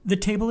The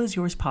Table is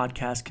Yours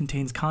podcast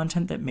contains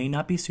content that may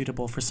not be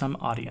suitable for some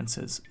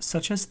audiences,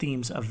 such as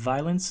themes of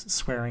violence,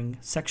 swearing,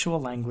 sexual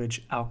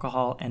language,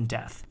 alcohol, and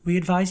death. We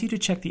advise you to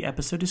check the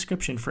episode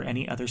description for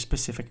any other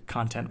specific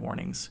content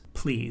warnings.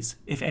 Please,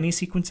 if any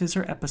sequences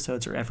or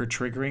episodes are ever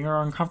triggering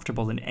or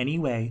uncomfortable in any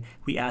way,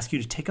 we ask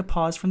you to take a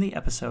pause from the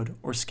episode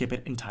or skip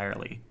it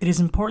entirely. It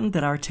is important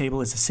that our table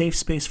is a safe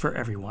space for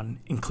everyone,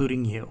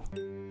 including you.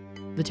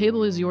 The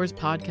Table is Yours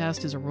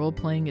podcast is a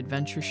role-playing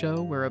adventure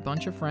show where a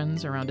bunch of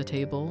friends around a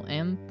table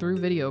and, through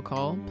video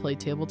call, play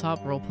tabletop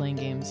role-playing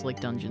games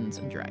like Dungeons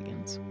 &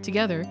 Dragons.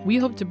 Together, we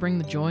hope to bring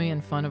the joy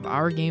and fun of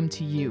our game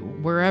to you,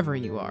 wherever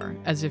you are,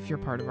 as if you're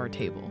part of our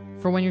table.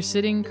 For when you're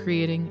sitting,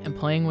 creating, and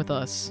playing with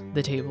us,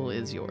 the table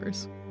is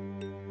yours.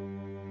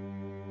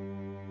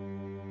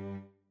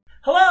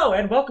 Hello,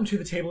 and welcome to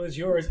The Table is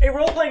Yours, a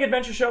role-playing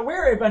adventure show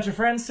where a bunch of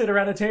friends sit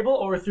around a table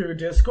or through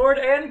Discord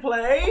and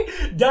play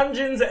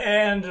Dungeons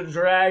and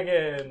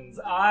Dragons.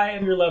 I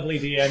am your lovely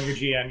DM, your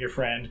GM, your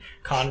friend,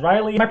 Con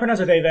Riley. My pronouns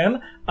are they, them.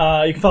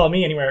 You can follow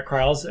me anywhere at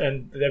Carl's,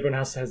 and everyone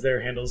else has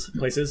their handles,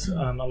 places,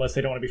 unless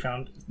they don't want to be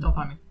found. Don't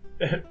find me.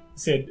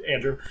 Sid,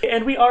 Andrew.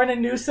 And we are in a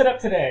new setup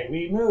today.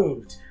 We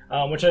moved.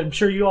 Which I'm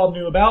sure you all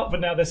knew about, but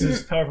now this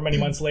is however many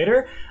months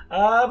later.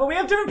 But we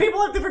have different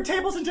people at different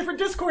tables and different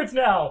Discords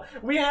now.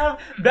 We have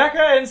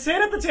Becca and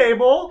Sid at the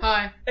table.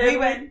 Hi.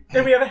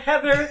 And we have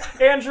Heather,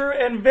 Andrew,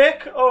 and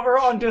Vic over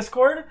on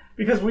Discord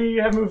because we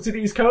have moved to the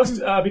East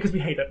Coast because we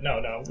hate it.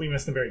 No, we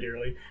miss them very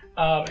dearly.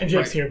 And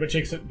Jake's here, but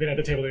Jake's been at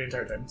the table the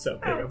entire time, so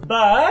there you go.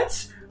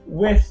 But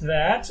with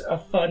that, a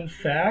fun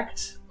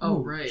fact. Oh,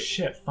 right.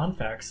 Shit, fun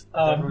facts.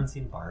 Has everyone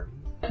seen Barbie?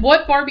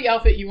 What Barbie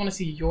outfit you want to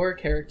see your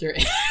character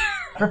in?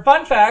 For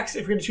fun facts,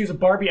 if you're going to choose a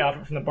Barbie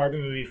outfit from the Barbie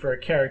movie for a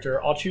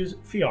character, I'll choose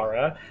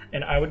Fiara,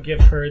 and I would give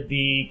her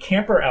the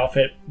camper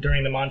outfit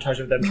during the montage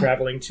of them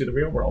traveling to the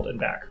real world and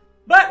back.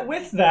 But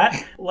with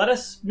that, let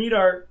us meet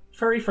our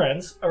furry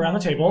friends around the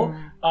table.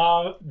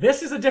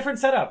 This is a different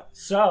setup,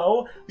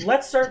 so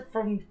let's start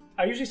from...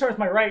 I usually start with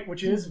my right,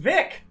 which is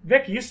Vic.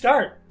 Vic, you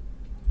start.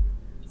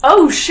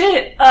 Oh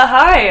shit!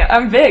 Hi,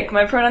 I'm Vic.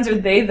 My pronouns are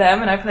they,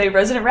 them, and I play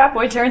resident rap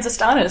boy Terrence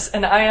Astanis,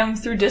 and I am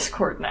through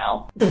Discord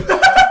now.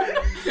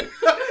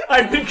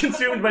 I've been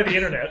consumed by the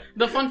internet.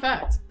 The fun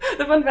fact.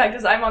 The fun fact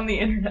is I'm on the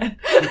internet.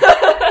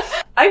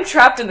 I'm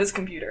trapped in this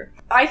computer.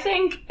 I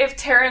think if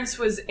Terrence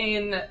was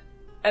in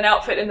an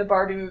outfit in the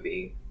Barbie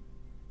movie...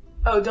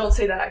 Oh, don't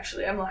say that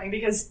actually, I'm lying,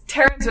 because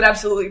Terrence would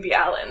absolutely be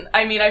Alan.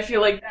 I mean, I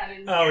feel like that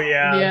is... Oh,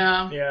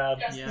 yeah.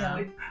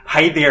 Yeah.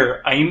 Hi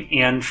there, I'm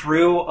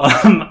Andrew.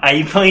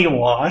 I play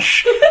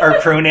Wash. Our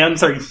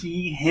pronouns are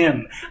he,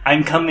 him.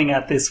 I'm coming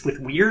at this with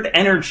weird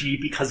energy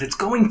because it's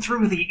going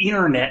through the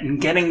internet and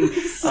getting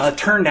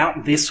turned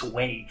out this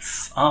way.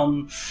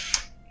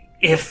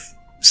 If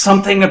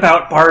something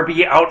about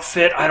Barbie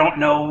outfit, I don't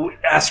know,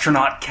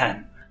 astronaut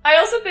Ken. I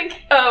also think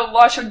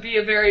Wash would be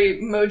a very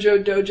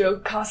Mojo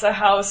Dojo Casa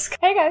House.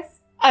 Hey guys,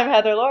 I'm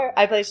Heather Lore.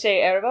 I play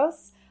Shay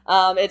Erebos.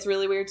 It's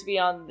really weird to be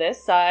on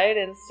this side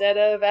instead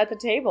of at the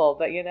table,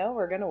 but you know,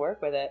 we're gonna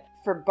work with it.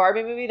 For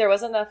Barbie movie, there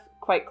wasn't enough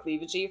quite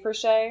cleavagey for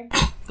Shay.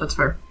 That's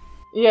fair.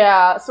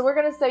 Yeah, so we're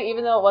gonna say,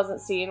 even though it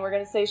wasn't seen, we're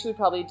gonna say she would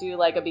probably do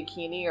like a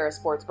bikini or a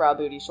sports bra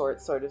booty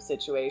shorts sort of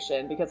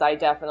situation, because I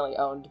definitely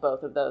owned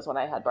both of those when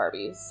I had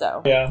Barbies,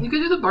 so. Yeah. You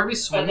could do the Barbie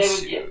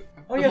swimsuit.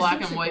 Oh, the yeah, black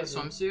and swimsuit white was it.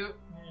 swimsuit.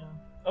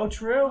 Oh,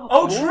 true.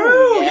 Oh,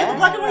 true! Yeah. The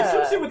black and white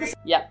swimsuit with the...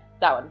 Yeah,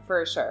 that one,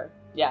 for sure.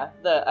 Yeah,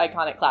 the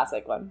iconic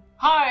classic one.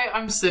 Hi,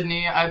 I'm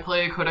Sydney. I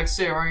play Codex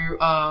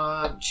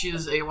Sayori. She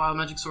is a wild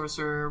magic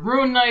sorcerer.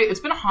 Ruin Knight. It's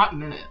been a hot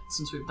minute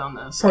since we've done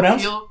this.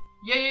 Pronouns?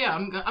 Yeah.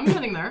 I'm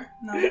getting there.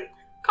 No.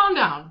 Calm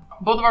down.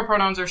 Both of our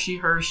pronouns are she,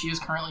 her. She is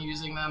currently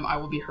using them. I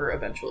will be her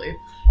eventually.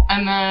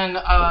 And then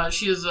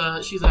she's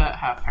a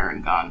half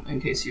paragon,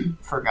 in case you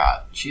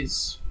forgot.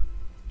 She's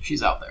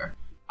out there.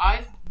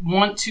 I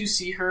want to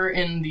see her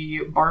in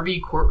the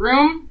Barbie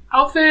courtroom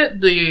outfit,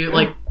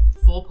 the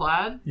full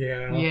plaid.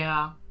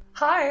 Yeah.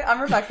 Hi,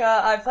 I'm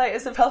Rebecca. I play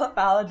Isabella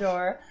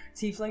Falador,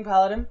 Tiefling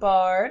Paladin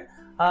Bard.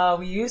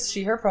 We use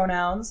she, her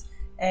pronouns.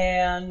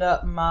 And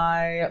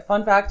my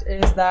fun fact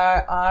is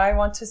that I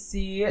want to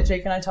see,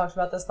 Jake and I talked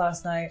about this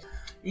last night,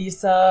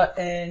 Issa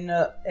in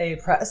a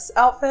press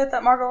outfit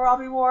that Margot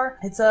Robbie wore.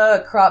 It's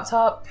a crop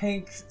top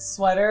pink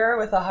sweater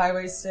with a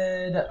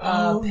high-waisted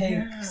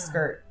pink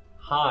skirt.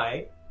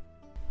 Hi,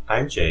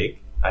 I'm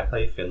Jake. I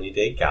play Finley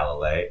Day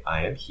Galilei.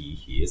 I am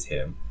he is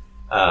him.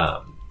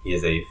 He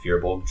is a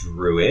fearful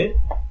druid.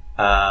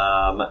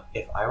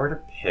 If I were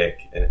to pick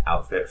an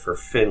outfit for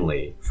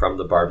Finley from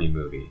the Barbie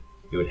movie,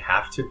 it would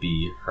have to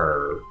be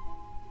her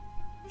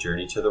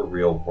journey to the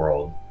real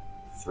world,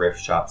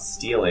 thrift shop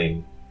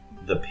stealing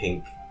the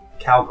pink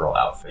cowgirl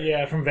outfit.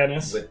 Yeah, from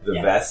Venice. With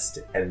the vest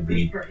and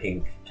the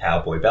pink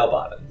cowboy bell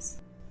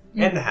bottoms.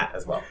 And the hat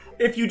as well.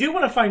 If you do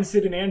want to find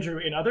Sid and Andrew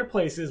in other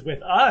places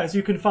with us,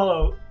 you can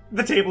follow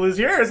The Table is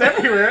Yours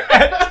everywhere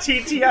at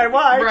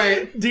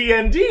TTIY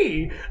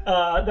DND.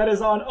 That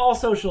is on all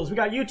socials. We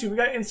got YouTube, we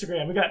got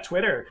Instagram, we got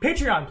Twitter.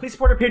 Patreon. Please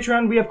support our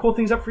Patreon. We have cool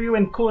things up for you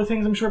and cooler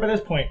things, I'm sure, by this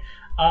point.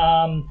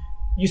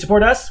 you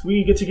support us,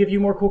 we get to give you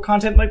more cool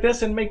content like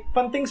this and make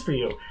fun things for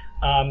you.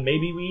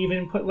 Maybe we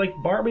even put like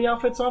Barbie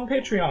outfits on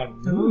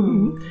Patreon.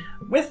 Ooh.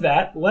 With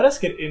that, let us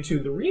get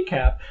into the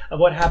recap of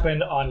what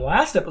happened on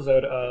last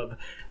episode of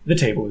The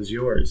Table Is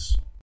Yours.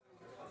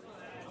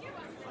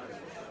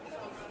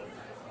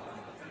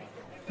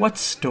 What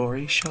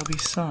story shall be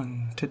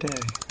sung today?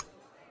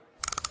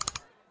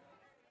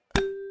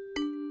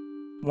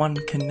 One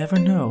can never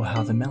know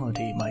how the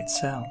melody might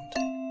sound.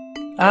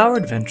 Our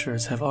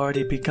adventurers have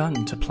already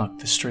begun to pluck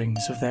the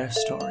strings of their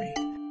story,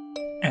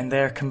 and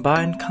their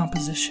combined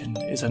composition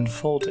is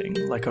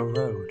unfolding like a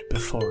road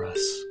before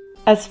us.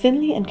 As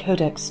Finley and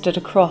Codex stood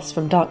across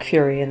from Dark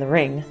Fury in the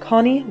ring,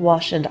 Connie,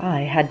 Wash, and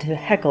I had to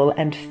heckle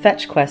and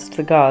fetch quest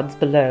the guards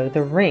below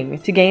the ring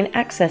to gain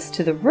access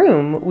to the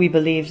room we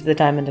believed the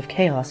Diamond of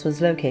Chaos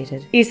was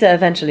located. Issa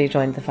eventually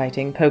joined the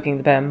fighting, poking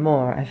the bear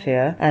more, I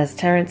fear, as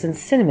Terrence and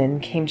Cinnamon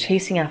came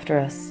chasing after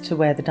us to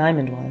where the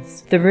diamond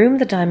was. The room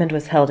the diamond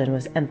was held in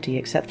was empty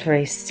except for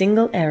a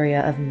single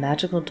area of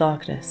magical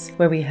darkness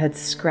where we heard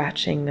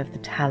scratching of the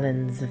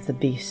talons of the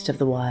beast of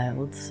the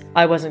wilds.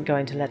 I wasn't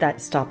going to let that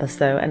stop us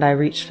though, and I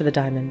reached for the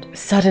diamond.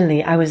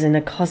 Suddenly, I was in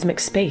a cosmic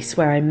space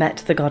where I met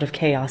the god of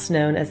chaos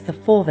known as the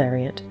 4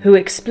 variant, who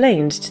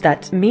explained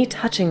that me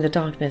touching the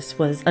darkness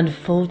was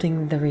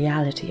unfolding the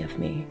reality of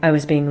me. I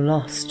was being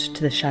lost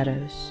to the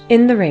shadows.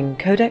 In the ring,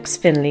 Codex,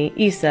 Finley,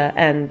 Issa,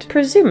 and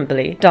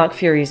presumably Dark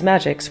Fury's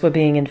magics were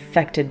being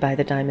infected by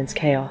the diamond's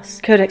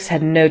chaos. Codex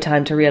had no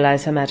time to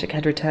realize her magic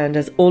had returned,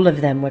 as all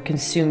of them were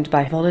consumed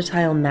by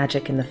volatile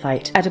magic in the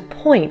fight. At a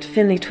point,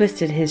 Finley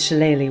twisted his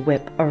shillelagh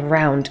whip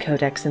around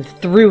Codex and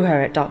threw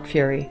her at Dark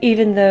Fury.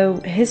 Even though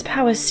his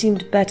powers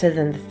seemed better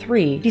than the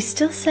 3, he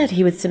still said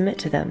he would submit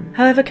to them.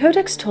 However,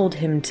 Codex told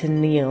him to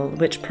kneel,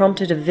 which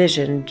prompted a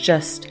vision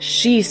just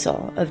she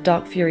saw of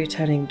Dark Fury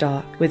turning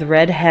dark, with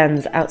red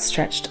hands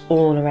outstretched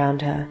all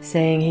around her,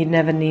 saying he'd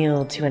never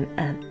kneel to an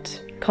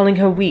ant, calling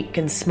her weak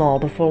and small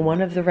before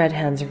one of the red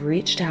hands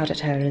reached out at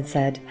her and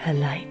said her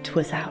light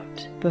was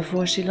out,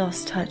 before she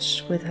lost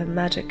touch with her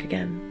magic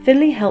again.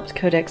 Finley helped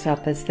Codex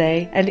up as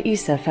they and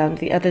Issa found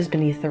the others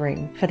beneath the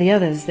ring. For the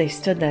others, they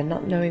stood there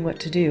not knowing what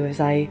to do as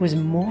I was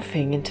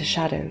morphing into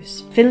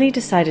shadows. Finley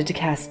decided to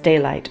cast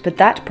daylight, but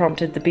that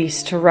prompted the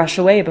beast to rush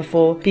away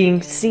before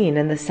being seen,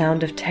 and the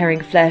sound of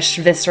tearing flesh,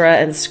 viscera,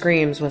 and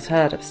screams was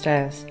heard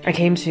upstairs. I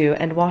came to,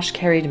 and Wash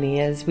carried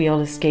me as we all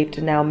escaped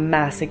a now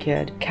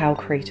massacred cow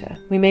crater.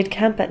 We made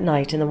camp at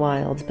night in the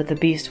wilds, but the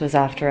beast was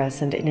after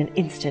us and in an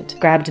instant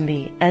grabbed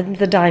me and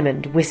the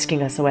diamond,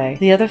 whisking us away.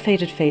 The other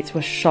fated fates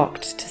were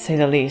shocked, to say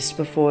the least,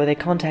 before they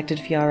contacted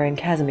Fiara and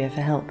Casimir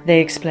for help. They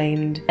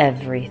explained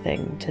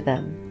everything to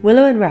them.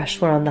 Willow and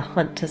Rush were on the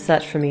hunt to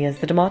search for me as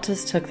the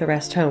Dematas took the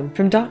rest home.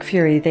 From Dark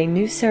Fury, they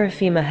knew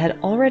Seraphima had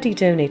already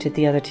donated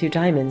the other 2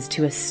 diamonds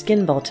to a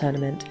Skinball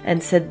tournament,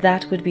 and said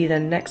that would be their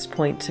next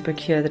point to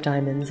procure the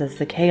diamonds, as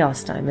the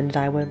Chaos Diamond and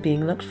I were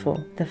being looked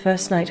for. The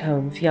first night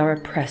home,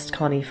 Fiara pressed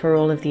Connie for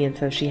all of the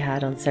info she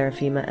had on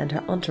Seraphima and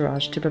her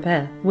entourage to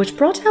prepare, which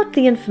brought out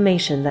the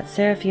information that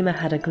Seraphima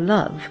had a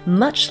glove,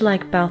 much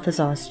like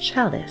Balthazar's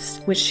chalice,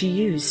 which she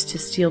used to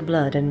steal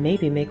blood and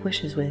maybe make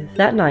wishes with.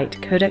 That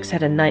night, Codex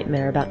had a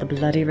nightmare about the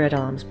bloody red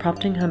arms,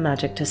 prompting her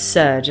magic to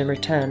surge and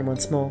return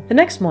once more. The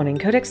next morning,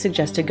 Codex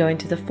suggested going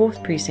to the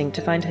 4th precinct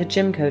to find her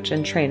gym coach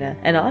and trainer,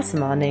 an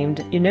Asama named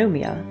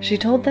Eunomia. She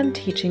told them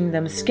teaching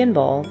them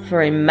Skinball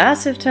for a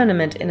massive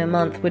tournament in a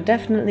month would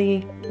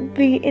definitely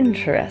be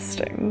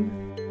interesting.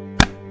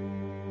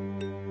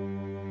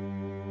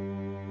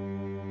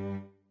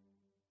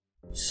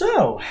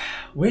 So,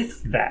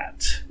 with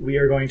that, we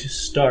are going to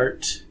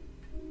start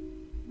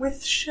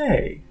with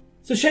Shay.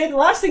 So Shay, the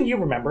last thing you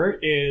remember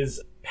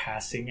is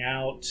passing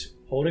out,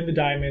 holding the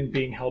diamond,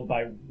 being held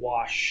by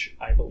Wash,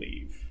 I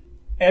believe.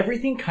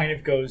 Everything kind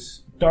of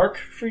goes dark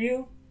for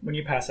you when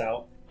you pass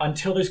out,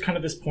 until there's kind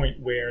of this point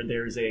where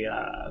there's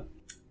a,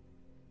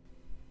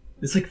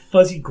 this like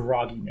fuzzy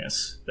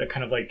grogginess that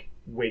kind of like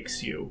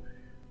wakes you.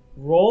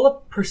 Roll a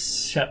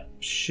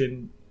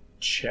perception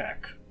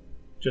check.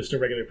 Just a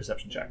regular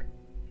perception check.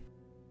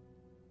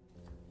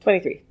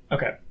 23.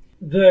 Okay.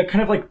 The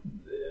kind of like,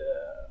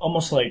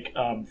 almost like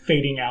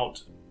fading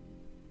out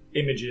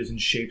images and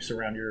shapes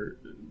around your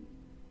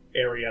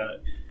area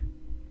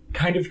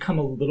kind of come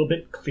a little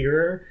bit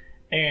clearer.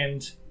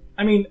 And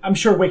I mean, I'm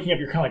sure waking up,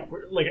 you're kind of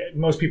like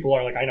most people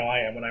are like, I know I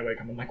am when I wake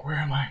up. I'm like, where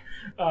am I?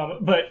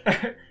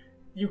 But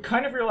you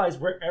kind of realize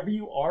wherever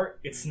you are,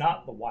 it's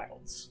not the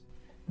wilds.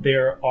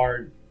 There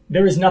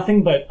is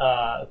nothing but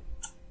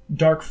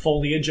dark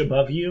foliage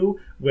above you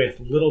with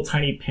little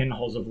tiny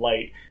pinholes of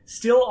light.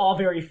 Still all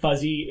very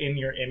fuzzy in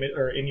your image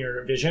or in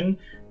your vision,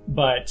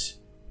 but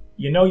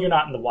you know you're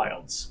not in the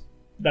wilds.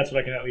 That's what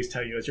I can at least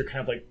tell you, as you're kind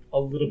of like a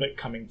little bit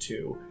coming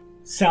to.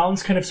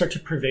 Sounds kind of start to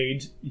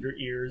pervade your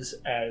ears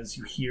as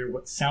you hear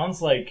what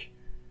sounds like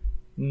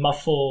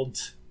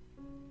muffled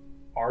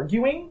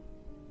arguing,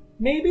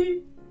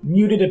 maybe?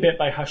 Muted a bit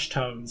by hushed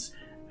tones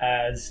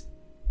as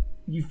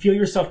you feel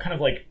yourself kind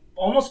of like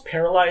almost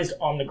paralyzed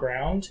on the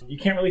ground. You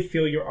can't really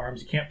feel your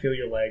arms, you can't feel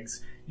your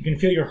legs. You can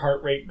feel your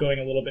heart rate going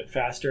a little bit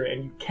faster,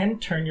 and you can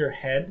turn your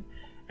head.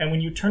 And when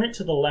you turn it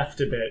to the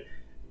left a bit,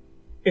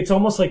 it's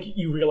almost like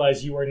you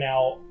realize you are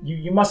now...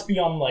 You must be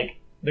on, like,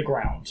 the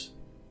ground,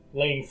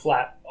 laying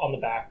flat on the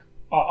back,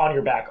 on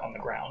your back on the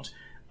ground.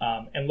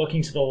 And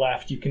looking to the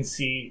left, you can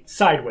see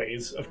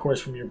sideways, of course,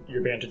 from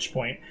your vantage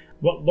point,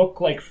 what look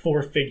like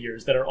 4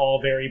 figures that are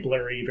all very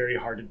blurry, very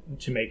hard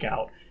to make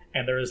out.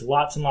 And there is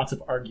lots and lots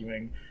of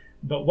arguing.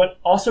 But what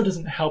also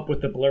doesn't help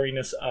with the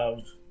blurriness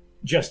of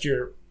just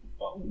your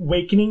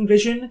awakening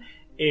vision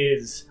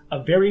is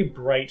a very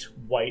bright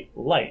white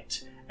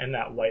light. And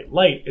that white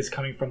light is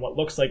coming from what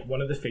looks like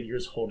one of the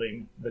figures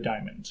holding the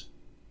diamond.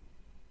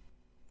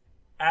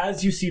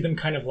 As you see them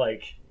kind of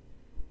like...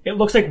 It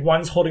looks like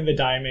one's holding the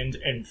diamond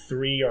and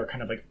 3 are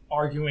kind of like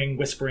arguing,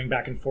 whispering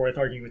back and forth,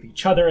 arguing with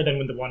each other. Then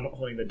when the one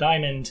holding the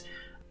diamond,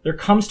 there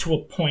comes to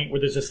a point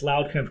where there's this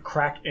loud kind of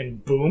crack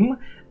and boom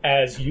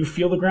as you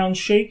feel the ground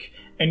shake.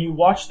 And you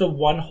watch the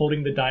one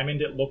holding the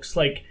diamond. It looks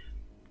like,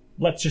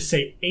 let's just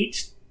say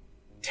 8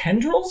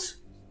 tendrils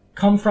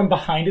come from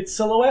behind its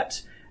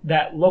silhouette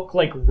that look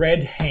like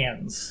red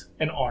hands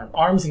and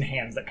arms and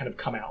hands that kind of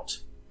come out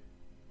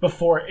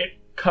before it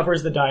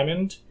covers the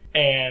diamond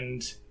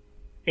and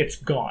it's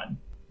gone.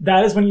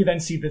 That is when you then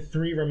see the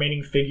 3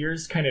 remaining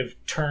figures kind of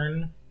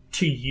turn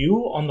to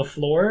you on the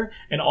floor,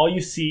 and all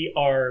you see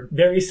are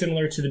very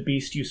similar to the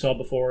beast you saw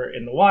before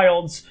in the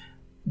wilds.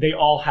 They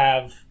all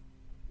have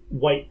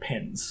white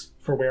pins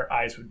for where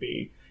eyes would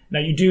be. Now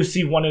you do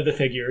see one of the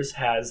figures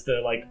has the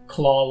like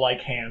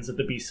claw-like hands of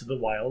the beast of the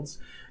wilds.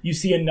 You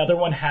see another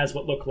one has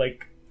what look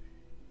like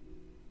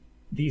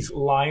these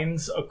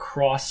lines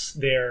across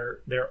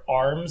their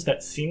arms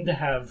that seem to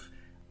have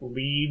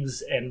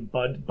leaves and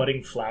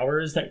budding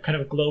flowers that kind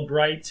of glow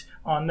bright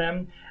on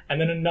them.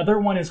 And then another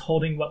one is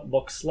holding what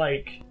looks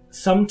like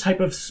some type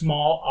of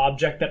small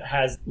object that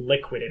has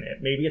liquid in it.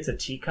 Maybe it's a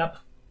teacup.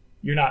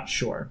 You're not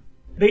sure.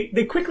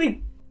 They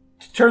quickly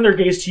turn their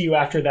gaze to you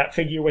after that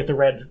figure with the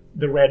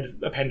red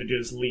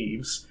appendages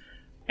leaves,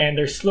 and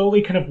they're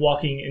slowly kind of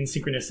walking in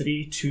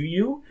synchronicity to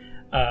you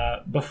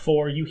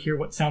before you hear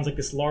what sounds like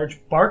this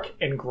large bark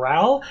and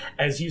growl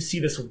as you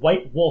see this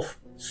white wolf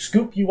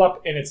scoop you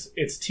up in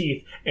its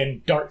teeth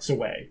and darts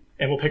away.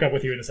 And we'll pick up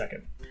with you in a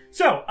second.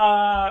 So,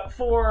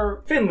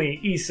 for Finley,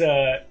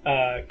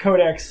 Issa,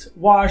 Codex,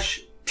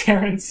 Wash,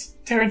 Terrence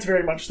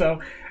very much so,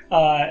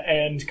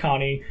 and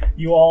Connie,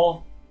 you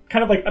all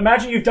kind of like,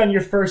 imagine you've done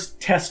your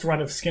first test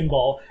run of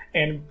Skinball,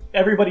 and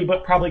everybody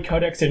but probably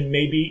Codex and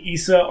maybe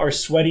Issa are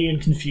sweaty and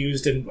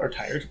confused and are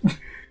tired.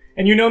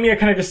 And Eunomia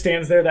kind of just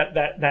stands there,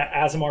 that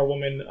Azamar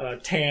woman,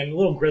 tan, a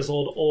little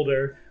grizzled,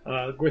 older,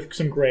 with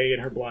some gray in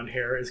her blonde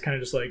hair, is kind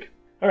of just like,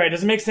 all right,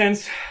 does it make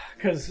sense?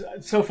 Because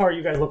so far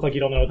you guys look like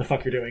you don't know what the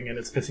fuck you're doing, and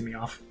it's pissing me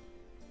off.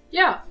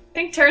 Yeah. I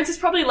think Terrence is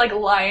probably, like,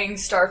 lying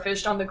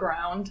starfished on the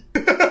ground.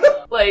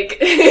 Like,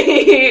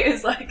 he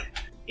just,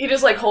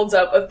 like, holds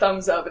up a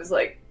thumbs up and is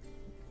like,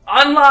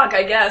 unlock,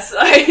 I guess.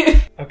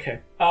 Okay.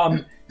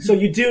 So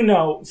you do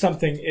know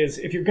something is,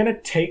 if you're gonna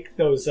take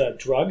those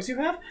drugs you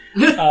have,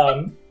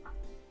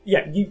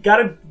 yeah, you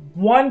gotta,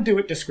 1, do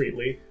it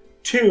discreetly.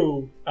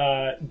 2,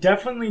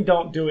 definitely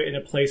don't do it in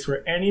a place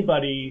where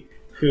anybody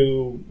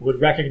who would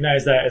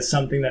recognize that as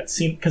something that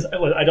seemed... Because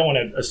I don't want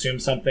to assume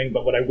something,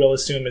 but what I will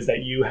assume is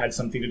that you had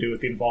something to do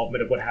with the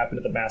involvement of what happened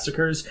at the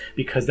massacres,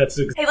 because that's...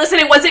 Hey, listen,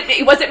 it wasn't me.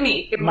 It wasn't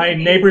me. My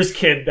neighbor's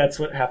kid, that's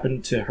what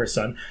happened to her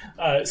son.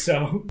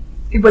 So...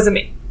 It wasn't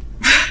me.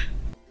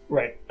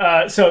 Right.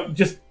 So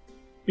just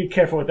be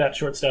careful with that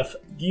short stuff.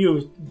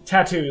 You,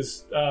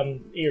 tattoos,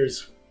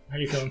 ears, how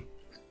you feeling?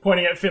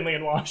 Pointing at Finley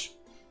and Wash.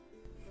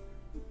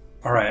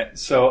 Alright,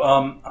 so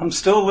I'm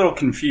still a little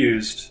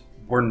confused.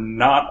 We're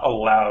not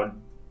allowed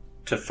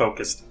to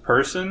focus the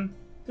person?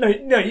 No,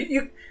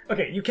 you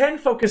okay, you can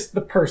focus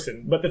the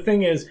person, but the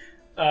thing is,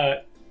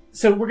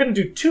 so we're going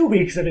to do 2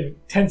 weeks of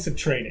intensive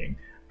training.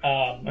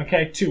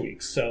 Okay, 2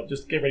 weeks, so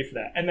just get ready for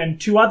that. And then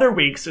 2 other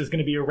weeks is going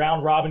to be a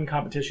round robin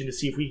competition to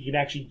see if we can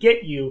actually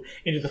get you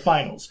into the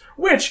finals.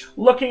 Which,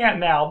 looking at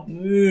now,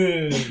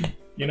 you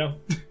know?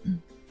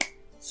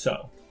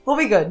 So. We'll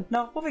be good.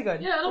 No, we'll be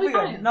good. Yeah, it'll we'll be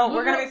fine. Good. No,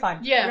 we're gonna be fine.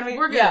 Yeah,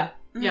 we're good. Yeah.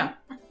 Yeah.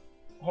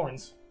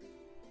 Horns.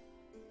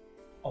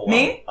 Oh,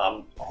 Me?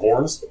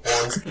 Horns,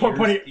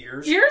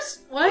 ears. Ears?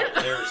 What?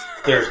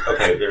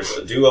 There's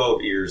a duo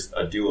of ears,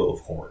 a duo of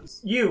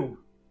horns. You.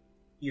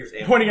 Ears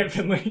and Pointing horns. at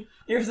Finley.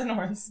 Ears and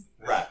horns.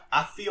 Right.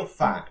 I feel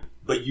fine.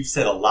 But you've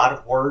said a lot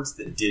of words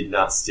that did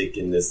not stick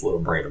in this little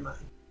brain of mine.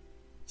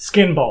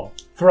 Skinball.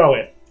 Throw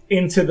it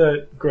into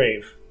the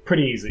grave.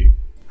 Pretty easy.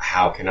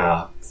 How can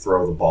I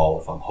throw the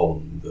ball if I'm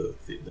holding the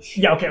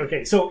Yeah,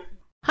 okay. So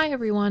Hi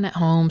everyone at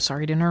home,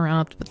 sorry to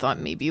interrupt, but thought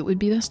maybe it would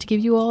be best to give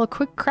you all a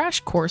quick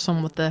crash course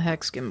on what the heck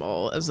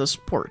Skinball as a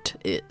sport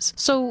is.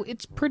 So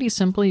it's pretty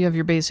simple. You have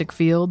your basic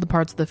field. The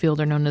parts of the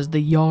field are known as the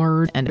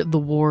yard and the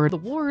ward. The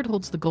ward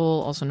holds the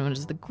goal, also known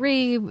as the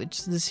grave, which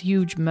is this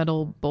huge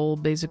metal bowl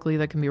basically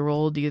that can be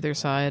rolled either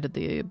side at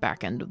the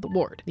back end of the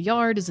ward. The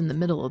yard is in the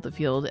middle of the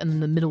field, and in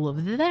the middle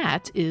of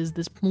that is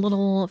this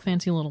little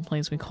fancy little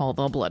place we call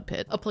the blood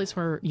pit. A place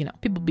where,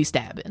 people be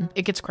stabbing.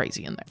 It gets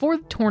crazy in there. For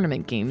the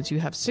tournament games, you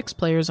have 6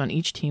 players on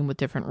each team with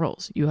different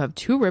roles. You have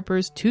 2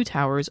 rippers, 2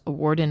 towers, a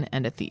warden,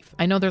 and a thief.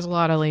 I know there's a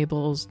lot of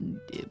labels.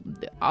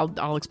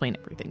 I'll explain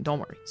everything, don't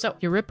worry. So,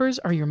 your rippers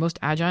are your most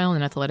agile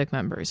and athletic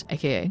members,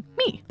 aka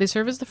me. They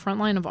serve as the front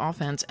line of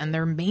offense, and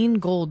their main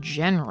goal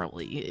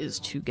generally is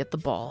to get the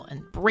ball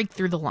and break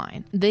through the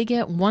line. They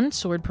get 1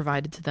 sword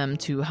provided to them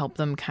to help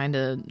them kind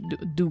of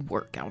do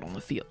work out on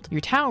the field.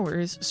 Your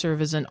towers serve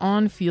as an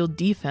on-field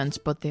defense,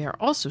 but they are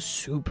also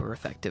super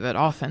effective at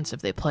offense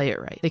if they play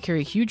it right. They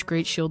carry huge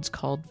great shields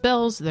called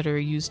bells that are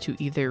used to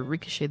either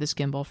ricochet the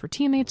Skinball for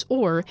teammates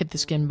or hit the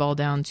Skinball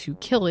down to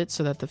kill it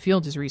so that the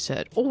field is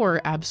reset, or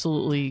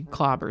absolutely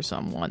clobber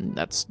someone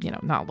that's,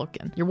 not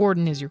looking. Your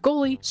warden is your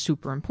goalie,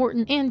 super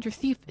important, and your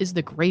thief is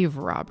the grave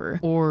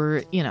robber,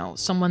 or,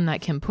 someone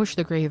that can push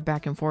the grave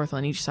back and forth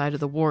on each side of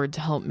the ward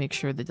to help make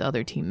sure that the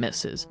other team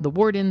misses. The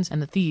wardens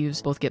and the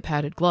thieves both get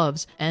padded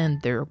gloves,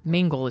 and their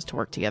main goal is to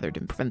work together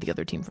to prevent the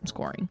other team from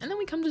scoring. And then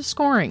we come to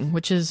scoring,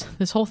 which is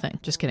this whole thing.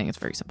 Just kidding, it's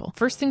very simple.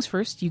 First things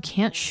first, you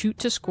can't shoot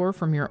to score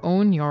from your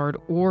own yard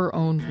or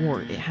own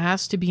ward. It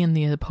has to be in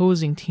the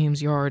opposing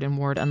team's yard and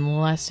ward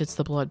unless it's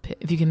the blood pit.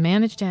 If you can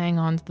manage to hang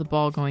on to the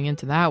ball going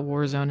into that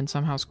war zone and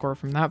somehow score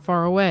from that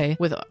far away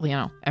with,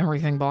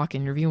 everything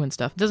blocking your view and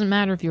stuff, it doesn't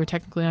matter if you're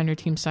technically on your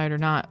team's side or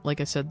not.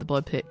 Like I said, the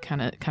blood pit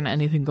kind of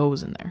anything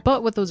goes in there.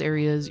 But with those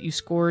areas, you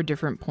score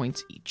different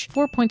points each.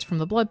 4 points from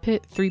the blood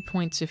pit, 3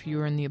 points if you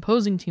are in the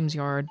opposing team's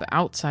yard but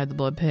outside the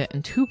blood pit,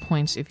 and 2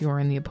 points if you are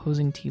in the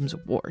opposing team's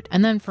ward.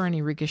 And then for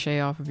any ricochet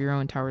off of your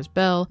own tower's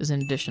bell is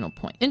an additional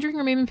point. Injuring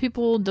or maiming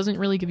people doesn't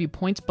really give you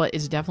points, but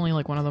is definitely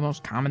one of the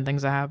most common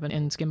things that happen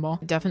in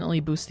Skinball. It definitely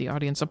boosts the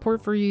audience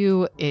support for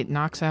you. It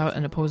knocks out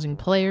an opposing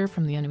player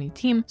from the enemy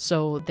team,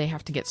 so they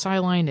have to get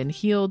sidelined and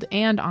healed,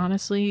 and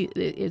honestly,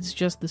 it's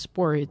just the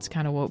sport. It's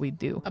kind of what we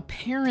do.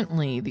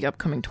 Apparently, the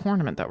upcoming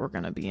tournament that we're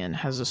going to be in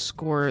has a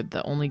score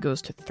that only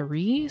goes to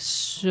 3,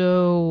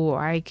 so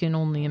I can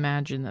only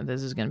imagine that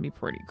this is going to be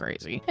pretty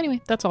crazy.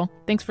 Anyway, that's all.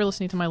 Thanks for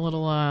listening to my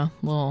little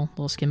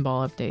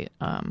Skinball update.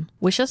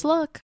 Wish us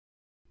luck!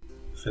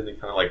 Finley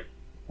kind of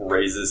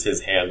raises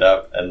his hand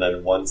up, and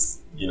then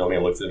once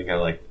man looks at him,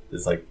 kind of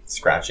is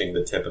scratching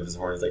the tip of his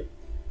horn. He's like,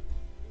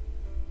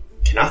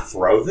 "Can I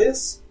throw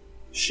this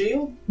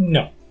shield?"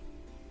 No.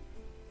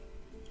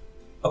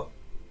 Oh.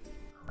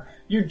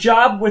 Your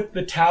job with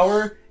the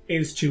tower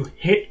is to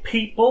hit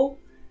people,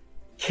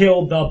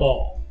 kill the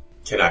ball.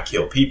 Can I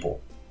kill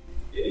people?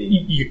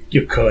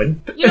 You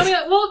could.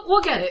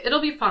 We'll get it.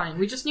 It'll be fine.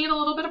 We just need a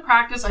little bit of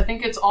practice. I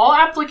think it's all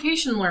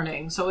application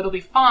learning, so it'll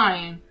be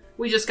fine.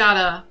 We just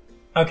gotta...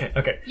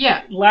 Okay.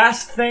 Yeah.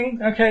 Last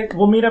thing, okay,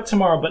 we'll meet up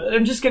tomorrow, but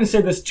I'm just gonna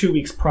say this 2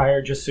 weeks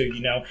prior, just so you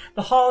know.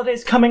 The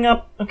holiday's coming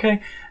up,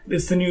 okay?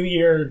 It's the new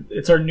year,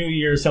 it's our New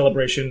Year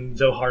celebration,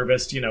 Zoe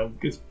Harvest,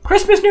 it's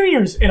Christmas, New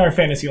Year's in our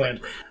fantasy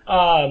land.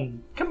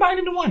 Combined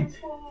into one.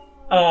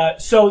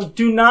 So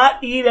do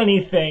not eat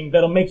anything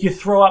that'll make you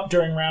throw up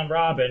during round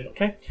robin,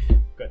 okay?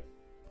 Good.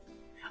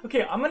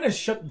 Okay, I'm gonna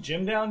shut the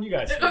gym down, you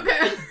guys.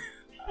 Okay.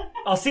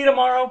 I'll see you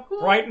tomorrow,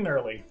 bright and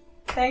early.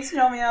 Thanks,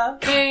 Nomia.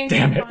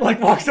 Damn it,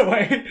 walks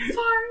away.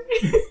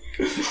 Sorry.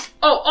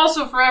 Oh,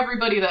 also for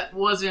everybody that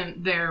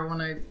wasn't there when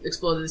I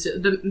exploded this,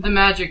 the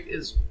magic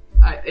is,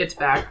 it's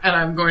back, and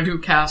I'm going to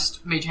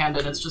cast Mage Hand,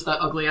 and it's just that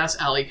ugly-ass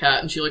alley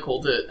cat, and she,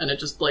 holds it, and it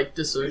just,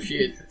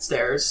 dissociates,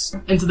 stares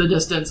into the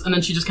distance, and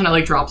then she just kind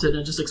of, drops it, and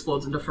it just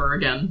explodes into fur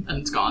again, and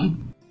it's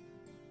gone.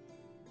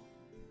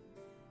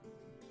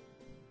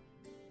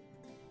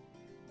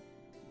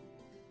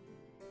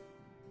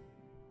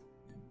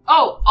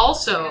 Oh,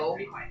 also...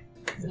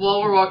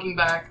 While we're walking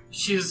back,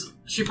 she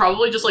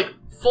probably just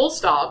full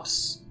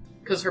stops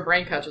because her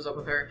brain catches up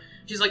with her.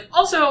 She's like,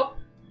 also,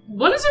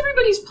 what is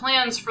everybody's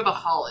plans for the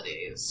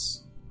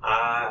holidays?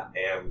 I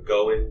am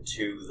going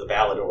to the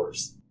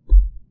Balladors.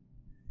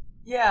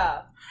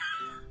 Yeah.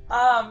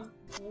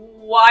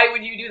 Why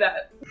would you do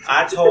that?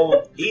 I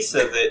told Issa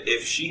that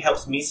if she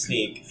helps me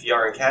sneak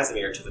Fiara and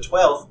Casimir to the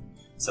 12th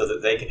so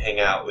that they can hang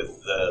out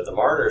with the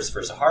Martyrs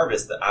for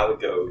Harvest, that I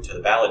would go to the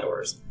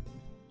Balladors.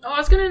 Oh, I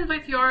was going to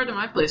invite Fiora to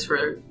my place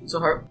for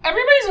Zohar.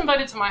 Everybody's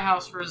invited to my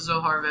house for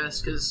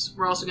Zoharvest, because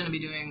we're also going to be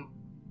doing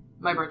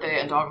my birthday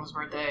and Dogma's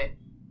birthday.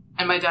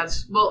 And my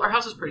dad's... Well, our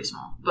house is pretty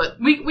small, but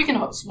we can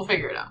host. We'll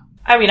figure it out.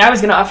 I mean, I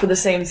was going to offer the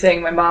same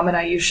thing. My mom and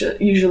I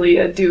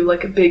usually do,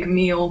 a big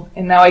meal.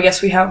 And now I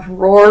guess we have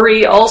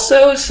Rory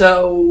also,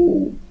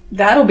 so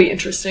that'll be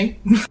interesting.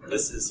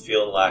 This is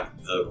feeling like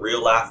the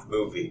real-life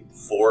movie,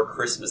 4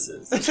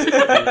 Christmases.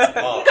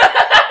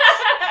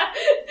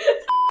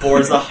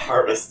 For the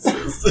Harvests.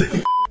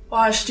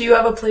 Wash, do you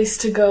have a place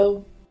to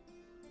go?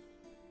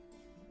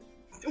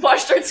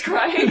 Wash starts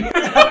crying.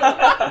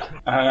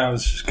 I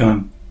was just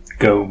gonna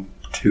go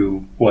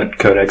to what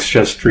Codex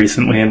just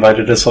recently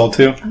invited us all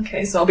to.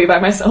 Okay, so I'll be by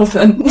myself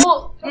then.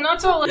 Well, not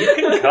to You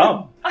can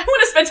come. I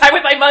want to spend time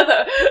with my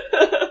mother.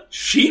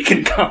 She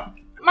can come.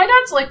 My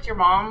dad's liked your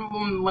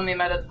mom when they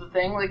met at the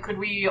thing. Like, could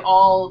we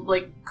all,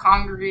 like,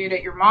 congregate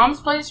at your mom's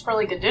place for,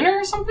 like, a dinner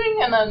or something?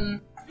 And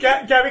then...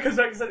 Gabby comes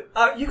back and said,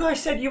 you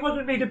guys said you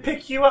wanted me to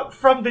pick you up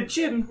from the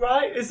gym,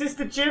 right? Is this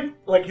the gym?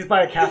 Like, he's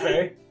by a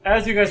cafe.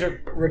 As you guys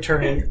are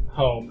returning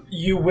home,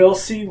 you will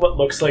see what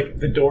looks like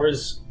the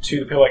doors to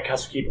the Pale White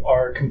Castle Keep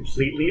are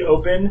completely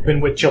open,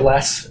 and with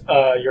Jaless,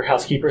 your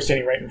housekeeper,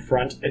 standing right in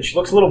front, and she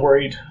looks a little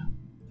worried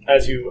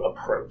as you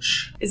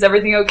approach. Is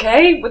everything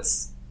okay?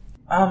 What's...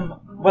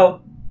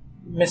 Well,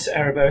 Miss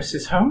Erebos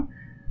is home,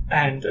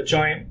 and a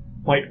giant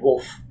white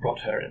wolf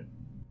brought her in.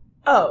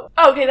 Oh.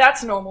 Okay,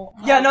 that's normal.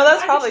 Yeah, no,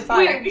 that's probably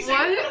fine. Wait,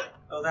 what?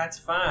 Oh, that's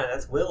fine.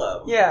 That's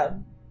Willow. Yeah.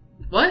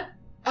 What?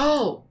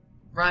 Oh,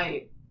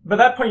 right. By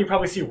that point, you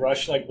probably see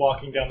Rush, like,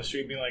 walking down the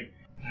street being like,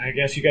 I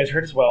guess you guys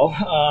heard as well.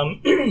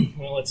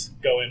 Well, let's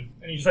go in.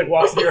 And he just, like,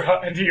 walks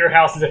into your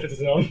house as if it's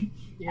his own.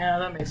 Yeah,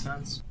 that makes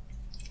sense.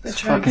 This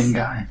fucking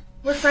guy.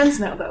 We're friends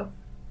now, though.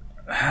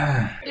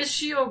 Is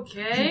she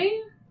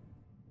okay?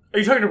 Are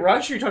you talking to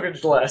Rush or are you talking to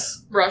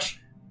Jaless? Rush.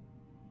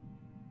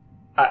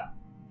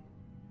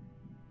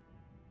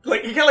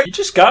 Like, you kind of You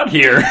just got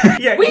here.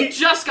 yeah, We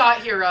just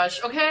got here,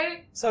 Rush,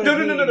 okay? So No,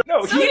 did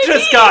no, So he did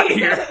just he. got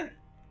here.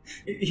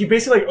 He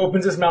basically, like,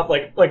 opens his mouth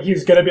like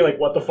he's gonna be like,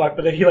 what the fuck,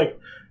 but then he, like,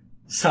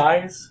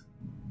 sighs,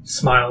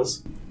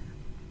 smiles.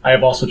 I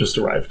have also just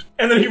arrived.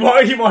 And then he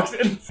walks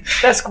in.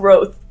 That's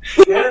growth.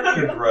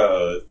 Character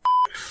growth.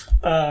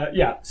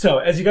 Yeah, so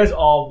as you guys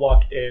all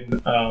walk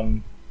in,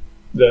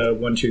 the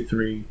 1, 2,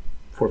 3,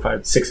 4,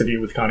 5, 6 of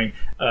you with Connie,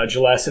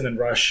 Jaless, and then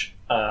Rush,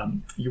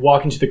 you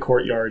walk into the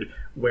courtyard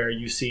where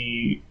you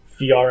see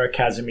Fiara,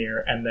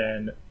 Casimir, and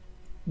then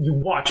you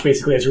watch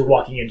basically as you're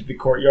walking into the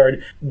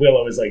courtyard,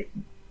 Willow is like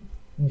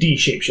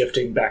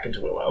de-shape-shifting back into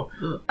Willow.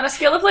 On a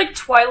scale of like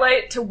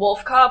Twilight to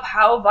Wolf Cop,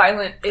 how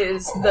violent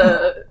is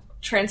the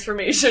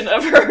transformation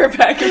of her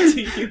back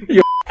into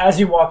you? As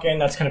you walk in,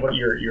 that's kind of what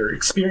you're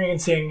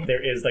experiencing.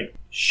 There is like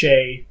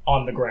Shay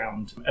on the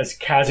ground, as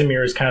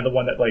Casimir is kind of the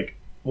one that like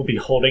will be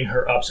holding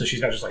her up, so she's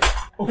not just like.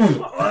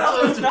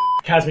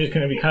 Casimir's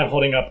going to be kind of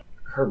holding up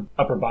her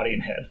upper body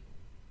and head.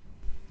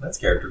 That's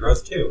character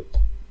growth too.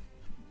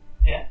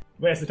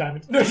 Where's the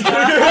diamond? Where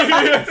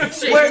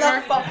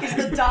the fuck is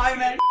the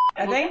diamond?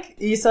 I think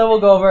Issa will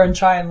go over and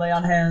try and lay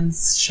on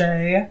hands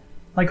Shay,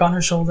 like on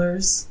her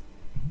shoulders.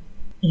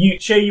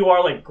 Shay, you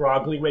are like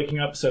groggily waking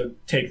up, so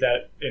take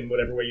that in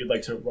whatever way you'd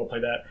like to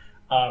roleplay that.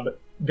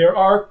 There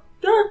are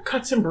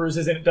cuts and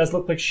bruises, and it does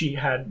look like she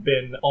had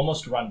been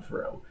almost run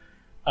through.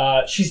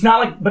 She's not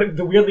like, but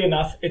weirdly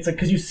enough, it's like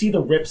because you see the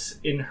rips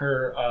in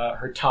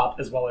her top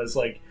as well as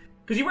like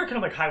because you wear kind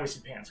of like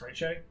high-waisted pants, right,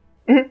 Shay?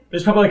 Mm-hmm.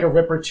 There's probably like a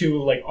rip or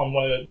two like on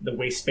one of the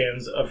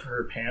waistbands of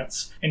her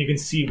pants, and you can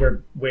see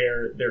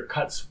where their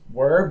cuts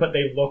were, but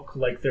they look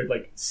like they're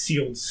like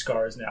sealed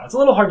scars now. It's a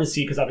little hard to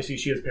see because obviously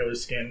she has paler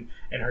skin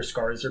and her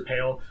scars are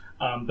pale.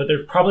 But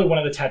there's probably one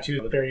of the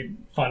tattoos, the very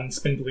fun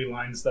spindly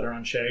lines that are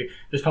on Shay.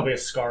 There's probably a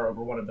scar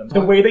over one of them.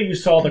 The way that you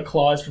saw the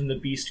claws from the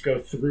beast go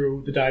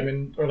through the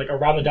diamond, or like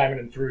around the diamond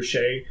and through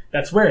Shay,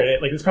 that's where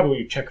it, like, that's probably what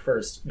you check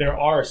first. There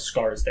are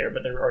scars there,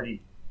 but they're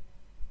already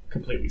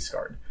completely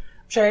scarred.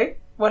 Shay,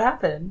 what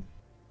happened?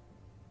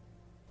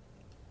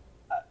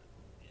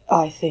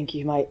 I think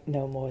you might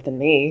know more than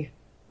me,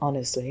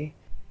 honestly.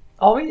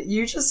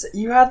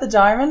 You had the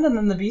diamond and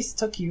then the beast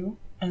took you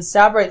and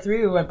stabbed right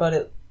through you, but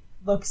it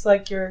looks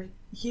like you're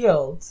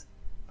healed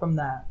from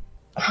that.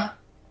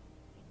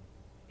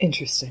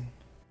 Interesting.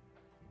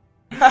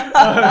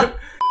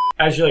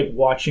 As you're like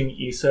watching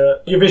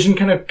Issa, your vision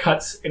kind of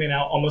cuts in and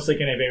out, almost like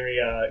in a very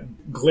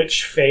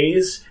glitch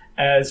phase.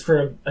 As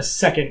for a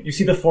second, you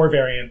see the 4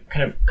 variant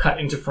kind of cut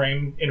into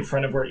frame in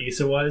front of where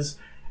Issa was,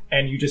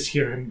 and you just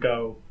hear him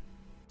go,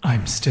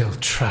 I'm still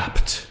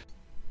trapped.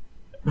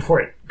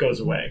 before it goes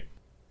away.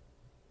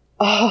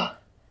 Oh,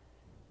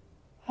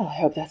 well, I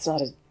hope that's not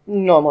a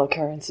normal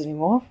occurrence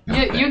anymore.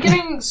 Yeah, you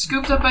getting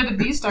scooped up by the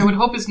beast, I would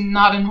hope is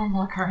not a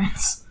normal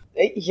occurrence.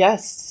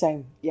 Yes,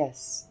 same,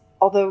 yes.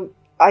 Although,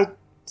 I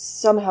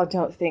somehow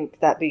don't think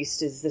that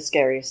beast is the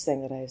scariest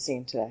thing that I have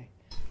seen today.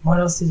 What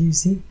else did you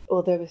see?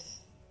 Well, there were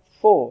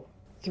 4?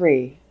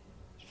 There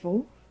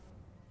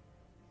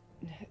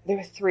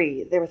were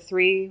 3. There were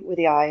 3 with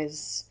the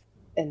eyes,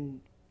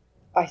 and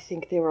I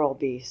think they were all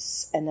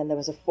beasts. And then there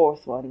was a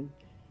 4th one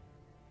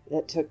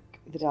that took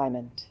the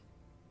diamond.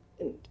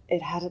 And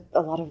it had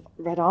a lot of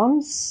red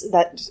arms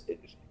that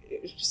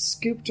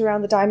scooped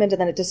around the diamond,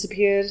 and then it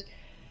disappeared.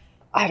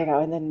 I don't know,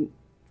 and then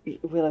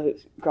Willow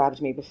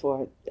grabbed me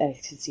before I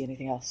could see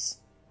anything else.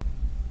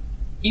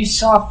 You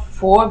saw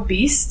 4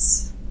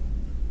 beasts?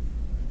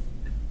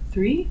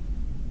 3?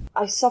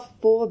 I saw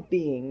 4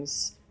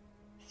 beings.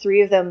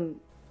 3 of them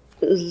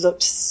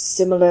looked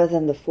similar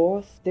than the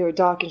 4th. They were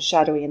dark and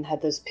shadowy and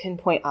had those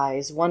pinpoint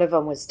eyes. One of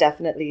them was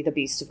definitely the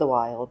beast of the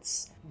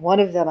wilds. One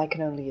of them I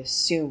can only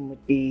assume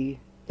would be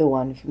the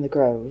one from the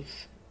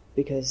Grove,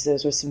 because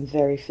those were some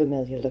very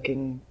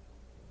familiar-looking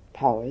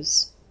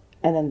powers.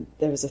 And then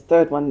there was a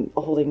third one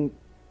holding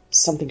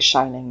something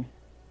shining.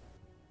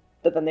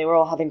 But then they were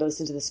all having to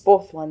listen to this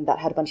fourth one that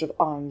had a bunch of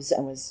arms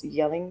and was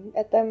yelling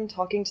at them,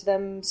 talking to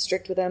them,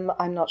 strict with them.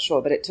 I'm not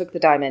sure, but it took the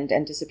diamond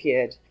and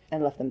disappeared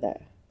and left them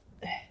there.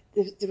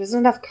 There wasn't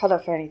enough color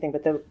for anything,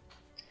 but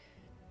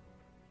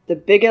the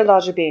bigger,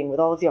 larger being with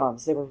all of the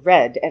arms, they were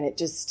red, and it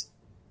just...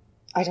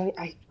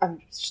 I'm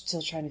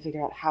still trying to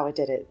figure out how it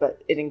did it,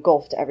 but it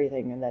engulfed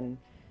everything and then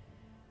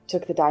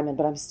took the diamond,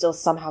 but I'm still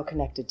somehow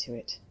connected to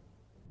it.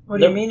 What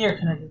do you mean you're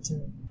connected to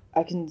it?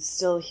 I can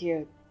still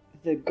hear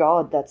the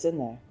god that's in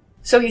there.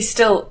 So he's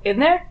still in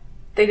there?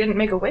 They didn't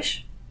make a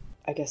wish?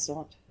 I guess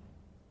not.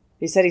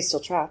 He said he's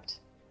still trapped.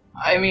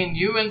 I mean,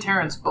 you and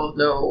Terrence both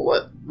know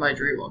what my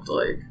dream looked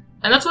like.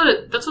 And that's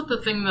what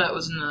the thing that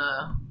was in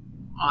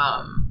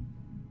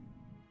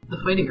the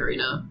fighting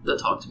arena that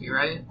talked to me,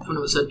 right? When it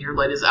was said your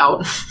light is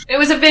out. It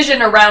was a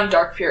vision around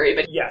Dark Fury,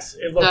 but Yes,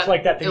 it looks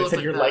like that thing that said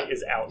like your that. light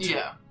is out.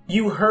 Yeah.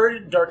 You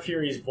heard Dark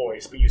Fury's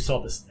voice, but you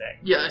saw this thing.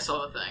 Yeah, I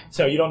saw the thing.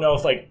 So you don't know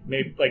if,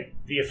 maybe,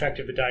 the effect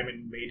of the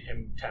diamond made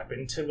him tap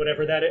into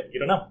whatever that is. You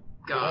don't know.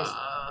 Got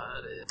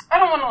it. I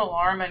don't want to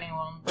alarm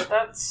anyone, but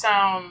that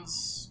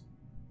sounds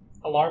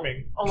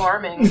Alarming.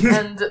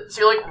 And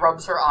she,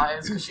 rubs her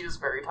eyes because she is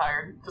very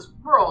tired, because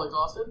we're all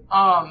exhausted.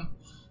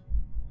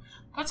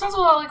 That sounds a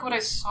lot like what I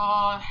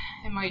saw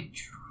in my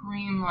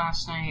dream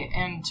last night,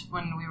 and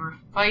when we were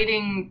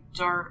fighting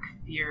Dark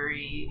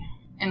Fury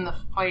in the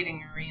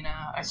fighting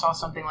arena, I saw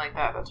something like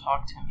that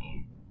talked to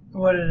me.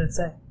 What did it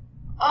say?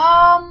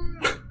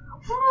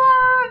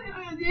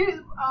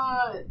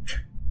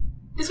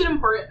 Is it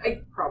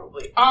important?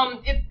 Probably.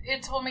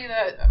 It told me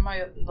that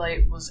my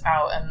light was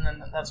out, and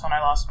then that's when I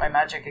lost my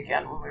magic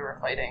again when we were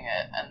fighting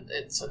it, and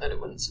it said that it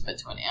wouldn't submit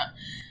to an ant.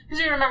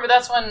 Because you remember,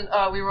 that's when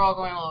we were all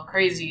going a little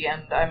crazy,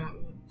 and I'm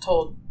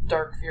told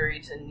Dark Fury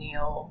to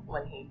kneel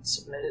when he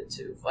submitted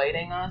to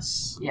fighting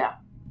us. Yeah.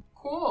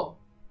 Cool.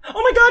 Oh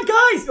my god,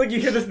 guys! You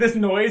hear this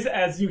noise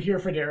as you hear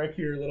Frederick,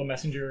 your little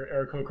messenger,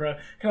 Aarakocra,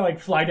 kind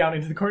of fly down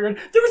into the courtyard.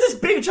 There was this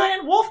big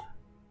giant wolf!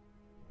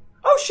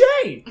 Oh,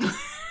 Shay!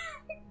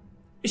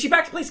 Is she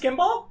back to play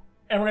Skinball?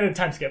 And we're gonna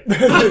time skip.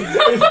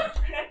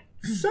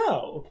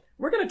 So,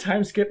 we're gonna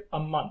time skip a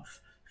month.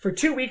 For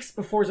 2 weeks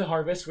before the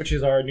harvest, which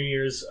is our New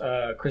Year's,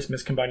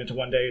 Christmas combined into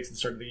one day, it's the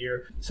start of the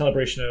year,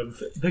 celebration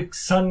of the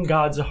sun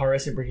god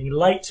Zaharis and bringing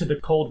light to the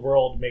cold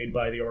world made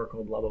by the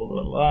Oracle, blah, blah, blah,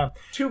 blah, blah.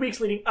 2 weeks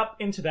leading up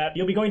into that,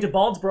 you'll be going to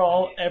Bald's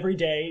Brawl every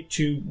day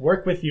to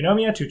work with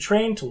Eunomia, to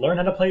train, to learn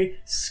how to play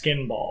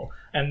Skinball.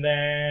 And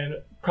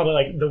then,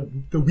 probably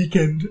the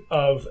weekend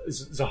of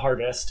the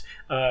harvest,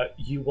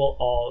 you will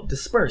all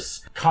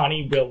disperse.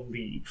 Connie will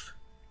leave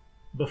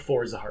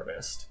before the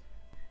harvest.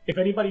 If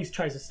anybody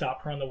tries to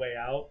stop her on the way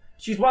out,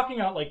 she's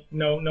walking out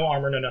no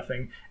armor, no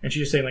nothing, and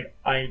she's just saying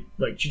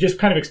she just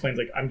kind of explains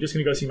I'm just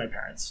gonna go see my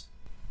parents.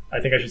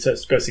 I think I should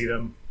go see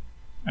them,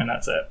 and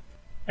that's it.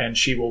 And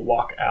she will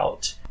walk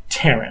out.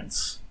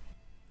 Terrence.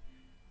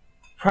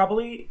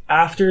 Probably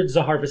after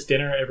the harvest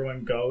dinner,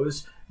 everyone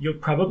goes. You'll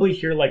probably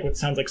hear what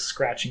sounds like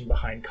scratching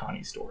behind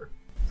Connie's door.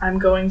 I'm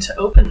going to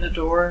open the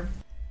door.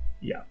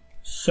 Yeah.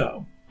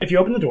 So if you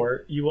open the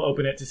door, you will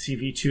open it to see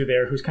V2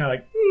 there, who's kind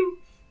of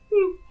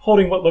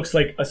holding what looks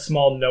like a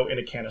small note in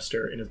a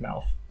canister in his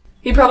mouth.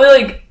 He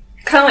probably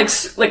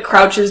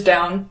crouches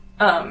down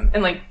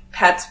and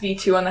pats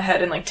V2 on the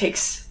head and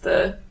takes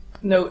the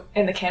note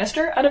and the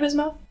canister out of his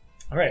mouth.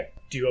 All right.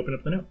 Do you open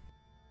up the note?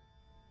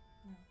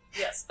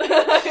 Yes.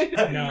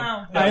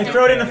 No. I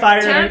throw it in the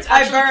fire. Terrence,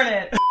 I burn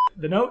it.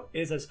 The note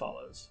is as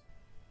follows.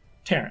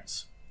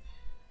 Terrence,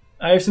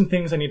 I have some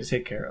things I need to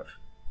take care of.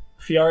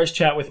 Fiara's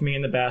chat with me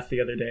in the bath the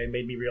other day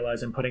made me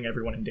realize I'm putting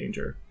everyone in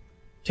danger.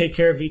 Take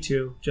care of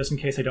V2, just in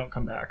case I don't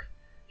come back.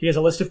 He has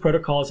a list of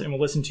protocols and will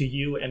listen to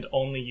you and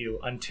only you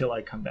until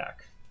I come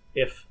back.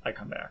 If I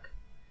come back.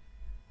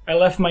 I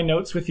left my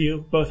notes with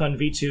you, both on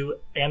V2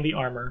 and the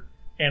armor,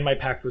 and my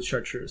pact with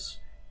Chartreuse.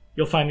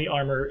 You'll find the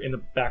armor in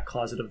the back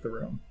closet of the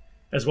room,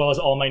 as well as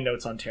all my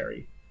notes on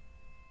Terry.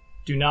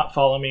 Do not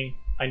follow me.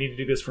 I need to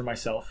do this for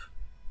myself.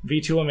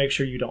 V2 will make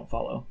sure you don't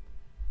follow.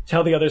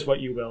 Tell the others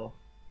what you will.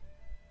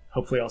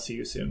 Hopefully I'll see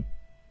you soon.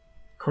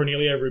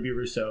 Cornelia Ruby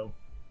Rousseau,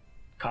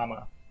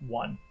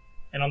 1.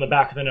 And on the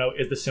back of the note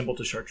is the symbol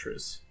to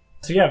Chartreuse.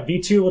 So yeah,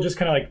 V2 will just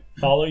kind of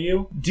follow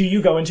you. Do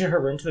you go into her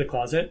room to the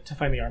closet to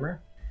find the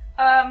armor?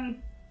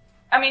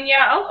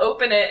 I'll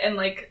open it and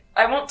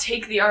I won't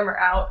take the armor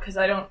out because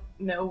I don't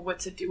know what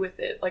to do with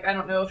it. I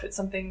don't know if it's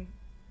something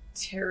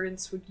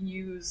Terrence would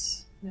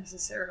use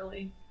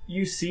necessarily.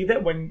 You see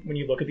that when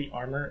you look at the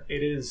armor,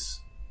 it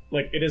is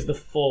the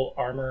full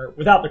armor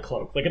without the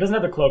cloak. It doesn't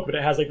have the cloak, but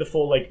it has the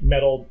full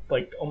metal,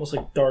 almost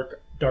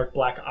dark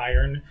black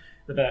iron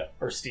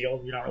or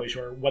steel. You're not really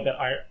sure what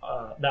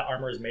that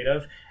armor is made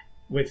of,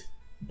 with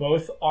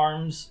both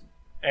arms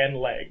and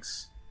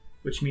legs,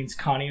 which means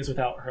Connie is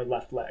without her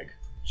left leg.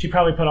 She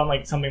probably put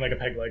on something like a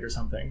peg leg or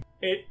something.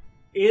 It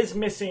is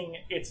missing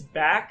its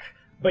back,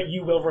 but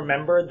you will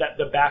remember that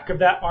the back of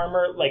that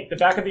armor, like the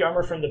back of the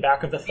armor from the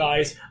back of the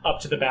thighs up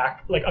to the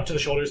back, like up to the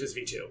shoulders is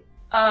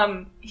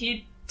V2.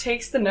 He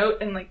takes the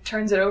note and like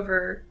turns it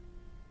over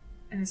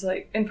and is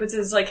like, and puts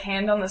his like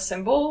hand on the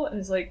symbol and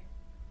is like,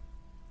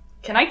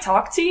 "Can I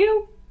talk to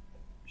you?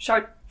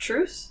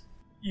 Chartreuse?"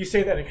 You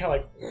say that and kind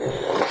of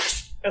like,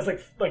 as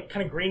like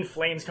kind of green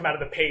flames come out of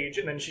the page,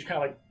 and then she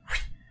kind of like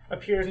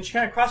appears and she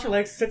kind of crosses her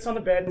legs, sits on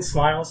the bed and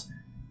smiles.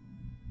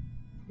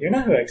 You're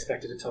not who I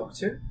expected to talk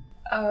to.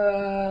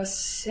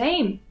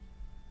 Same.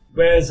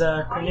 Where's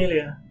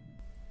Cornelia?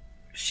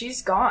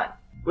 She's gone.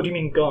 What do you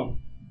mean gone?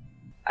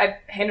 I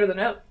hand her the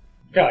note.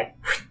 Kind of like,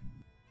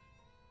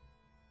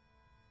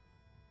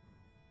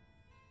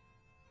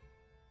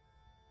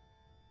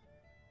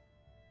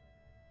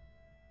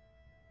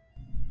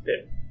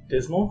 bit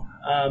dismal.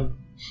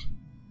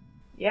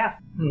 Yeah.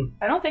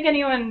 I don't think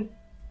anyone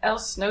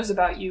else knows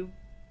about you.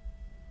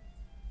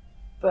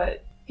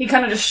 But he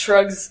kind of just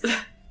shrugs.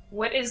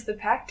 What is the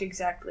pact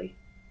exactly?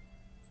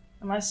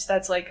 Unless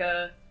that's like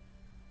a...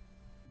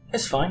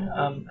 It's fine.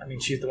 I mean,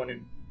 she's the one who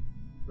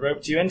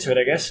roped you into it,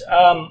 I guess.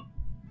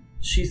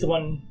 She's the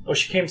one... Or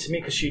she came to me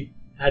because she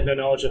had no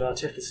knowledge of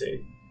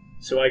artificy.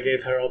 So I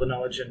gave her all the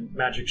knowledge and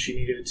magic she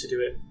needed to do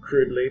it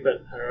crudely,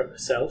 but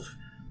herself.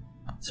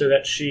 So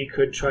that she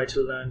could try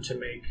to learn to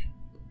make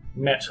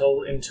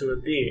metal into a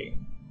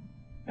being.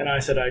 And I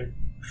said I'd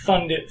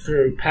fund it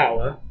through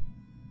power,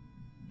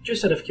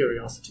 just out of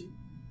curiosity.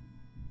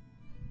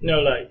 No,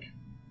 like,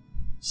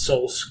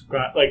 soul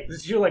scrap, like,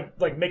 you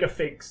like make a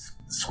fake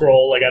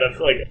scroll, like, out of,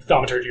 like,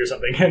 thaumaturgy or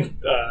something, and,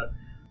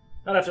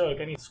 not after, like,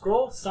 any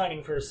scroll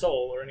signing for a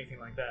soul or anything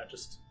like that,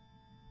 just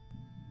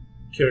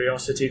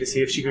curiosity to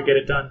see if she could get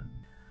it done.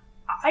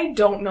 I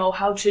don't know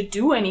how to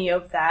do any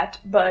of that,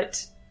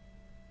 but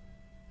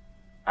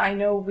I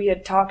know we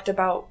had talked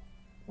about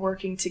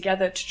working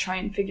together to try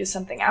and figure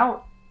something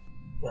out.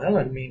 Well,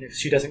 I mean, if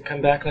she doesn't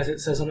come back as it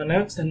says on the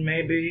notes, then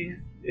maybe,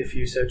 if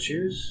you so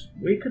choose,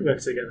 we could work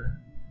together.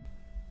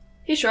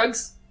 He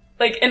shrugs.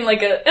 Like, in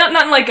like a,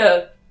 not in like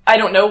a, I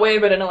don't know way,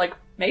 but in a like,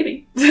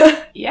 maybe.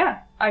 Yeah,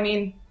 I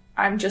mean,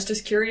 I'm just as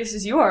curious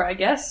as you are, I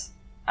guess.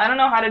 I don't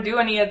know how to do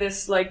any of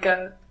this, like,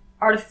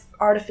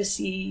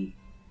 artifice-y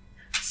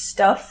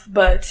stuff,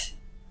 but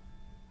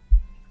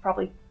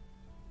probably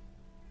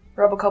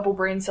rub a couple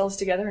brain cells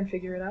together and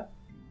figure it out.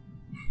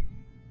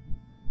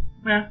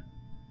 Yeah.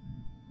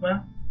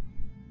 Well,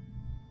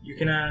 you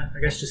can, I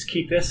guess, just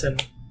keep this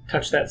and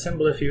touch that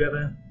symbol if you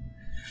ever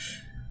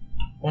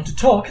want to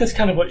talk. That's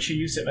kind of what she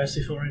used it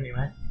mostly for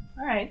anyway.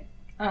 Alright.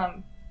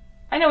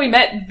 I know we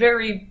met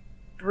very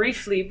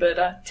briefly,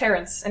 but,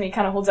 Terrence, and he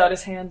kind of holds out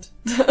his hand.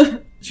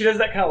 She does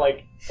that kind of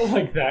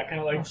like that, kind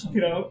of like,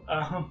 you know,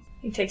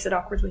 He takes it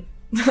awkwardly.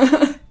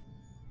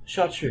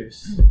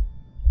 Chartreuse.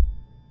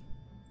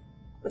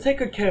 But take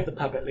good care of the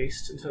pup at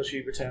least until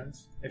she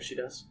returns, if she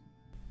does.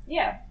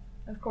 Yeah,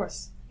 of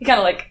course. He kind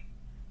of like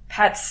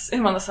pats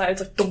him on the side.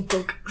 It's like dunk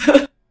dunk.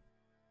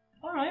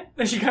 Alright.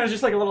 Then she kind of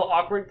just like a little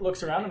awkward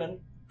looks around and then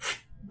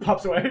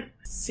pops away.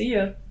 See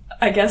ya,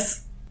 I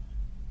guess.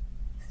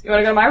 You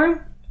want to go to my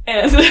room?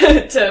 And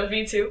to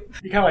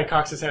V2. He kind of like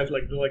cocks his head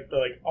like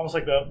almost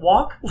like the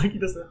walk. Like he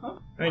does the huh?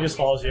 And he just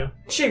follows you.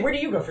 Shay, where do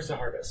you go for the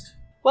harvest?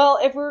 Well,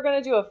 if we were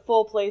going to do a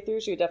full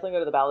playthrough, she would definitely go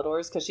to the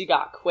Baladors, because she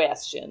got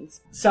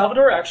questions.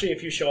 Salvador, actually,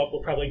 if you show up,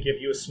 will probably give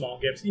you a small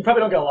gift. You probably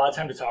don't get a lot of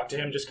time to talk to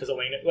him, just because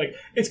Elena... Like,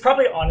 it's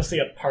probably honestly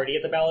a party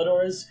at the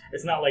Baladors.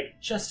 It's not,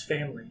 like, just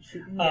family.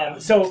 Yeah.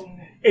 So,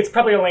 it's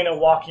probably Elena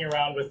walking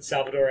around with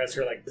Salvador as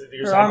her, like...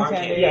 Her arm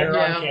candy. Yeah, her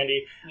arm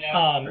candy.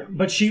 Yeah.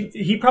 But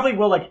he probably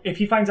will, like... If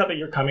he finds out that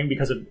you're coming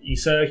because of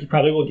Issa, he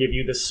probably will give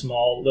you this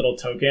small little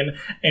token,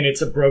 and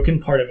it's a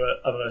broken part of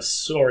a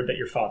sword that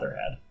your father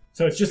had.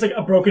 So it's just like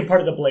a broken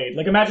part of the blade.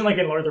 Like imagine like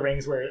in Lord of the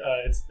Rings where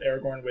it's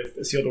Aragorn with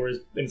Isildur's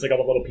and it's like all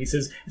the little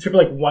pieces. It's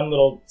probably like one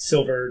little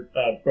silver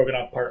broken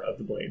off part of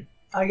the blade.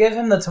 I give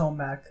him the tome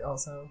back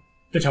also.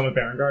 The Tome of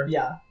Berengar?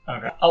 Yeah.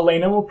 Okay.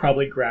 Elena will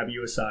probably grab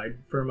you aside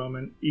for a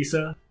moment.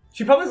 Issa.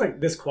 She probably is like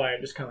this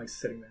quiet, just kind of like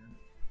sitting there.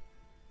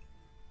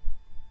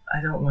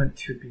 I don't want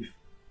to be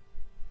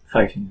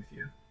fighting with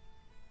you.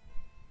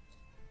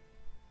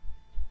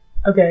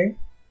 Okay.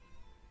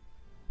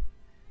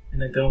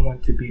 And I don't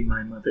want to be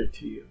my mother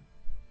to you.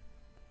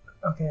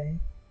 Okay.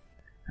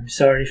 I'm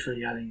sorry for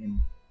yelling and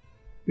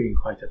being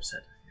quite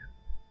upset with you.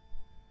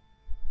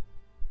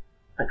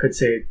 I could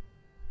say,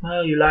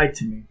 well, you lied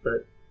to me,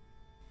 but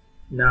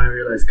now I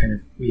realize kind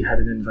of we had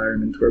an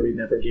environment where we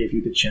never gave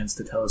you the chance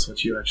to tell us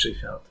what you actually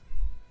felt.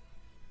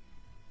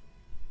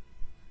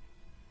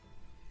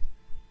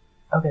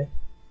 Okay.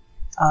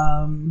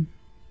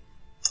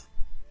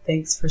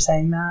 Thanks for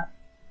saying that.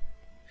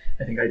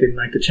 I think I didn't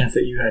like the chance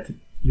that you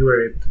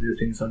were able to do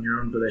things on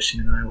your own volition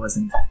and I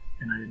wasn't.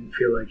 And I didn't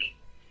feel like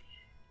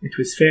it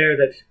was fair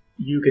that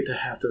you get to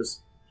have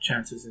those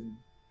chances and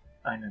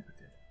I never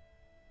did.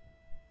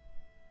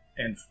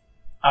 And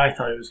I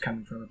thought it was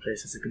coming from a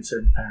place as a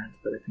concerned parent,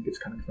 but I think it's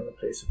coming from a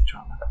place of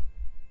trauma.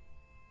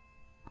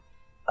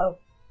 Oh.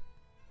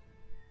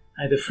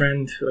 I had a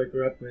friend who I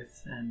grew up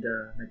with and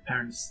my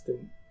parents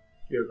didn't,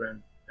 your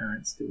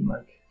parents did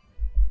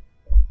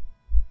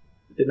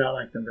not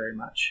like them very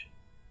much.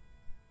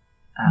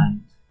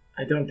 And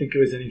I don't think it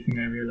was anything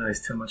I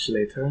realized till much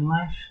later in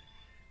life,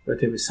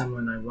 but it was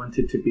someone I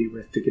wanted to be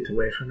with to get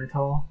away from it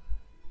all.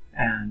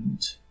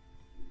 And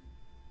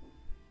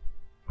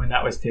when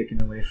that was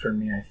taken away from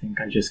me, I think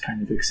I just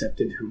kind of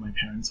accepted who my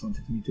parents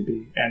wanted me to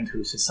be and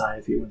who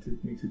society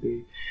wanted me to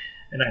be.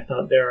 And I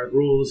thought there are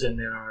rules and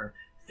there are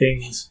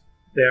things,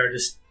 there are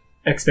just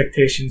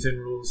expectations and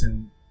rules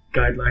and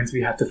guidelines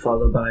we have to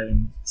follow by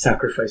and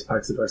sacrifice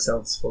parts of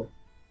ourselves for.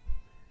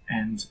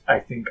 And I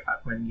think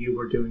when you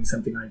were doing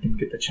something I didn't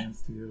get the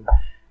chance to do,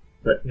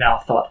 but now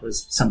thought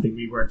was something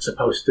we weren't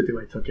supposed to do,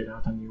 I took it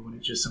out on you when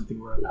it's just something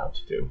we're allowed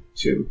to do,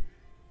 to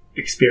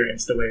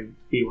experience the way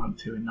we want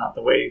to and not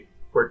the way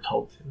we're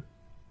told to.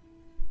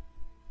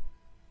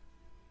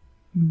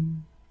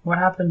 What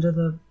happened to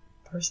the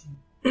person?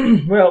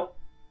 Well,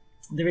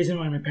 the reason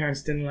why my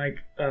parents didn't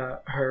like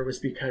her was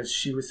because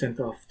she was sent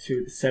off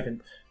to the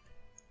 7th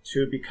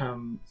to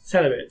become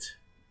celibate.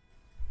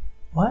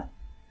 What?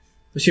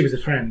 So she was a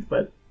friend,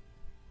 but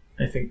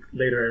I think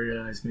later I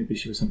realized maybe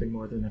she was something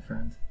more than a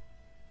friend.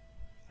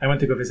 I went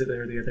to go visit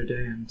her the other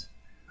day and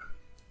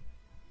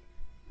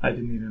I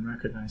didn't even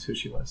recognize who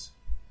she was.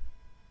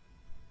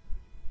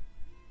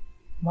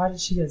 Why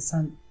did she get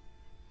sent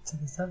to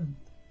the 7th?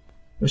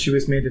 Well, she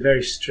was made a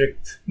very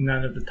strict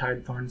nun of the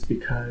Tide Thorns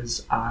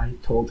because I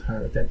told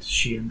her that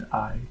she and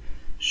I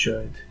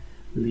should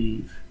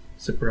leave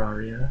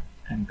Sabraria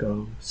and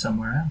go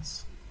somewhere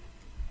else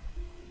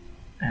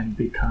and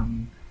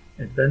become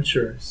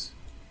adventurers.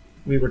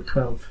 We were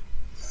 12.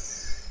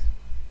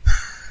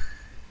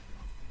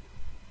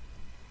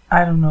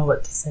 I don't know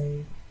what to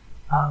say.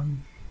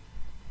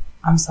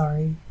 I'm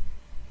sorry.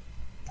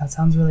 That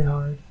sounds really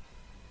hard.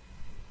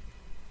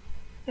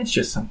 It's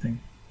just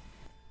something.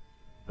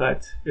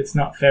 But it's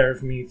not fair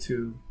of me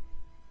to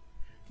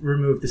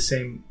remove the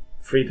same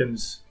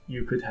freedoms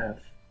you could have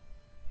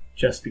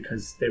just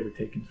because they were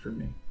taken from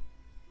me.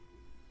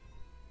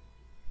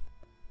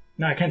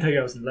 No, I can't tell you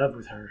I was in love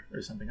with her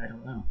or something. I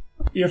don't know.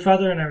 Your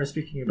father and I were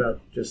speaking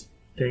about just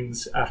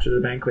things after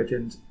the banquet,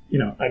 and,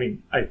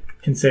 I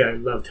can say I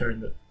loved her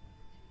in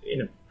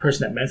a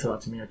person that meant a lot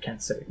to me. I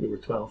can't say we were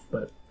 12,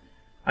 but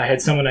I had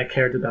someone I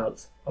cared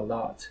about a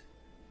lot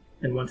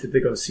and wanted to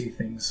go see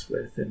things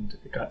with, and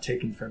it got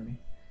taken from me.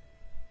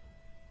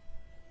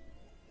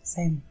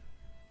 Same.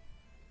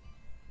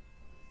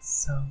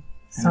 So,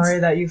 sorry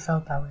that you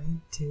felt that way,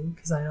 too,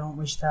 because I don't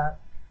wish that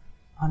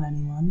on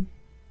anyone.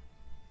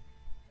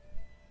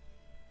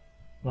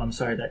 Well, I'm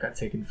sorry that got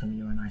taken from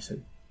you and I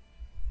said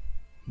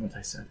what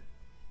I said.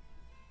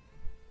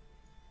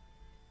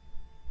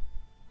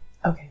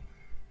 Okay.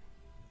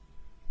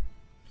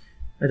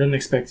 I didn't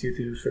expect you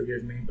to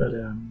forgive me, but,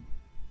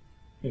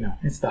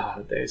 it's the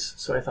holidays,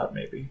 so I thought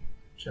maybe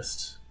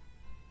just...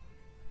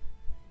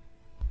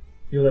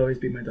 You'll always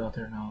be my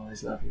daughter and I'll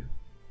always love you.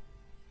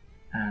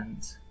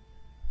 And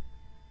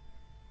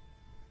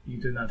you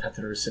do not have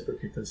to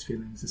reciprocate those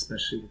feelings,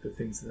 especially with the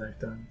things that I've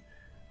done.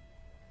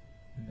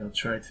 And I'll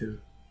try to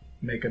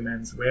make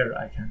amends where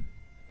I can.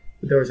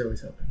 The door's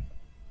always open.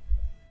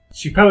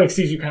 She probably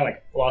sees you kind of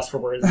lost for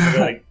words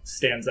and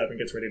stands up and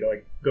gets ready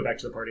to go back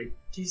to the party.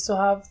 Do you still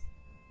have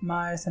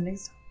my sending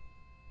stone?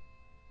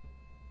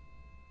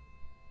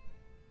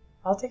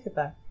 I'll take it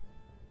back.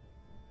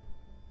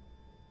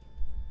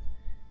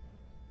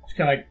 She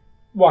kind of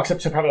walks up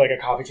to probably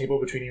a coffee table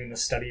between you and the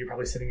study you're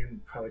probably sitting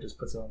in, probably just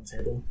puts it on the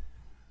table.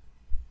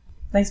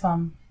 Thanks,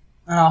 Mom.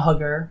 And I'll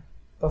hug her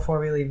before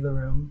we leave the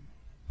room.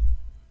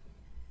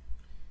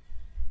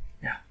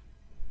 Yeah.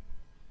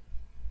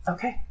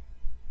 Okay.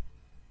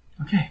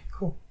 Okay.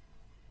 Cool.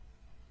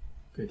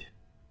 Good.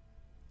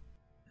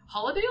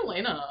 Holiday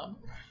Elena.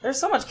 There's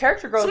so much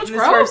character growth So much in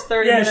this growth. first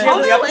 30 Yeah, minutes she of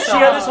had the this- episode. she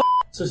had this-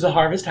 So the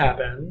harvest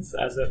happens,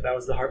 as if that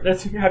was the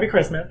harvest. That's Happy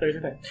Christmas, there's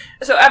your thing.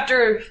 So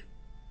after,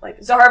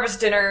 the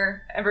harvest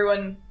dinner,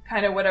 everyone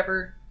kind of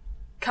whatever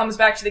comes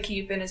back to the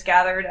keep and is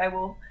gathered, I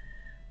will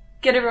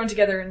get everyone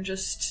together and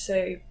just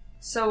say,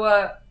 so,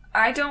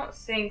 I don't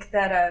think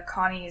that,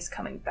 Connie is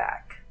coming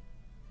back.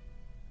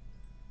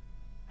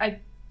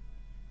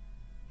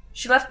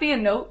 She left me a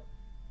note.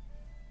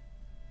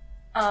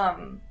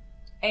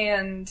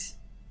 And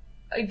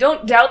I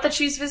don't doubt that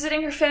she's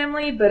visiting her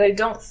family, but I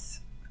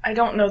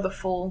don't know the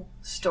full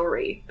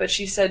story. But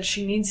she said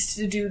she needs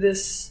to do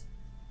this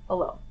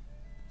alone.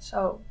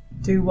 So...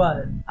 Do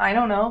what? I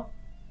don't know.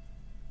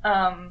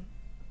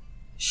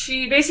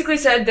 She basically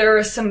said there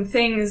were some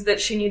things that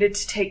she needed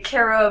to take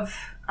care of,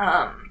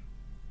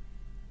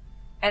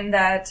 and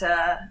that,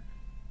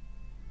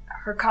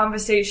 her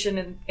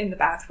conversation in the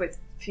bath with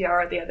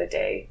Fiara the other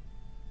day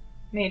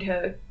made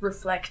her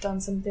reflect on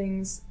some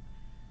things.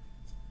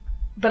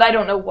 But I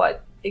don't know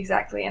what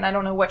exactly, and I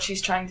don't know what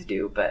she's trying to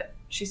do, but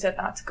she said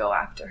not to go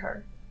after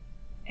her.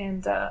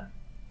 And,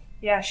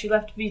 she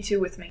left V2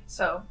 with me,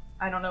 so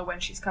I don't know when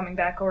she's coming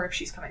back or if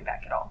she's coming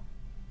back at all.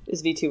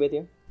 Is V2 with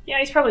you? Yeah,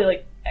 he's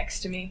probably,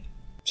 next to me.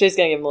 She's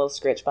gonna give him a little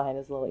scritch behind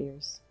his little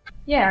ears.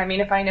 Yeah, I mean,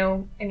 if I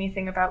know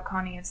anything about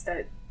Connie, it's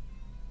that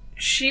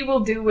she will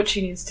do what she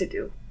needs to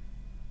do.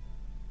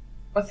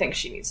 Or thinks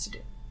she needs to do.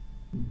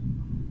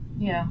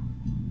 Yeah.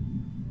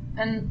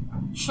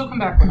 And she'll come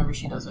back whenever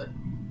she does it.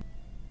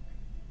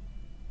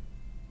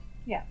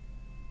 Yeah.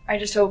 I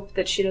just hope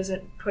that she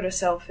doesn't put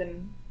herself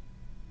in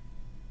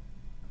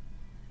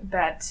a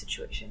bad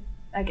situation,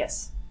 I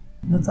guess.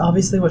 That's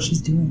obviously what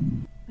she's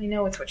doing. I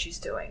know it's what she's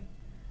doing.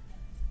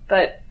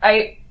 But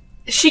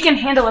she can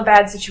handle a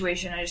bad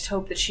situation. I just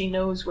hope that she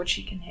knows what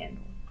she can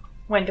handle.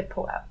 When to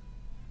pull out.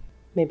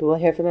 Maybe we'll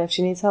hear from her if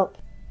she needs help.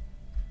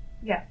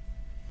 Yeah.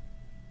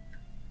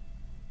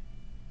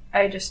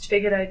 I just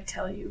figured I'd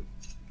tell you.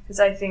 Because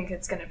I think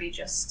it's going to be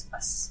just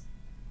us.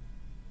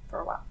 For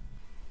a while.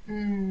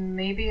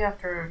 Maybe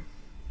after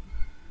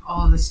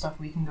all of this stuff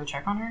we can go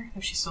check on her,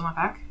 if she's still not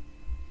back?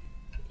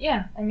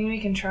 Yeah, I mean,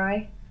 we can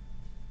try.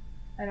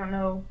 I don't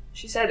know.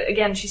 She said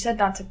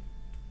not to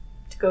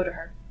go to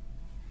her.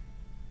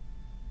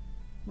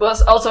 Well,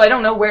 also, I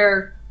don't know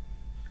where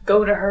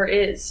go to her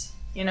is,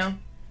 you know?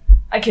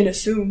 I can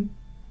assume.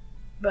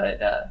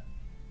 But,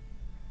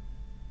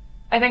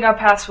 I think our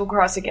paths will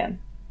cross again.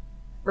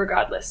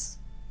 Regardless.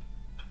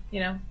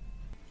 You know?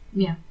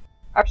 Yeah.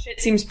 Our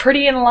shit seems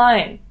pretty in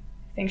line.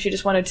 I think she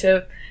just wanted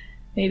to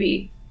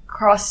maybe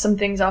cross some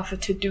things off a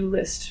to-do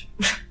list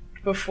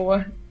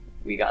before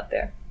we got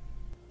there.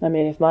 I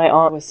mean, if my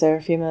aunt was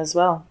Seraphima as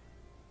well,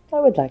 I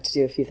would like to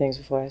do a few things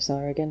before I saw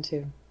her again,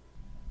 too.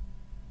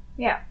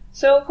 Yeah.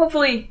 So,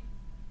 hopefully,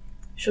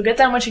 she'll get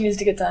done what she needs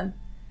to get done.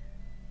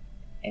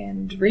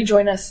 And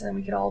rejoin us, and then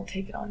we could all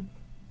take it on.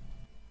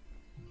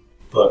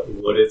 But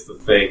what if the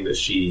thing that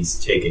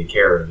she's taken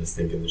care of is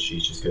thinking that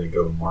she's just going to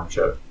go march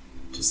up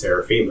to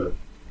Seraphima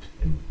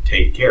and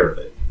take care of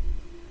it?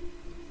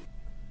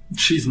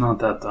 She's not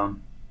that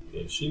dumb.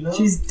 Is she not?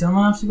 She's dumb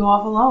enough to go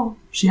off alone.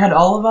 She had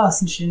all of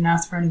us, and she didn't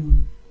ask for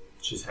anyone.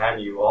 She's had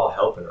you all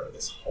helping her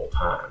this whole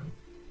time.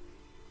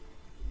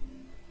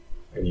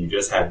 And you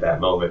just had that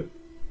moment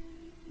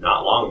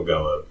not long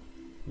ago of,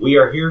 we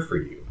are here for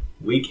you.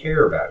 We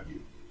care about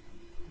you.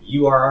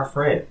 You are our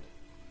friend.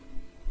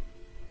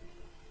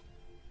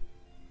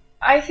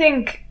 I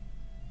think,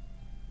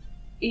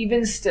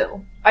 even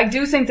still, I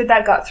do think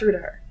that got through to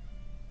her.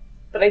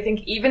 But I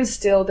think even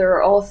still, there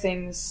are all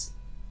things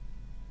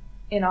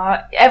in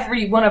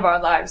every one of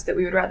our lives that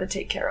we would rather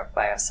take care of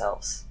by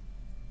ourselves.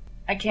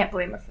 I can't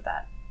blame her for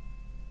that.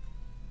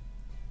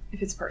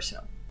 If it's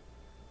personal.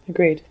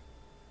 Agreed.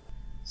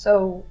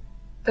 So,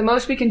 the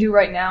most we can do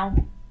right now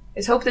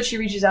is hope that she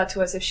reaches out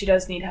to us if she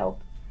does need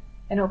help,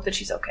 and hope that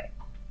she's okay.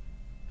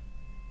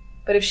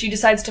 But if she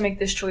decides to make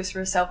this choice for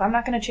herself, I'm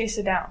not going to chase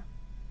her down.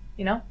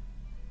 You know?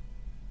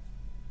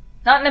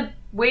 Not in a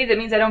way that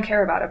means I don't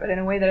care about her, but in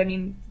a way that I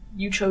mean,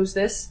 you chose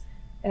this,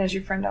 and as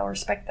your friend, I'll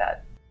respect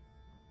that.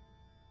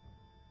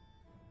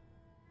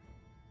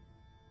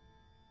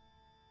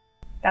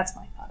 That's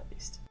my thought, at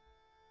least.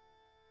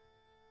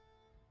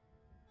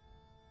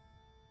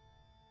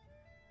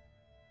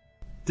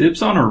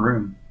 Dibs on her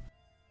room.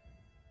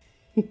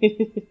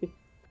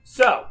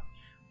 So,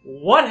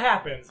 what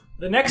happens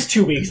the next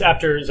 2 weeks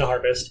after the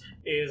Harvest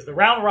is the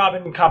round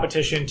robin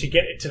competition to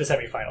get to the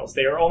semifinals.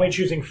 They are only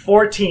choosing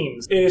 4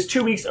 teams. It is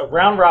 2 weeks of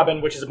round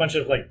robin, which is a bunch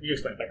of, you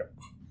explain, Becca.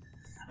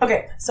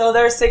 Okay, so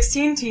there are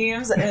 16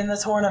 teams in the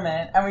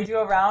tournament, and we do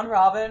a round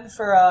robin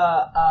for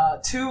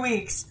 2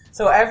 weeks.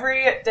 So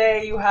every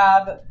day you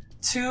have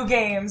 2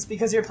 games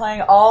because you're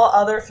playing all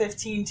other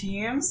 15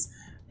 teams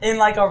in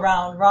a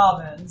round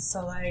robin.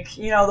 So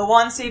the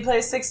 1 seed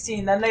plays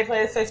 16, then they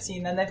play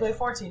 15, then they play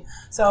 14.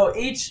 So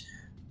each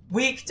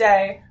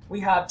weekday we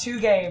have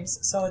 2 games.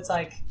 So it's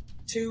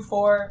 2,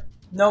 4,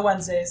 no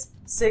Wednesdays,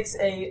 6,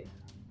 8,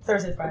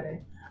 Thursday,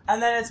 Friday.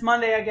 And then it's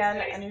Monday again,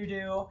 and you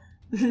do...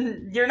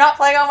 You're not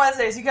playing on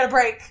Wednesdays. You get a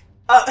break.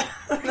 God.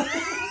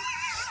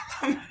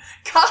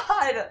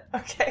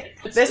 Okay.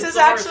 This is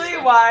actually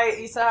why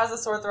Issa has a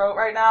sore throat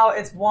right now.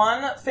 It's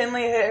 1,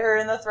 Finley hit her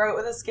in the throat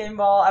with a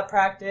Skinball at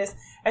practice.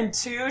 And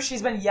 2,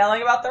 she's been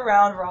yelling about the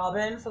round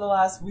robin for the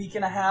last week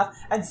and a half,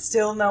 and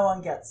still no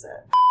one gets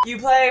it. You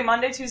play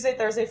Monday, Tuesday,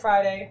 Thursday,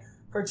 Friday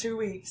for 2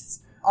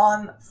 weeks.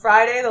 On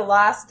Friday, the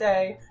last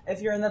day,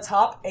 if you're in the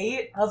top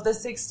 8 of the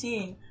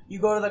 16, you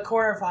go to the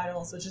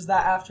quarterfinals, which is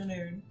that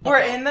afternoon. We're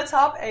in the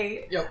top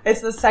 8. Yep.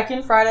 It's the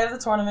second Friday of the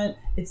tournament.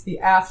 It's the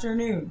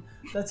afternoon.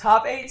 The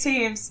top 8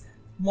 teams,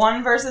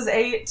 1 versus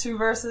 8, 2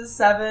 versus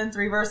 7,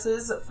 3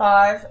 versus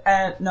 5,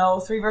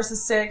 3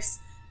 versus 6,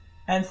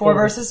 and 4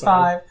 versus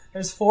 5.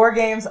 There's 4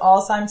 games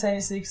all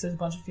simultaneously because there's a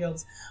bunch of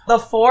fields. The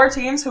 4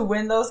 teams who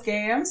win those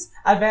games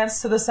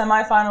advance to the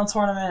semifinal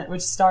tournament,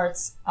 which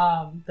starts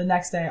the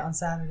next day on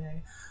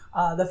Saturday.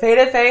 The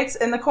Fated Fates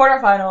in the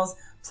quarterfinals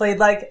played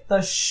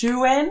the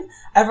shoe-in.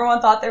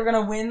 Everyone thought they were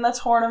going to win the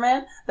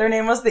tournament. Their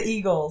name was the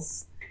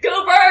Eagles.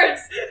 Go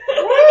Birds!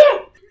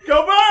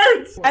 Go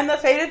Birds! And the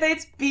Fated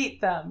Fates beat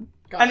them.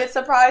 And it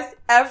surprised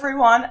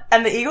everyone,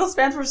 and the Eagles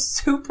fans were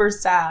super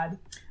sad.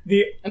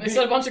 And they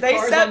set a bunch of They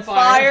cars set on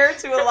fire.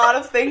 to a lot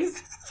of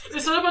things. They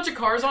set a bunch of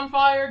cars on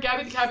fire.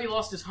 Gabby the Cabbie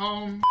lost his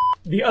home.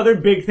 The other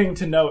big thing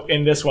to note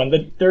in this one,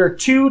 that there are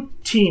 2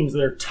 teams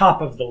that are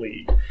top of the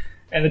league.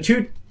 And the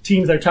two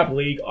teams that are top of the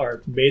league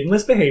are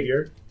Maidenless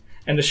Behavior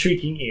and the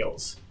Shrieking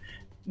Eels.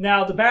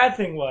 Now, the bad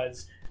thing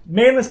was,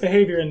 Maidenless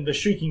Behavior and the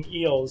Shrieking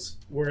Eels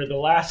were the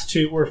last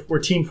two, were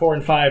team 4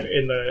 and 5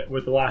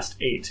 with the last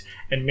 8.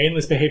 And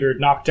Maidenless Behavior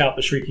knocked out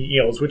the Shrieking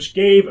Eels, which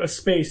gave a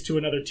space to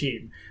another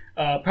team.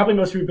 Probably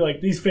most people would be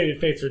like, these Fated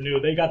Fates are new.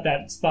 They got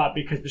that spot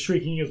because the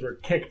Shrieking Eels were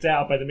kicked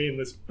out by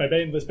Maidenless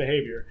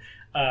Behavior.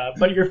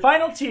 But your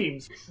final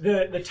teams,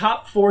 the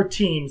top 4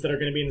 teams that are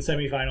going to be in the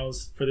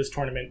semifinals for this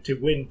tournament to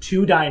win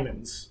 2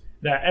 diamonds,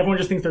 that everyone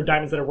just thinks they're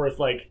diamonds that are worth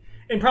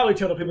and probably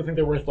total people think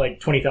they're worth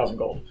 20,000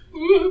 gold.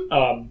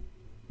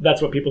 That's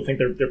what people think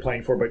they're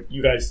playing for, but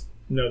you guys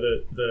know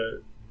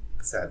the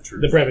sad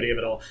truth, the brevity of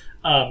it all.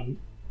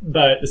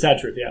 But the sad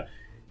truth, yeah.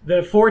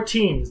 The 4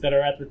 teams that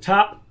are at the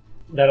top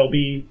that'll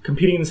be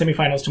competing in the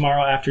semifinals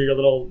tomorrow after your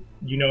little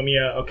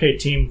Eunomia, okay,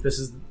 team, this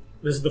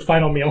is the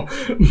final meal,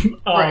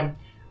 Right.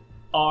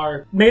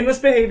 are Maidenless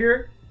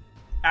Behavior,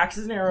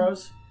 Axes and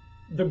Arrows,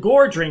 the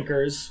Gore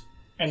Drinkers,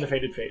 and the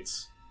Fated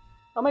Fates.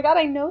 Oh my god,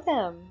 I know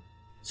them.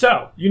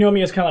 So,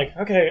 Eunomia is kind of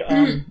like, okay,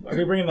 are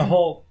we bringing the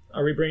whole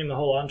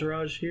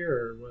entourage here,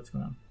 or what's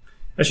going on?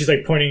 And she's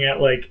pointing at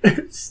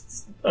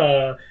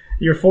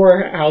your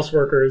 4 house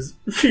workers,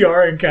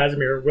 Fiara and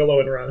Casimir, Willow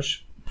and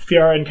Rush.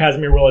 Fiara and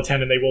Casimir will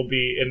attend, and they will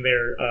be in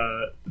their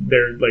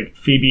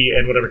Phoebe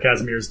and whatever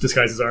Casimir's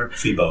disguises are.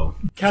 Phoebo.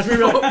 Casimir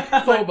will be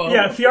Phobo.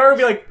 yeah, Fiara will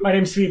be like, my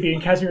name's Phoebe,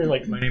 and Casimir will be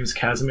like, my name's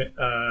Casimir,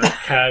 My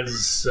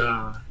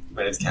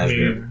name's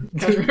Cashmere.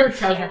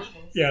 Cashmere.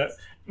 Yeah,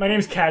 my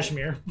name's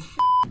Kashmir.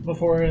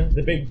 Before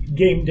the big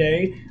game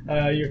day,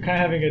 you're kind of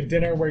having a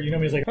dinner where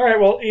Eunomia's like, all right,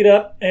 well, eat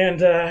up, and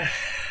this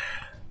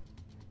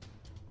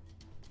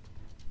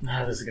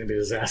is going to be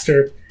a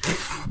disaster.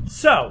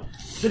 So,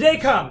 the day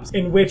comes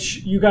in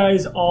which you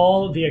guys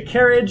all, via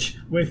carriage,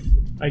 with,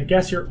 I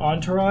guess, your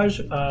entourage,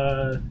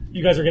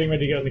 you guys are getting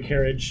ready to get on the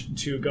carriage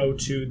to go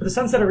to the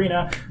Sunset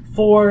Arena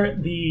for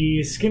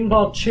the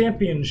Skinball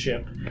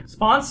Championship,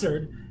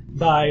 sponsored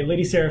by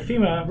Lady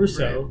Seraphima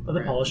Rousseau of the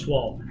Polished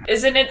Wall.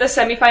 Isn't it the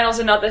semifinals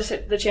and not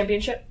the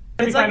championship?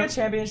 It's like a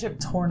championship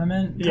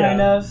tournament, Yeah.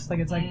 kind of.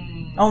 It's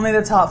only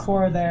the top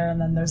 4 are there, and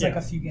then there's Yeah.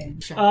 a few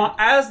games.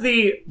 As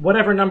the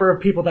whatever number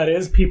of people that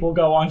is, people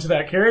go onto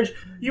that carriage,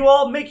 you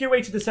all make your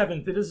way to the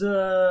 7th. It is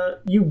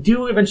you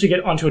do eventually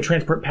get onto a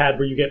transport pad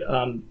where you get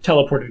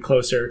teleported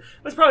closer.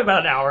 It's probably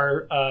about an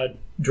hour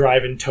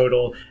drive in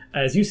total.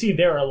 As you see,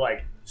 there are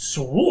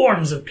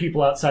swarms of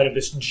people outside of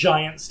this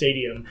giant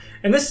stadium.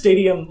 And this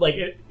stadium,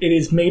 it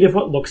is made of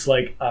what looks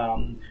like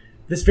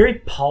this very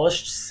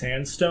polished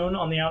sandstone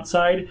on the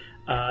outside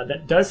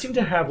that does seem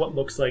to have what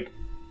looks like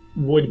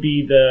would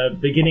be the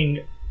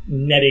beginning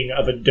netting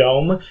of a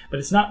dome, but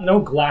it's no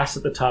glass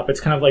at the top. It's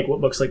kind of like what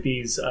looks like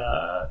these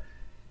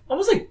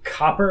almost like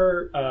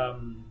copper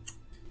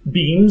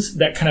beams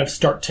that kind of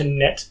start to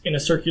net in a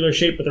circular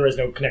shape, but there is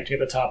no connecting at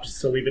the top,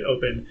 so leave it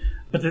open.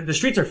 But the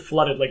streets are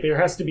flooded.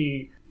 There has to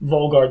be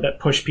Volgard that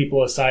push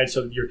people aside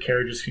so that your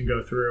carriages can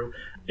go through.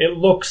 It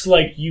looks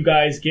like you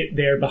guys get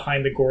there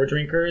behind the Gore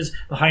Drinkers.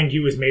 Behind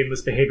you is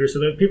Maidenless Behavior, so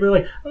that people are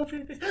like, oh,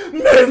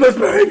 Maidenless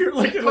Behavior!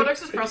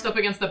 Codex is pressed up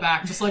against the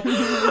back, just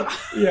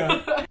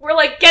yeah. We're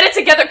like, get it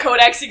together,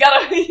 Codex. You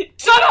gotta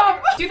shut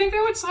up! Do you think they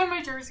would sign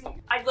my jersey?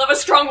 I love a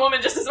strong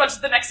woman just as much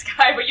as the next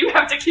guy, but you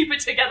have to keep it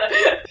together.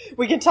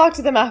 We can talk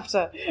to them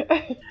after.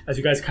 As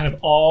you guys kind of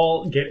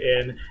all get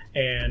in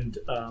and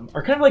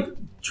are kind of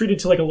treated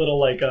to a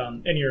little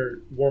in your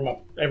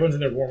warm-up, everyone's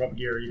in their warm-up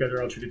gear. You guys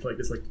are all treated to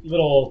this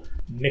little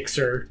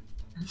mixer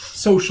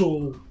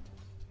social,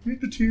 meet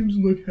the teams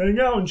and hang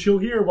out and chill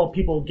here while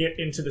people get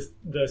into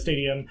the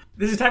stadium.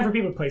 This is time for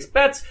people to place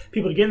bets,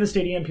 people to get in the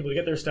stadium, people to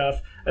get their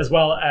stuff, as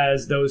well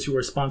as those who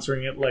are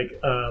sponsoring it,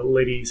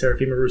 Lady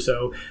Seraphima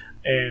Rousseau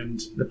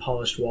and the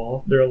Polished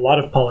Wall. There are a lot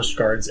of polished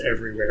guards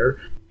everywhere.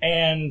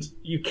 And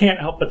you can't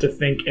help but to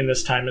think in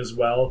this time as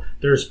well,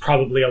 there's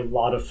probably a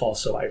lot of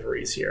falso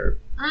ivories here.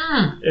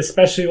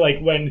 Especially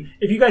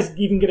if you guys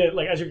even get it,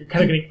 as you're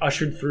kind of getting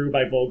ushered through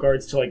by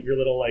Volgards to your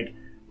little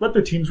let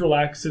the teams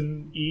relax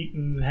and eat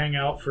and hang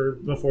out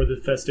before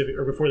the festivity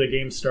or before the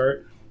games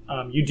start.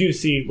 You do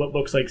see what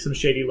looks like some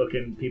shady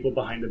looking people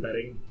behind the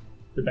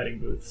betting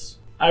booths.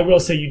 I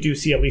will say you do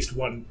see at least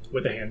one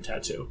with a hand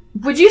tattoo.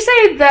 Would you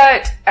say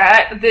that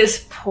at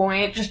this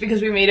point, just because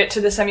we made it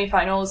to the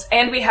semifinals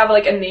and we have a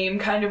name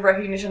kind of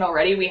recognition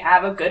already, we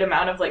have a good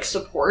amount of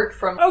support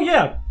from... Oh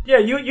yeah. Yeah,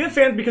 you have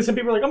fans because some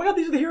people are like, oh my god,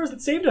 these are the heroes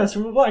that saved us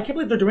from blah, blah. I can't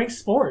believe they're doing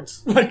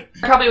sports.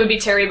 Probably would be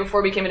Terry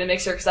before we came into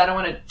Mixer because I don't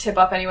want to tip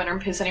up anyone or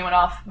piss anyone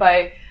off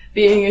by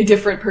being a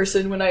different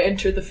person when I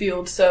enter the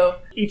field, so...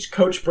 Each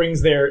coach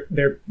brings their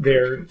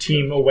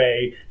team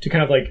away to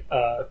kind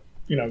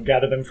of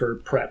gather them for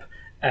prep.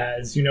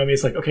 As Eunomia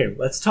is okay,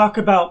 let's talk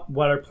about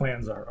what our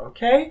plans are,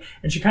 okay?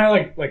 And she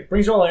kind of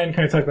brings you all in,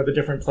 kind of talk about the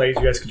different plays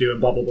you guys could do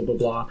and blah, blah, blah, blah,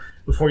 blah,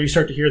 before you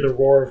start to hear the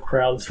roar of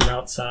crowds from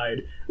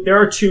outside. There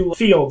are 2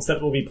 fields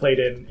that will be played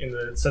in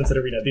the Sunset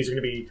Arena. These are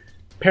going to be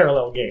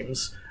parallel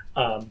games.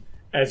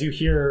 as you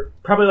hear,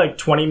 probably like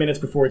 20 minutes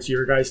before it's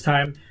your guys'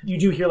 time, you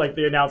do hear like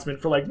the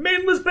announcement for like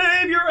maidenless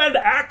behavior and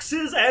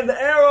axes and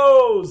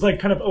arrows, like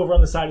kind of over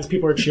on the side as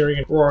people are cheering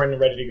and roaring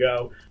and ready to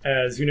go.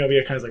 As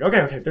Eunomia kind of like,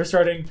 okay, they're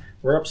starting.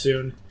 We're up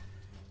soon.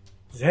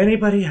 Does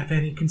anybody have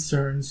any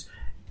concerns?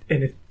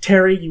 And if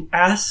Terry, you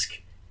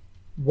ask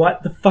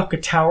what the fuck a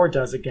tower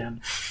does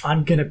again,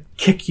 I'm gonna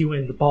kick you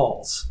in the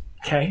balls.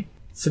 Okay?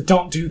 So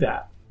don't do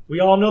that. We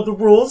all know the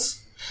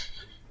rules.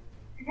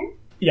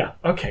 Yeah,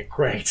 okay,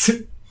 great.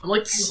 I'm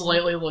like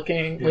slightly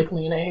looking, like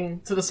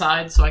leaning to the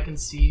side so I can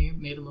see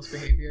maidenless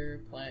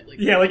behavior play. Like,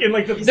 yeah, like in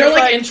like the they're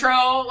like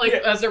intro, like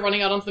as they're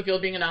running out onto the field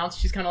being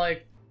announced. She's kind of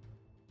like,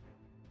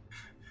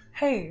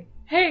 Hey.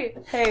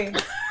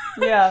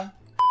 Yeah.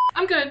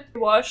 I'm good.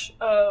 Wash,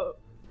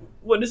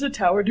 what does a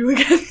tower do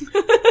again?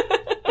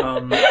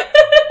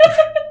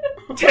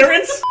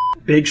 Terrence?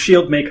 Big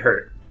shield make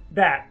hurt.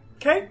 That.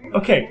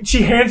 Okay.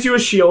 She hands you a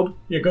shield.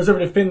 Yeah, goes over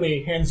to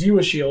Finley, hands you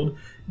a shield,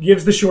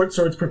 gives the short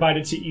swords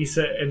provided to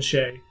Issa and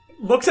Shay.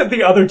 Looks at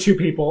the other two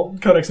people,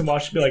 Codex and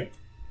Wash, be like...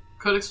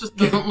 Codex just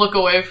doesn't look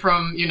away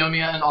from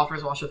Eunomia and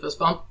offers Wash a fist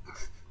bump.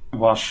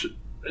 Wash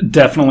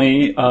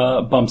definitely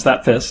bumps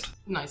that fist.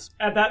 Nice.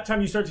 At that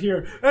time you start to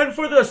hear, and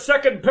for the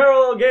second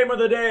parallel game of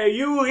the day,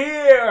 you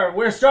hear,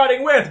 we're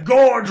starting with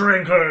Gore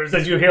Drinkers!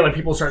 As you hear like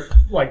people start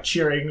like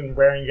cheering and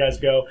raring you guys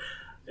go.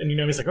 And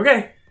Eunomia's like,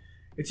 okay,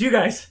 it's you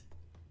guys.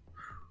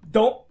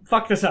 Don't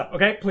fuck this up,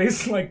 okay?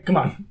 Please, like, come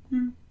on.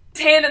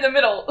 Hand in the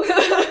middle.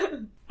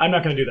 I'm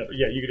not gonna do that, but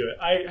yeah, you can do it.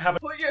 I have a...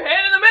 Put your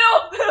hand in the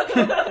middle.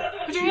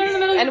 Put your hand in the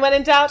middle. And when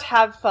in doubt,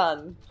 have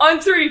fun.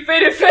 On 3,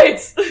 faded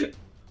fates.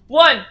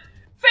 1,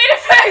 faded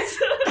fates.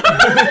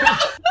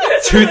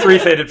 2, 3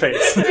 faded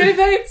fates. Faded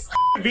fates.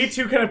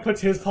 V2 kind of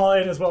puts his paw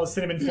in as well as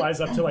Cinnamon flies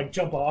up to like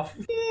jump off.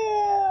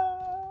 Yeah.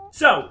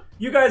 So,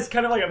 you guys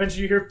kind of like,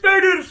 eventually you hear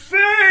faded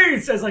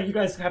face! As like, you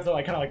guys have to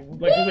like, kind of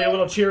like do a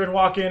little cheer and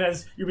walk in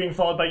as you're being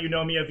followed by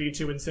Eunomia,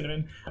 V2, and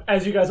Cinnamon.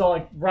 As you guys all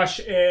like rush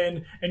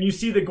in, and you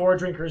see the Gore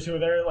Drinkers who are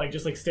there, like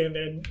just like standing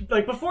there. And,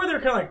 like before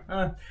they're kind of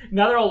like,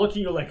 now they're all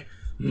looking at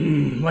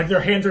you like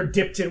their hands are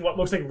dipped in what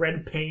looks like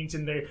red paint,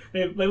 and they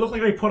look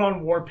like they put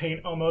on war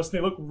paint almost.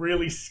 They look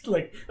really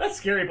like, not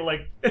scary, but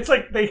like it's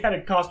like they had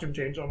a costume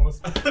change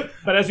almost.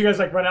 But as you guys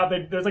like run out,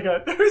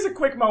 there's a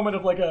quick moment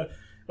of like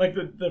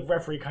the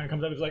referee kind of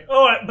comes up and is like,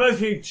 oh, both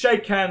of you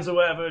shake hands or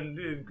whatever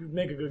and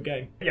make a good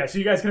game. Yeah, so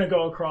you guys kind of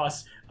go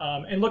across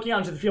and looking out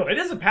into the field. It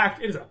is a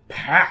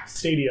packed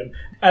stadium.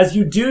 As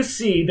you do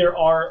see, there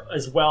are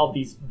as well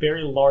these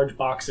very large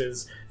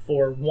boxes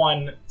for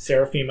one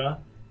Seraphima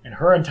and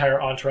her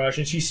entire entourage,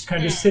 and she's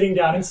kind of just sitting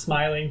down and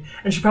smiling,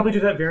 and she probably do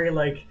that very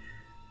like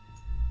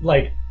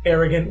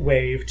arrogant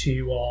wave to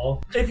you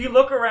all. If you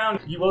look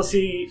around, you will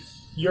see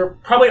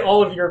probably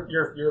all of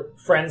your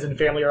friends and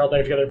family are all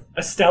there together.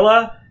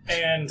 Estella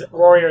and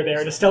Rory are there,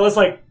 and Estella's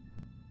like,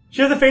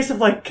 she has a face of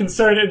like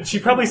concern, and she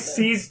probably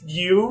sees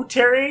you,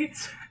 Terry,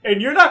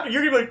 and you're gonna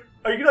be like,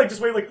 are you gonna like just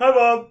wait like, hi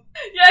mom?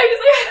 Yeah, he's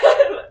like,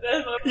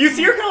 you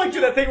see her kind of like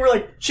do that thing where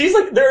like she's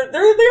like they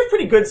have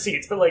pretty good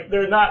seats, but like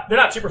they're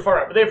not super far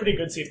up, but they have pretty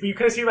good seats. But you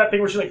kind of see that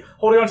thing where she's like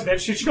holding on to that.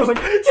 She goes like,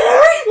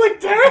 Terry, like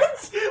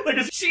Terrence, like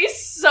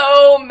she's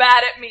so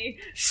mad at me.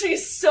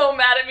 She's so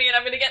mad at me, and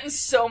I'm gonna get in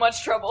so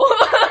much trouble.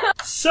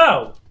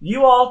 So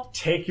you all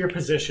take your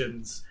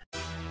positions.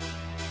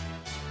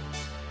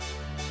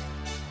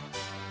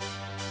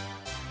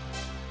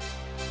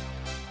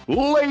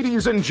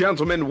 Ladies and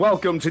gentlemen,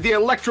 welcome to the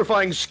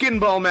electrifying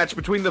Skinball match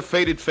between the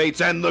Faded Fates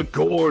and the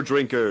Gore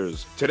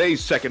Drinkers.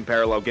 Today's second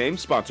parallel game,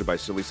 sponsored by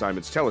Silly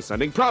Simon's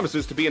Telesending,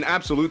 promises to be an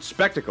absolute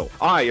spectacle.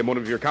 I am one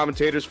of your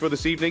commentators for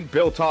this evening,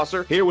 Bill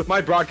Tosser, here with my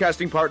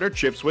broadcasting partner,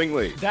 Chip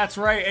Swingley. That's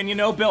right, and you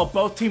know, Bill,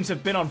 both teams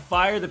have been on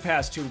fire the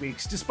past 2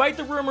 weeks, despite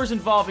the rumors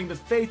involving the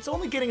Fates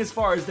only getting as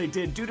far as they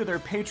did due to their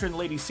patron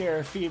Lady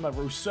Seraphima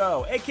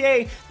Rousseau,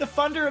 aka the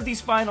funder of these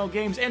final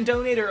games and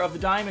donator of the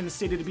diamonds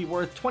stated to be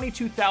worth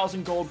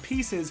 22,000 gold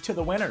pieces to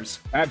the winners.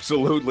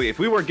 Absolutely. If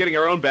we weren't getting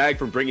our own bag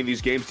from bringing these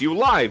games to you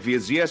live via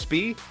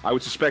ZSB, I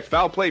would suspect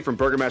foul play from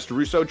Burgermaster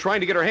Rousseau trying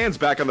to get her hands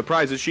back on the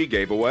prizes she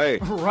gave away.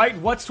 Right,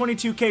 what's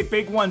 22k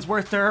big ones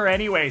worth to her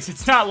anyways?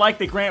 It's not like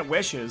they grant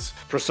wishes.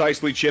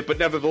 Precisely, Chip, but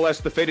nevertheless,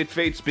 the Faded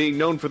Fates being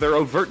known for their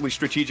overtly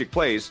strategic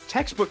plays,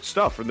 textbook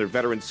stuff from their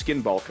veteran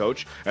Skinball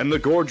coach, and the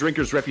Gore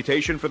Drinkers'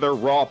 reputation for their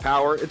raw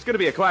power, it's going to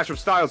be a clash of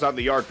styles out in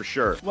the yard for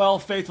sure. Well,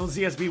 faithful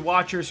ZSB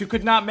watchers who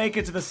could not make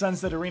it to the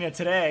Sunset Arena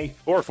today.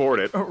 Or afford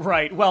it.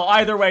 Right, well,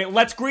 either way,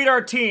 let's greet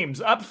our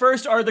teams. Up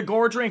first are the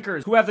Gore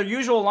Drinkers, who have their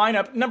usual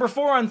lineup. Number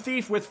 4 on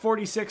Thief with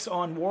 46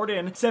 on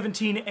Warden,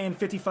 17 and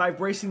 55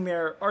 bracing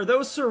there. Are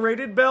those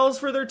serrated bells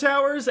for their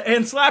towers?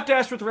 And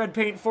Slapdash with red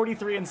paint,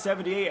 43 and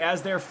 78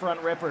 as their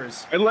front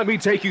rippers. And let me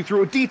take you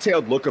through a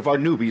detailed look of our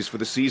newbies for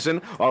the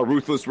season, our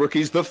ruthless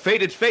rookies, the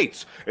Faded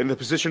Fates. In the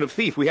position of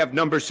Thief, we have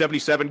number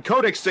 77,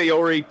 Codex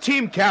Sayori,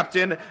 team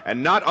captain,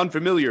 and not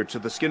unfamiliar to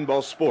the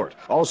Skinball sport.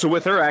 Also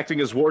with her,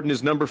 acting as Warden,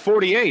 is number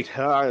 48.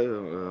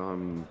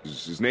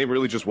 Is his name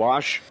really just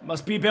Wash?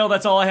 Must be Bill,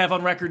 that's all I have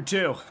on record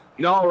too.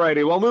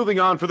 Alrighty, well, moving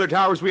on for their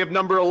towers, we have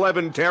number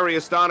 11, Terry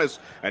Astonis,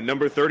 and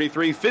number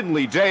 33,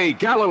 Finley Day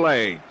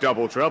Galilei,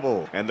 double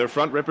trouble. And their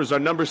front rippers are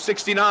number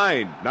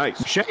 69,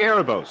 nice, Shay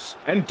Erebos,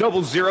 and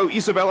 00,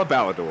 Isabella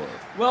Ballador.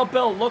 Well,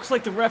 Bill, looks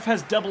like the ref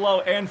has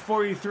 00 and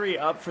 43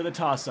 up for the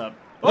toss-up.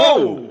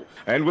 Oh!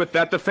 And with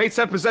that, the Fates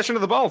have possession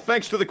of the ball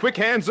thanks to the quick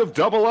hands of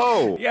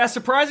 00. Yeah,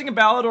 surprising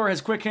Ballador has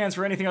quick hands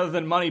for anything other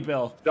than money,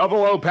 Bill.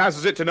 00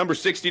 passes it to number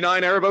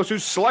 69, Erebos, who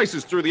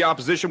slices through the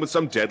opposition with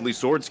some deadly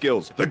sword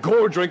skills. The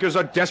Gore Drinkers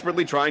are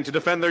desperately trying to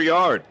defend their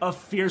yard. A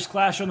fierce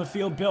clash on the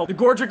field, Bill. The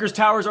Gore Drinkers'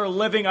 towers are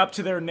living up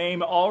to their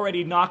name,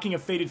 already knocking a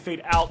Fated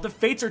Fate out. The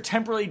Fates are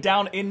temporarily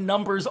down in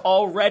numbers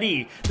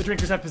already. The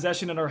Drinkers have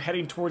possession and are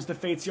heading towards the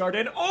Fates' yard,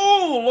 and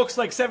looks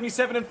like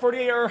 77 and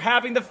 48 are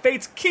having the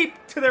Fates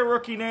keep to their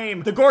rookie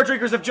name. The Gore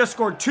Drinkers have just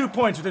scored 2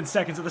 points within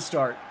seconds of the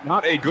start.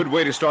 Not a good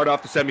way to start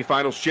off the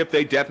semifinals, Chip.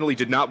 They definitely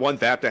did not want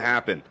that to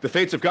happen. The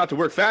Fates have got to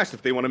work fast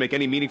if they want to make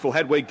any meaningful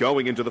headway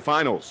going into the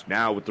finals.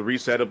 Now with the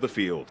reset of the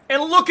field.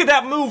 And look at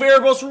that move!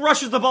 Erebos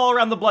rushes the ball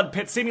around the blood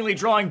pit, seemingly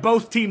drawing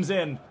both teams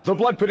in. The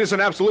blood pit is an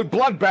absolute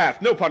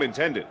bloodbath, no pun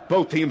intended.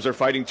 Both teams are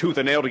fighting tooth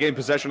and nail to gain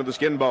possession of the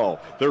skin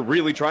ball. They're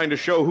really trying to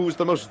show who's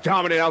the most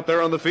dominant out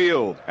there on the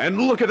field. And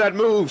look at that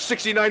move!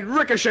 69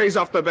 ricochets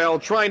off the bell,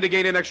 trying to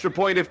gain an extra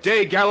point if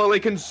Day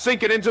Galilei can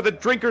sink it into the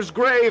Drinker's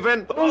grave,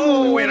 and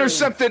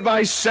intercepted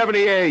by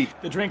 78.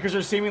 The Drinkers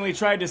are seemingly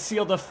trying to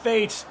seal the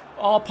fate,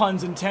 all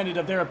puns intended,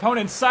 of their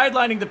opponent,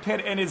 sidelining the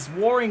pit and is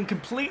warring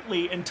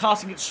completely and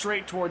tossing it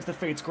straight towards the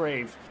Fate's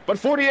grave. But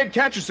 48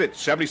 catches it.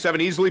 77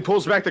 easily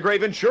pulls back the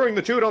grave, ensuring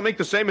the two don't make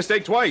the same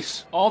mistake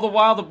twice. All the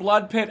while, the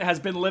Blood Pit has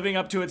been living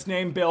up to its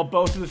name, Bill.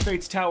 Both of the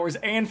Fates towers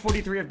and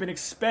 43 have been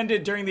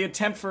expended during the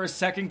attempt for a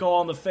second goal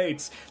on the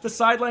Fates. The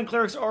sideline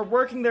clerics are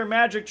working their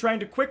magic,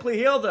 trying to quickly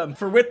heal them.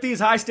 For with these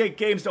high-stake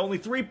games to only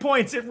 3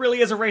 points, it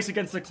really is a race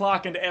against the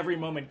clock, and every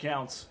moment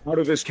counts. Out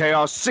of this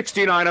chaos,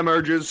 69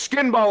 emerges,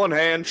 skin ball in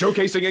hand,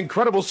 showcasing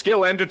incredible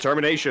skill and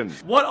determination.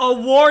 What a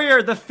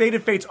warrior! The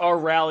Fated Fates are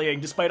rallying,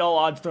 despite all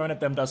odds thrown at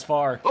them thus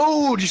far.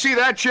 Oh, did you see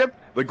that, Chip?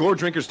 The Gore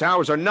Drinkers'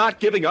 towers are not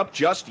giving up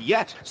just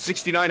yet.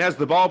 69 has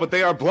the ball, but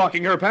they are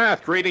blocking her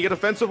path, creating a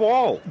defensive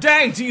wall.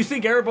 Dang, do you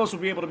think Erebos will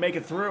be able to make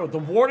it through? The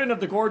Warden of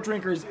the Gore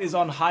Drinkers is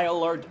on high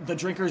alert. The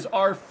Drinkers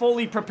are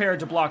fully prepared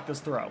to block this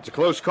throw. It's a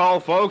close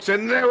call, folks,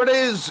 and there it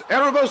is.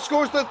 Erebos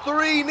scores the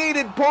 3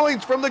 needed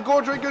points from the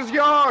Gore Drinkers'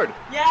 yard.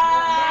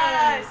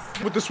 Yes!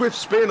 With the swift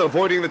spin,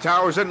 avoiding the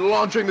towers and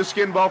launching the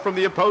skin ball from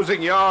the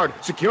opposing yard,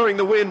 securing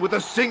the win with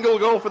a single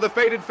goal for the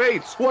Fated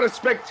Fates. What a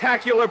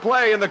spectacular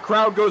play, and the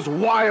crowd goes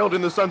wild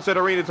in the Sunset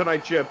Arena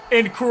tonight, Chip.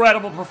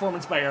 Incredible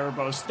performance by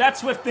Erebos. That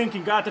swift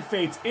thinking got the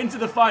Fates into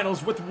the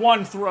finals with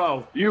 1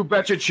 throw. You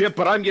betcha, Chip,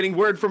 but I'm getting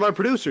word from our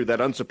producer that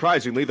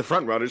unsurprisingly, the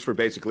frontrunners for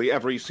basically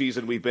every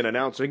season we've been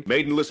announcing,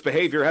 Maidenless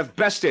Behavior, have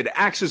bested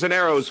Axes and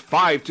Arrows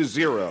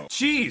 5-0.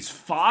 Jeez,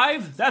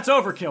 5? That's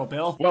overkill,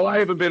 Bill. Well, I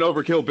haven't been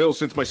overkill, Bill,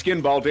 since my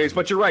Skinball days,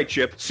 but you're right,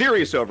 Chip.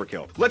 Serious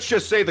overkill. Let's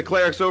just say the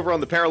clerics over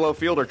on the parallel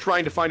field are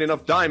trying to find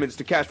enough diamonds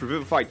to cast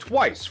Revivify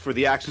twice for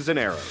the Axes and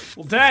Arrows.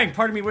 Well, dang,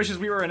 part of me wishes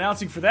we were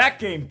announcing for that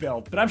game,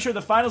 Bill. But I'm sure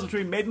the finals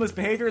between Maidenless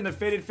Behavior and the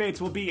Fated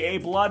Fates will be a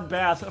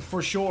bloodbath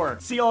for sure.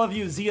 See all of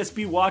you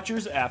ZSB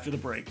watchers after the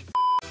break.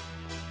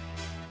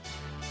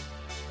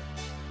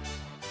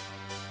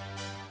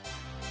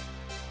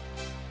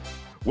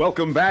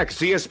 Welcome back,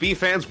 CSB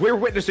fans. We're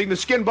witnessing the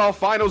Skinball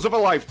finals of a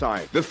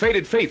lifetime. The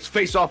Fated Fates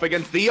face off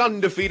against the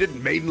undefeated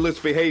Maidenless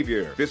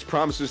Behavior. This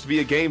promises to be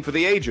a game for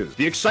the ages.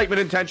 The excitement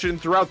and tension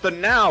throughout the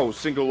now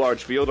single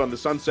large field on the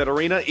Sunset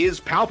Arena is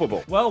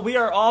palpable. Well, we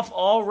are off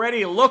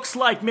already. Looks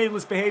like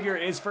Maidenless Behavior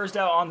is first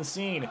out on the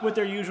scene. With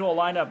their usual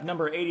lineup,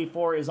 number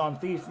 84 is on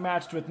Thief,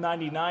 matched with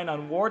 99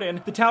 on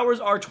Warden. The towers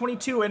are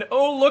 22, and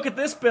oh, look at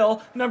this,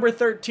 Bill. Number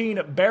 13,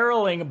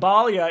 barreling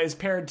Balia, is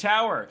paired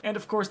tower. And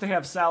of course, they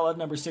have Salah,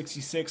 number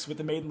 66, with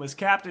the Maidenless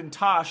captain,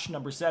 Tosh,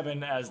 number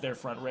 7, as their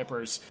front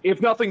rippers.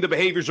 If nothing, the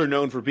Behaviors are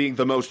known for being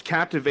the most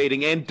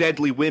captivating and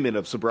deadly women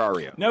of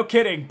Subraria. No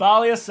kidding.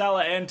 Balia,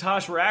 Salah, and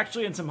Tosh were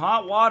actually in some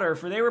hot water,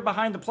 for they were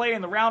behind the play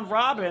in the round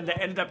robin that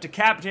ended up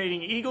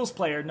decapitating Eagles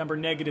player number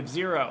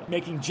 -0,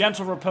 making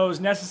gentle repose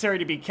necessary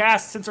to be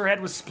cast since her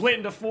head was split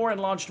into 4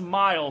 and launched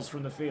miles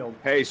from the field.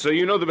 Hey, so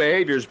you know the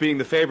Behaviors being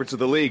the favorites of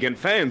the league and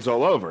fans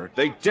all over,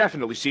 they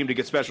definitely seem to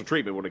get special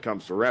treatment when it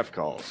comes to ref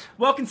calls.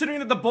 Well, considering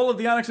that the Bull of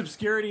the Onyx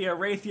Obscurity,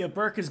 Arathia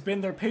Burke, has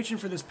been their patron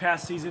for this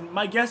past season,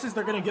 my guess is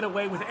they're going to get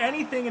away with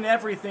anything and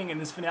everything in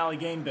this finale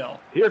game, Bill.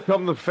 Here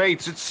come the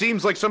Fates. It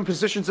seems like some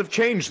positions have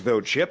changed, though,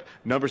 Chip.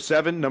 Number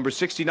 7, number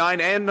 69,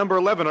 and number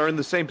 11 are in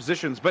the same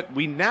positions, but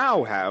we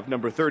now have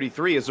number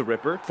 33 as a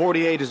Ripper,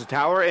 48 as a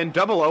Tower, and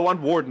 00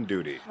 on Warden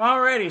duty.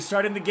 Alrighty,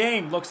 starting the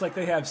game. Looks like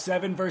they have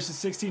 7 versus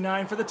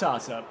 69 for the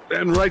toss-up.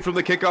 And right from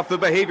the kickoff, the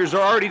Behaviors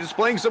are already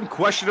displaying some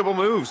questionable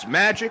moves.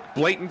 Magic,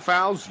 blatant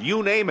fouls,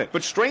 you name it.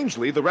 But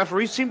strangely, the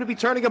referees seem to be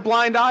turning a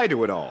blind eye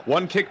to it all.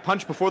 One kick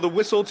punch before the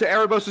whistle to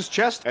Erebos'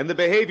 chest, and the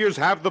Behaviors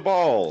have the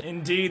ball.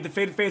 Indeed, the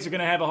Fated Fates are going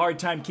to have a hard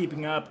time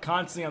keeping up,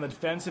 constantly on the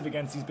defensive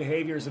against these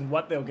Behaviors and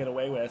what they'll get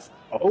away with.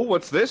 Oh,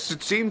 what's this?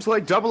 It seems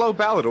like 00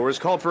 Ballador has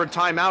called for a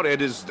timeout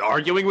and is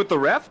arguing with the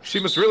ref? She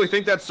must really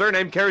think that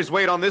surname carries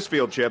weight on this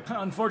field, Chip.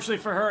 Unfortunately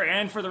for her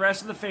and for the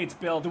rest of the Fates,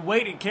 Bill, the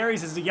weight it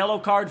carries is a yellow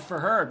card for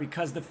her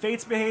because the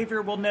Fates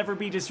behavior will never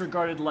be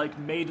disregarded like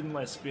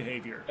maidenless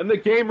behavior. And the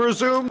game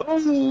resumed. Oh,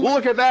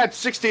 look at that.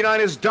 69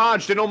 has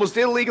dodged an almost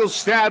illegal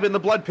stab in the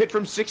blood pit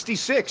from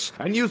 66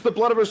 and used the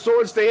blood of her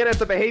swords to hit at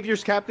the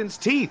Behavior's captain's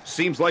teeth.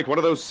 Seems like one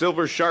of those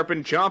silver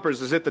sharpened chompers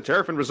has hit the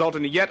turf and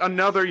resulted in yet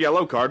another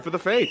yellow card for the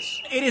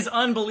Fates. It is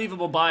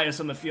unbelievable bias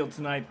on the field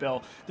tonight,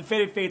 Bill. The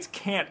Fated Fates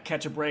can't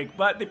catch a break,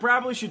 but they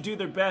probably should do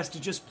their best to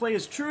just play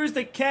as true as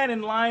they can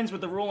in lines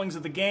with the rulings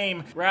of the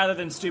game rather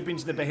than stooping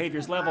to the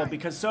Behavior's level,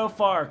 because so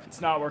far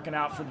it's not working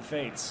out for the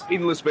Fates.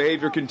 Endless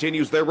Behavior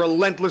continues their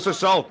relentless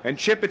assault, and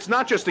Chip, it's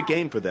not just a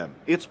game for them,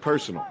 it's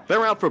personal.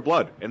 They're out for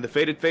blood, and the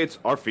Fated Fates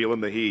are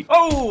feeling the heat.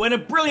 Oh, and a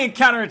brilliant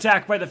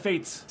counterattack by the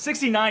Fates.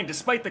 69,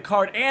 despite the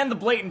card and the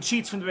blatant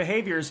cheats from the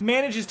Behaviors,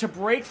 manages to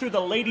break through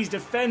the ladies'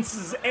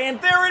 defenses, and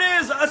there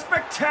it is, a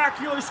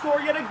spectacular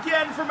score yet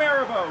again from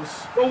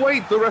Erebos. Oh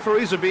wait, the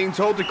referees are being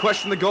told to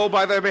question the goal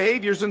by their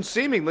Behaviors, and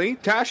seemingly,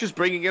 Tash is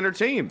bringing in her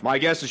team. My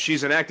guess is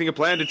she's enacting a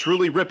plan to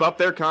truly rip up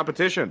their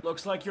competition.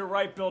 Looks like you're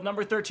right, Bill.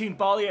 Number 13,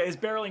 Balia, is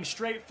barreling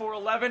straight for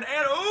 11,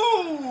 and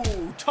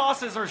ooh!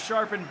 Tosses her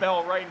sharpened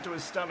bell right into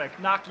his stomach,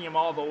 knocking him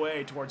all the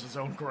way towards his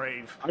own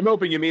grave. I'm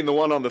hoping you mean the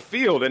one on the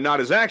field and not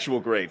his actual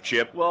grave,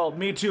 Chip. Well,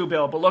 me too,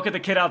 Bill, but look at the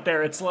kid out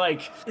there. It's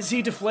like, is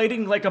he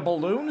deflating like a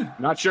balloon?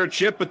 Not sure,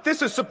 Chip, but this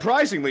has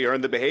surprisingly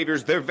earned the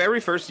Behaviors their very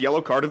first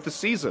yellow card of the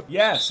season.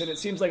 Yes, and it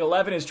seems like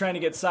 11 is trying to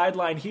get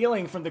sideline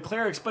healing from the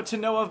clerics, but to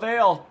no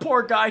avail.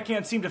 Poor guy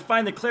can't seem to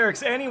find the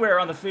clerics anywhere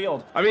on the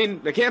field. I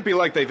mean, it can't be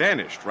like they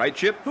vanished, right,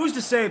 Chip? Who's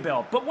to say,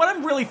 Bill? But what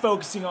I'm really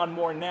focusing on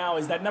more now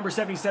is that number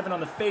 77 on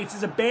the Fates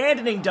is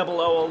abandoning 00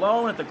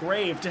 alone at the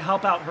grave to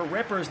help out her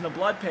Rippers in the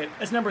blood pit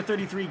as number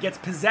 33 gets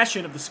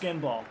possession of the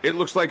Skinball. It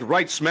looks like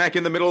right smack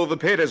in the middle of the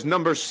pit as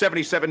number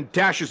 77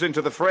 dashes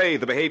into the fray.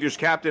 The Behavior's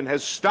captain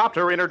has stopped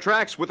her in her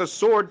tracks with a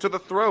sword to the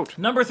throat.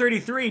 Number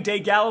 33, Day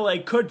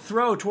Galilee, could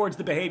throw towards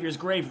the Behavior's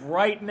grave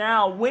right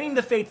now, winning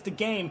the Fates the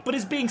game, but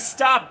is being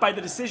stopped by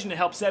the decision to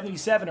help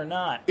 77 or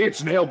not.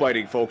 It's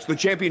nail-biting, folks. The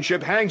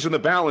championship hangs in the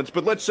balance,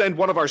 but let's send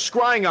one of our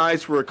scrying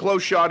eyes for a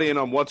close shot in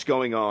on what's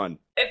going on.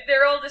 If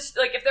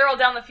they're all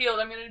down the field,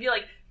 I'm gonna be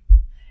like,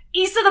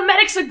 Issa, the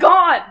medics are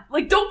gone!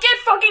 Like, don't get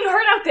fucking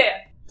hurt out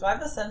there! Do I have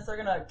the sense they're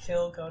gonna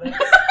kill Codex?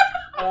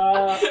 What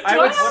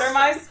are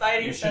my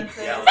spidey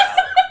senses?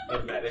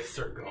 The medics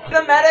are gone.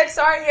 The medics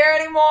aren't here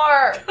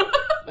anymore!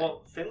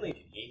 Well, Finley,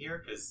 can he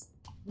hear? Because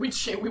We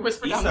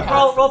whispered down the Issa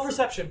hall. Roll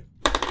perception.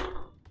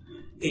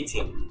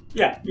 18.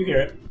 Yeah, you hear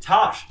it.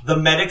 Tosh, the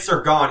medics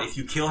are gone. If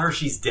you kill her,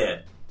 she's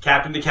dead.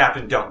 Captain to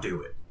captain, don't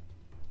do it.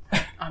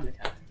 I'm the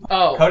captain.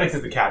 Oh. Codex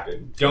is the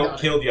captain. Don't Got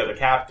it. kill the other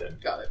captain.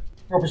 Got it.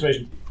 Roll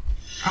persuasion.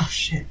 Oh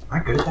shit, am I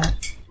good at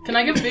that? Can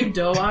I give big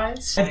doe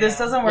eyes? If this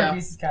doesn't work, Yeah.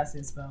 Lisa's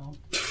casting a spell.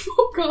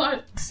 Oh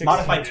god.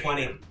 Modified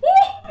 20.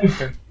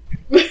 Okay.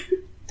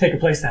 Take a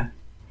place then.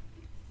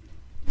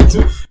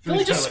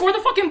 Finley, just score the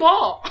fucking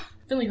ball.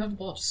 Finley, you have the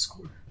ball. Just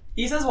score.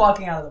 Issa's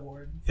walking out of the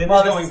ward. Finley's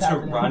while this going is to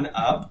happening. run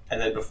up, and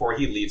then before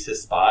he leaves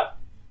his spot,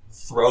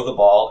 throw the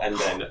ball, and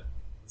then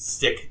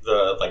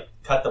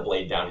cut the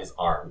blade down his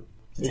arm.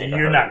 To take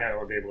You're not going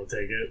to be able to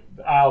take it.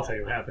 I'll tell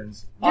you what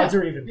happens. Odds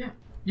are even. Yeah.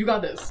 You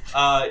got this.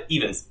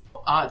 Evens.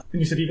 Odds.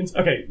 And you said evens?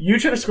 Okay, you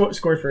try to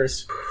score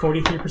first.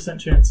 43%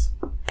 chance.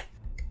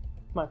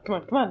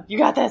 Come on. You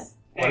got this.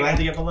 What do I have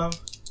to get below?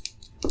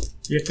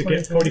 You have to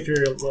get 43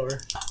 or lower.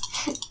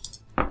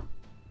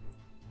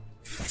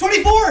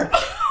 24!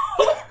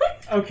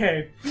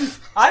 Okay,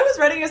 I was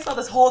ready to spell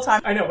this whole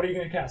time. I know. What are you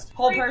going to cast?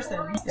 Whole person.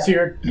 Yeah. So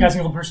you're casting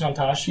a whole person on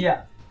Tosh?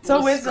 Yeah. So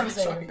Well, wisdom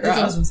sorry. save. It's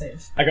a wisdom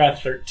save. I got a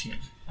 13.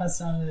 That's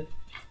not it.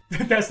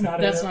 That's not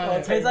That's it. not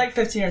it. It's like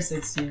 15 or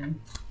 16.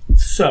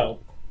 So,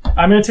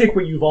 I'm going to take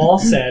what you've all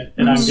said,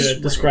 and I'm going to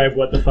describe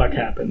what the fuck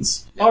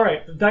happens.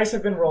 Alright, the dice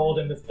have been rolled,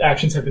 and the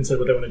actions have been said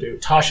what they want to do.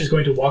 Tosh is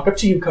going to walk up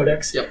to you,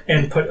 Codex, Yep.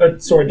 and put a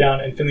sword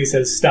down, and Finley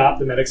says, stop,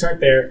 the medics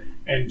aren't there,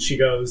 and she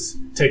goes,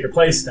 take her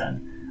place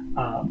then,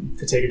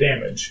 to take a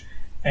damage.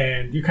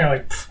 And you kind of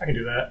like, I can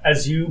do that.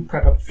 As you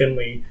prep up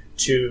Finley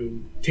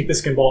to take the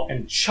Skinball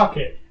and chuck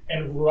it,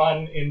 and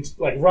run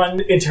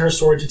into her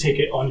sword to take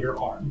it on your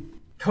arm.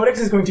 Codex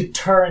is going to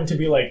turn to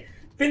be like,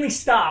 Finley,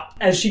 stop!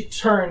 As she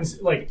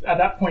turns, like, at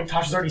that point,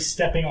 Tasha's already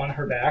stepping on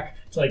her back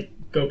to, like,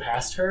 go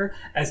past her.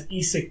 As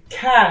Issa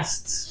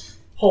casts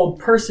hold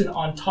person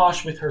on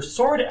Tosh with her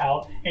sword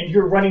out, and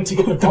you're running to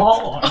get the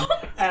ball on,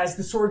 as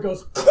the sword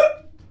goes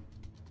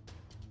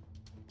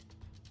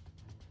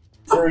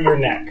through your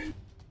neck.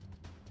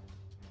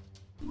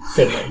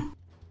 Finley.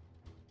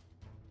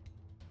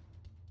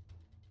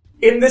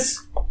 In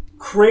this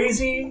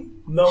crazy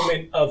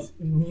moment of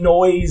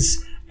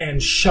noise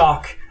and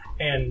shock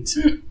and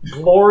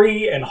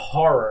glory and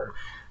horror,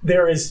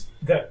 there is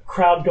the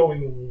crowd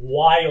going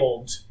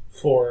wild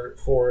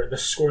for the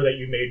score that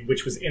you made,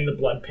 which was in the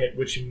blood pit,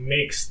 which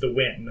makes the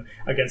win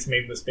against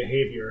maidenless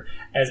behavior.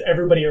 As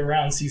everybody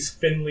around sees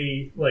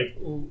Finley like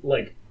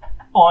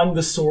on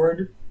the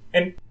sword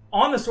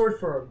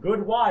for a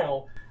good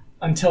while,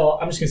 until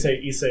I'm just gonna say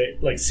Issa,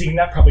 like seeing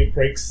that probably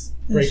breaks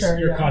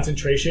your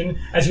concentration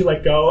as you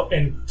let go,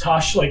 and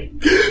Tosh like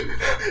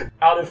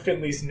out of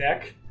Finley's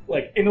neck,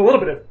 like in a little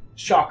bit of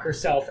shock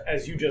herself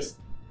as you just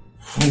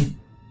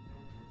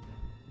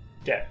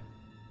dead.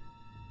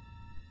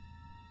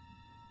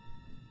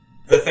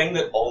 The thing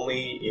that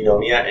only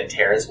Eunomia and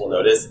Terrence will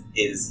notice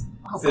is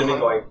Cinnamon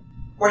going,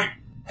 wah,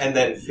 and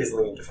then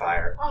fizzling into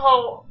fire.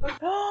 Oh,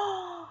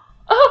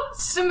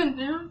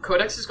 Cinnamon.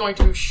 Codex is going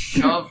to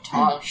shove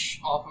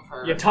Tosh off of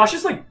her. Yeah, Tosh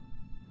is like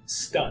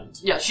stunned.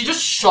 Yeah, she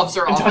just shoves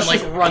her off and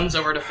like runs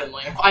over to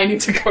Finley. I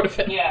need to go to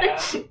Finley. Yeah.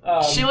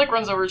 She like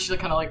runs over. She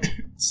like kind of like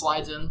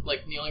slides in,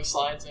 like kneeling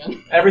slides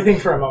in. Everything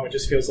for a moment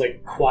just feels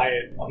like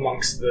quiet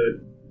amongst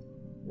the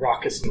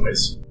raucous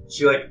noise.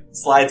 She like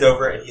slides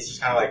over, and he's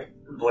just kind of like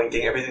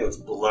blinking. Everything looks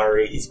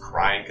blurry. He's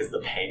crying because of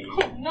the pain.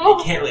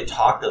 He can't really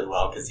talk really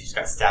well because he just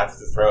got stabbed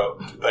through the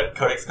throat. But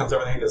Codex comes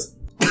over and he goes,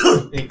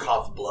 and he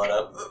coughs blood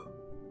up.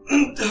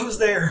 Who's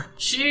there?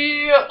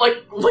 She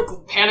like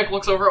panic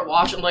looks over at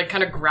Wash and like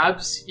kind of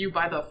grabs you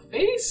by the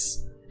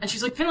face, and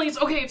she's like, Finley, it's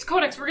okay. It's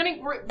Codex. We're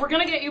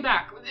gonna get you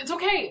back. It's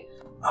okay.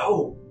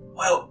 Oh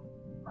well,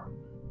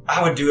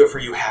 I would do it for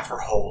you half or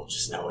whole.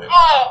 Just know it.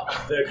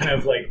 Oh! The kind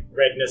of like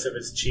redness of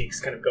his cheeks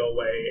kind of go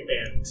away,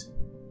 and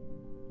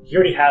he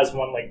already has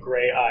one like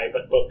gray eye,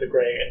 but both the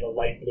gray and the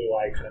light blue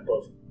eye kind of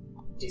both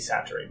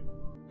desaturate.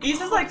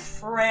 Issa's like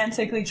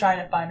frantically trying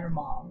to find her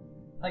mom.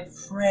 Like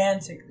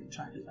frantically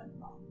trying to find her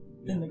mom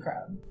in the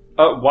crowd.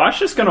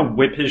 Wash is gonna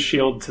whip his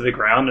shield to the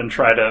ground and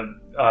try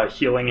to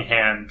healing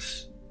hand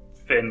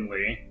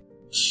Finley.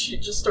 She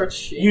just starts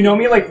shaking.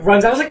 Eunomia like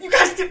runs out. I was like, you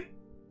guys did.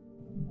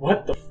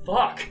 What the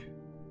fuck?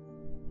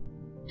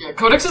 Yeah,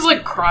 Codex is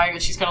like crying,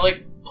 and she's kind of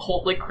like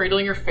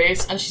cradling your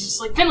face, and she's just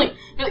like, Finley,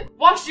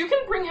 Wash, you can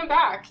bring him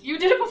back. You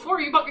did it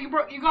before. You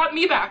got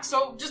me back.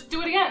 So just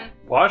do it again.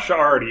 Wash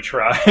already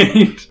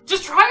tried.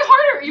 Just try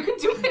harder. You can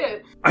do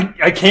it.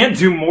 I can't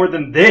do more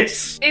than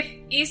this. If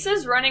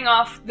Issa's running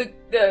off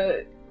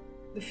the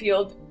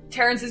field,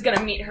 Terrence is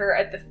gonna meet her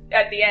at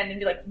the end and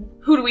be like,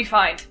 "Who do we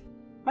find?"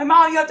 My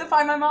mom. You have to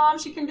find my mom.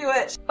 She can do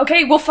it.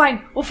 Okay, we'll find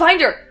her.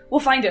 We'll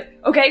find her.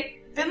 Okay.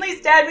 Finley's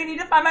dead. We need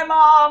to find my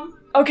mom.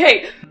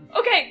 Okay,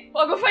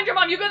 well, I'll go find your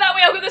mom. You go that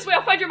way, I'll go this way,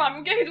 I'll find your mom.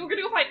 Okay, we're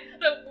gonna go find...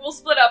 We'll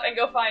split up and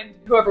go find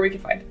whoever we can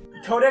find.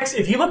 Codex,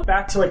 if you look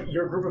back to, like,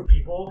 your group of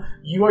people,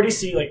 you already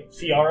see, like,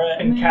 Fiara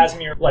and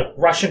Casimir, like,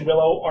 Rush and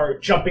Willow are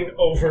jumping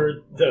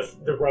over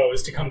the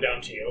rows to come down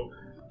to you.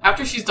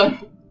 After she's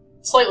done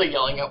slightly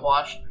yelling at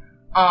Wash,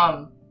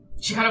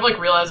 she kind of, like,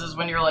 realizes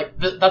when you're like,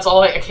 that's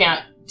all I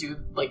can't do,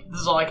 like, this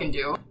is all I can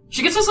do.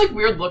 She gets this, like,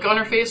 weird look on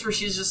her face where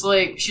she's just,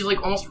 like, she's,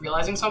 like, almost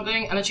realizing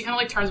something, and then she kind of,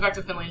 like, turns back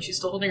to Finley, and she's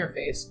still holding her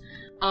face.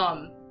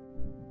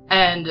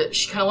 And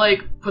she kind of,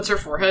 like, puts her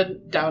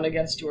forehead down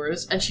against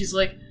yours, and she's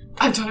like,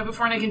 I've done it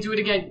before and I can do it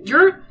again.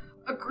 You're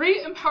a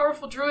great and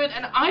powerful druid,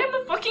 and I am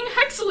the fucking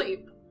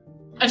Xliv.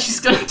 And she's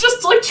gonna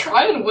just, like,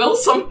 try and will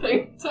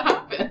something to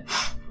happen.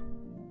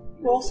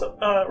 Roll.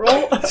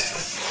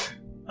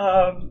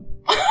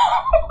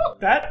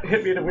 That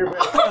hit me in a weird way.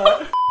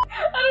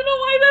 I don't know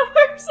why that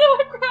works, so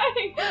I'm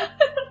crying. I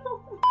don't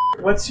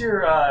know. What's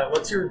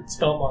your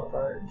spell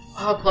modifier?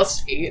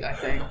 +8, I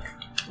think.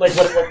 Like,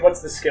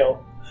 what's the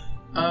skill?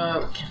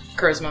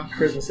 Charisma.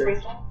 Charisma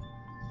save.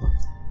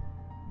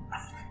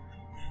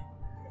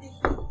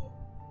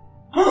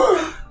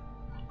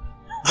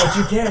 What'd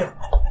you get?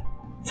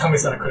 Tell me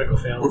it's not a critical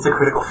fail. It's a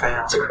critical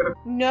fail.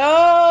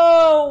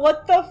 No!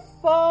 What the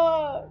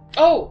fuck?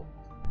 Oh!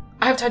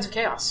 I have Tides of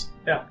Chaos.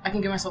 Yeah. I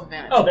can give myself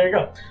advantage. Oh, there you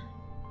go.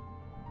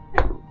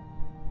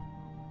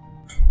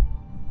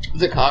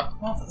 Is it cock?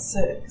 That's a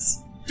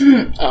 6.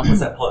 Oh. What's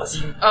that plus?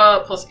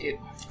 +8.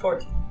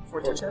 14.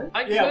 14.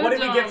 Yeah, what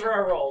did we get for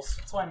our rolls?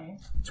 20.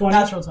 20?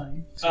 Natural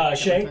 20.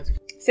 Shay?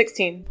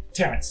 16.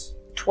 Terrence?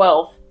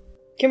 12.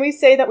 Can we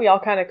say that we all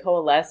kind of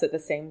coalesce at the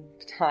same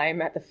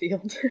time at the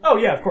field? Oh,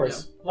 yeah, of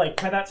course. Yeah.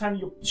 Like, by that time,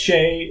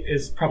 Shay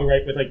is probably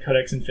right with, like,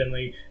 Codex and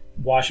Finley.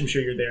 Wash, I'm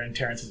sure you're there, and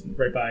Terrence is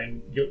right by,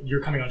 and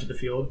you're coming onto the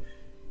field.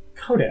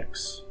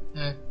 Codex.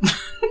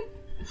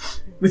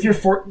 With your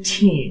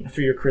 14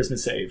 for your charisma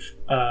save,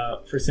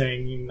 for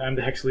saying I'm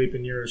the Hexleap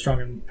and you're a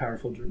strong and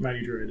powerful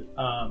mighty druid,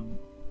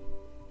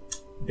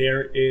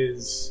 there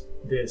is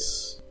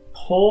this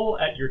pull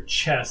at your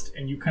chest,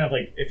 and you kind of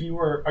like, if you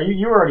were,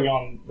 you were already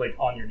on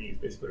your knees,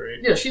 basically, right?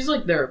 Yeah, she's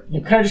like there.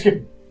 You kind of just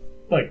get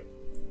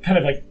kind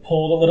of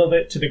pulled a little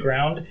bit to the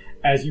ground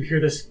as you hear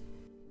this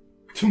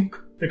tunk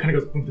that kind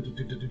of goes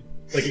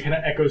like it kind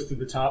of echoes through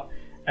the top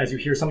as you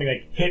hear something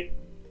like hit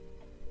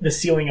the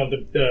ceiling of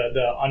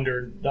the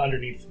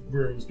underneath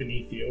rooms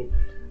beneath you,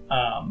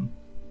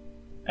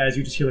 as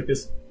you just hear like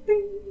this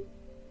ding,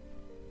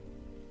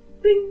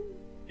 ding,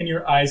 and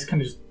your eyes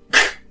kind of just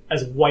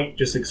as white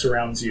just like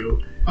surrounds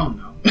you. Oh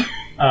no.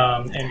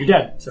 And you're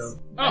dead. So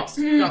next.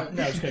 No,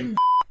 just kidding.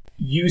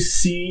 you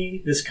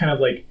see this kind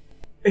of like,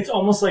 it's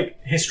almost like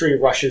history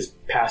rushes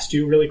past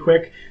you really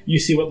quick. You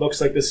see what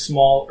looks like this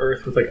small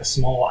Earth with like a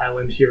small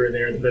island here or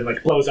there that then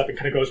like blows up and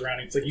kind of goes around.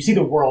 It's like you see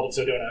the world of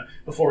Zodona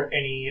before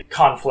any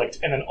conflict,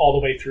 and then all the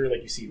way through,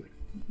 like you see like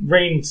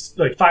rains,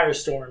 like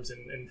firestorms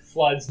and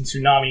floods and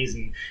tsunamis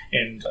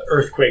and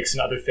earthquakes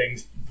and other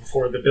things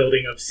before the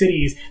building of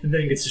cities, and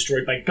then it gets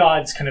destroyed by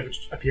gods kind of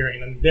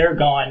appearing, and then they're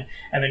gone,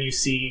 and then you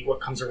see what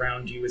comes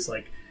around you is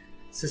like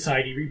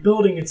society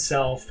rebuilding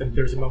itself, and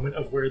there's a moment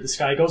of where the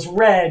sky goes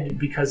red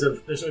because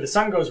of the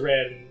sun goes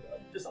red, and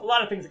there's a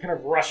lot of things that kind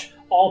of rush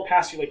all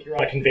past you like you're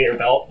on a conveyor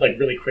belt, like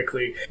really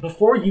quickly,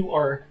 before you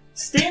are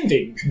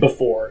standing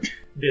before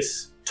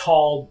this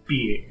tall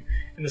being.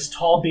 And this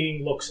tall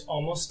being looks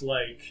almost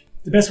like,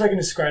 the best way I can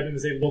describe them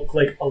is they look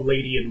like a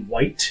lady in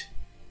white.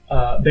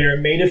 They are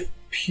made of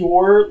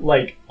pure,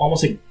 like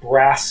almost like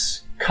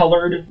brass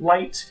colored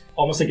light,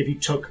 almost like if you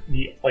took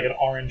like an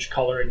orange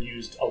color and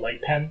used a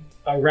light pen.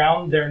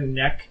 Around their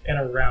neck and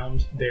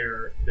around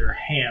their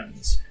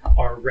hands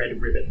are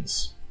red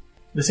ribbons.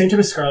 The same type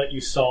of scarlet you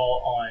saw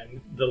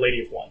on the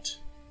Lady of Want,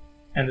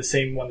 and the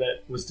same one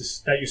that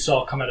you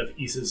saw come out of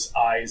Issa's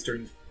eyes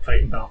during the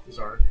fight in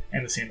Balthazar,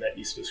 and the same that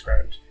Issa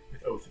described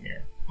with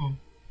Othamir,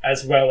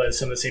 as well as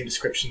some of the same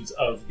descriptions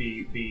of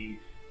the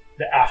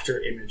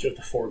after image of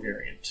the 4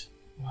 variant.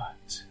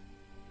 What?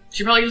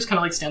 She probably just kind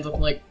of like stands up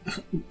and like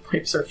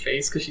wipes her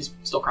face because she's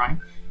still crying,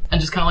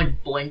 and just kind of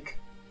like blink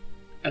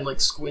and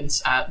like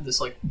squints at this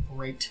like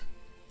bright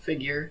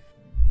figure.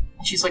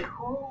 And she's like,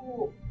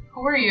 who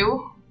are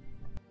you?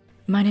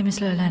 My name is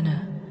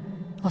Lolena,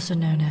 also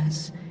known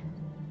as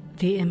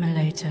the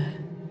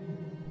Immolator.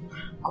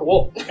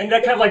 Cool. And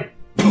that kind of like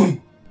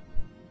boom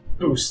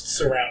boosts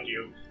around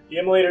you. The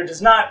Immolator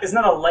is not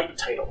a light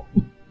title.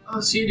 Oh,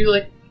 so you do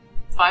like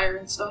fire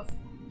and stuff?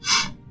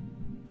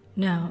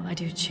 No, I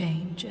do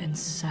change and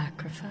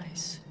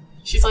sacrifice.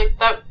 She's like,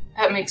 that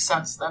makes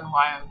sense then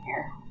why I'm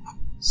here.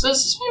 So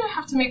does this mean I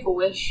have to make a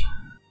wish?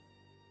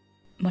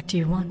 What do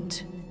you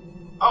want?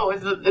 Oh,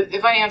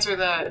 if I answer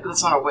that,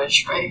 that's not a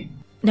wish, right?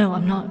 No,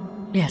 I'm not.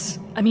 Yes.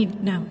 I mean,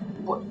 no.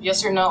 What,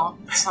 yes or no?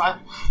 It's not.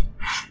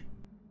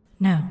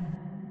 No.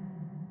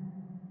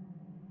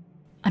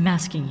 I'm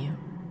asking you,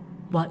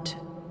 what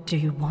do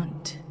you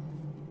want?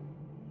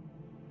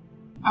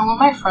 I want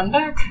my friend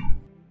back.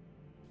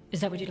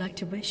 Is that what you'd like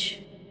to wish?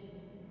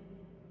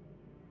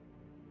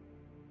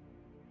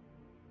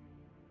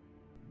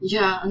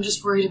 Yeah, I'm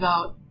just worried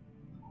about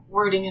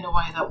wording in a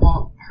way that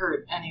won't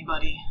hurt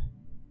anybody.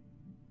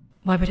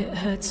 Why would it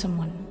hurt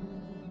someone?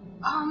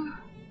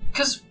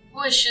 'Cause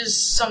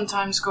wishes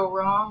sometimes go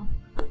wrong.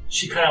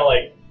 She kind of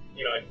like,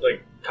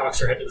 like cocks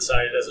her head to the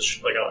side as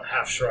a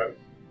half shrug.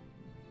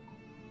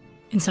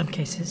 In some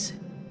cases.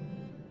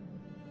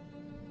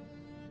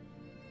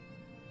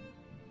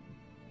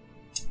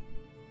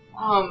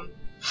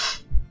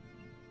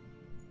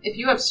 If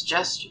you have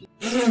suggestions.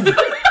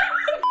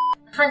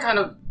 My friend kind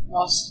of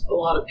lost a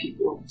lot of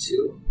people,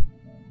 too.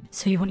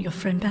 So you want your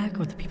friend back,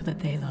 or the people that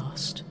they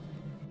lost?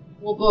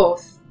 Well,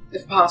 both,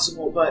 if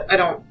possible, but I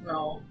don't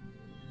know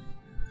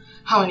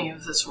how any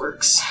of this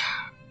works.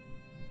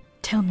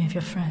 Tell me of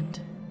your friend.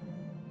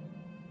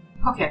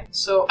 Okay,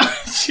 so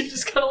she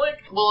just kind of like...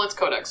 Well, it's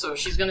Codex, so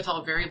she's going to tell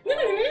a very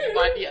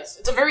long... yes,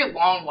 it's a very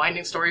long,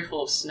 winding story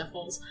full of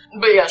sniffles.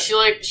 But yeah,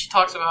 she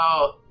talks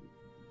about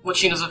what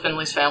she knows of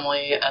Finley's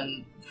family,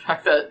 and the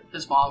fact that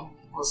his mom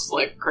was,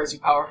 like, crazy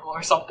powerful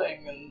or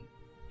something, and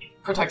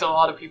protected a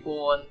lot of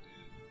people, and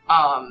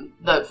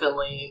that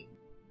Finley...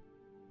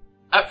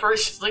 At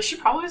first, like, she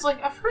probably was like,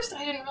 at first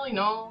I didn't really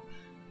know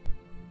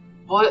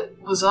what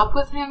was up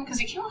with him, because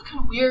he came off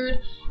kind of weird,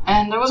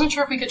 and I wasn't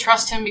sure if we could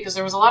trust him, because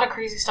there was a lot of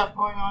crazy stuff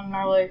going on in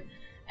our life,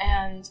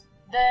 and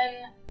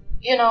then,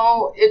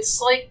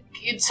 it's like,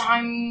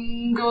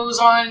 time goes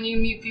on, and you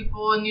meet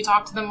people, and you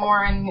talk to them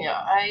more, and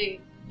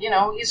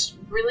he's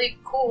really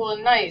cool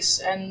and nice,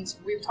 and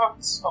we've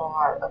talked a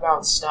lot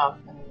about stuff,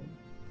 and,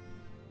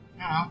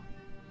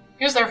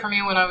 he was there for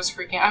me when I was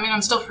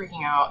I'm still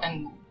freaking out,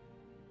 and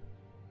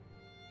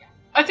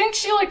I think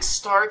she,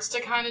 starts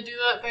to kind of do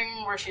that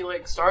thing where she,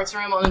 starts her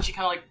ramble and then she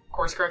kind of,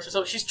 course corrects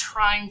herself. She's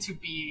trying to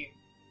be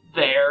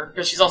there,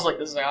 because she's also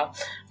this is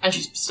out, and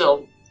she's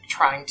still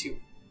trying to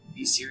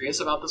be serious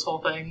about this whole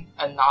thing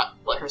and not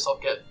let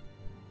herself get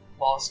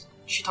lost.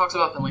 She talks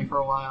about Finley for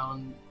a while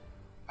and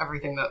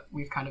everything that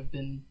we've kind of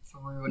been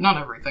through. Not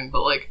everything,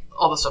 but,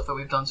 all the stuff that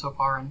we've done so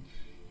far, and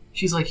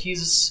she's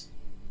he's...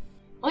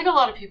 Like a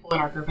lot of people in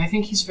our group, I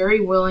think he's very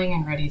willing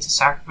and ready to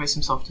sacrifice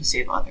himself to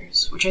save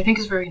others, which I think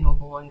is very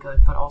noble and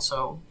good, but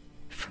also...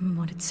 From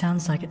what it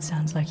sounds like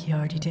he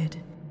already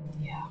did.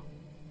 Yeah.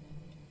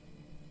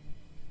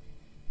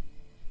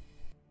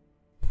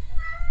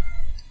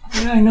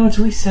 Yeah, I know, it's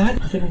really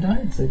sad. Nothing died.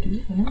 It's like,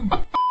 I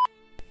know.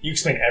 You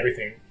explain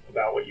everything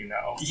about what you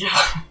know.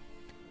 Yeah.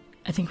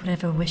 I think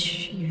whatever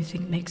wish you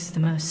think makes the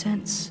most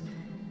sense,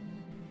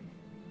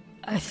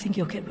 I think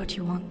you'll get what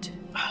you want.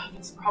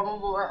 It's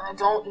probable that I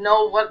don't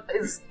know what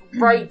is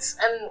right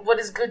and what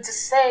is good to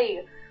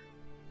say.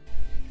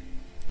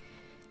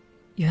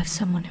 You have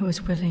someone who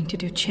is willing to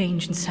do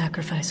change and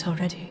sacrifice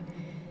already.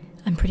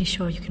 I'm pretty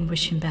sure you can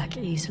wish him back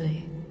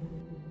easily.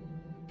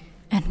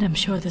 And I'm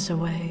sure there's a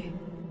way.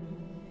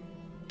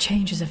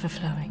 Change is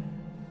ever-flowing.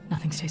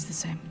 Nothing stays the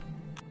same.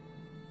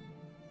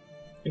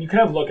 And you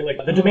kind of look at, like,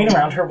 the domain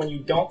around her, when you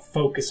don't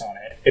focus on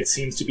it, it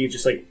seems to be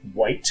just, like,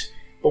 white.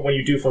 But when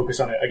you do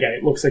focus on it, again,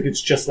 it looks like it's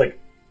just, like,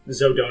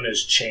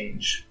 Zodona's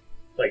change.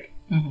 Like,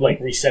 like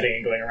resetting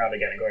and going around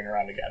again and going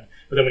around again.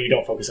 But then when you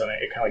don't focus on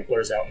it, it kind of, like,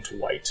 blurs out into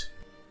white.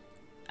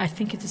 I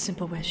think it's a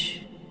simple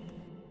wish.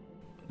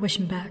 Wish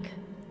him back.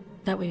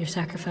 That way you're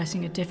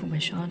sacrificing a different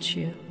wish, aren't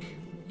you?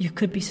 You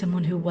could be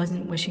someone who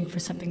wasn't wishing for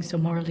something so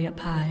morally up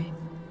high.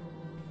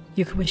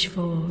 You could wish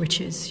for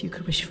riches. You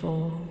could wish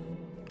for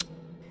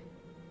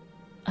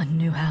a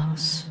new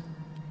house.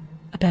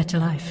 A better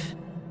life.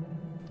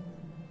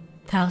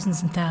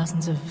 Thousands and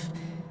thousands of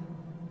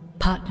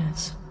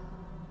partners.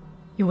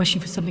 You're wishing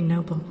for something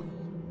noble.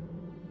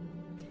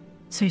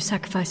 So you're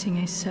sacrificing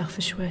a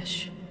selfish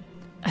wish.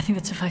 I think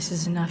that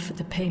suffices enough for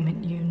the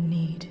payment you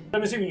need.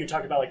 I'm assuming you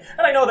talked about, like,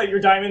 and I know that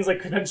your diamonds, like,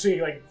 could eventually,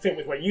 like, fit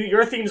with what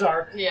your themes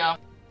are. Yeah.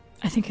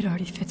 I think it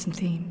already fits in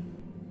theme.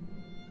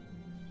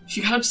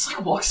 She kind of just,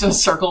 like, walks in a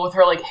circle with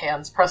her, like,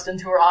 hands pressed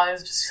into her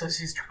eyes, just so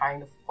she's trying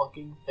to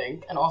fucking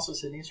think. And also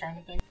Sydney's trying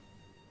to think.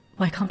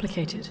 Why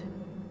complicated?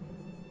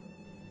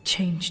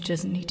 Change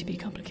doesn't need to be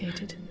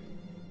complicated.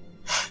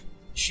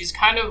 She's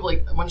kind of,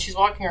 like, when she's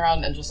walking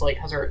around and just, like,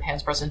 has her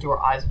hands pressed into her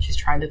eyes and she's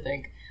trying to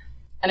think.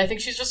 And I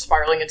think she's just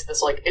spiraling into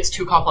this, like, it's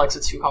too complex.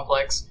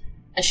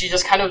 And she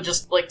just kind of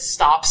just, like,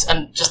 stops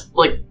and just,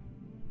 like,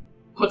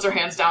 puts her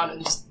hands down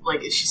and just,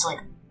 like, she's like,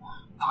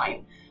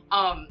 fine.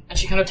 And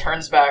she kind of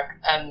turns back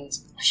and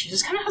she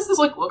just kind of has this,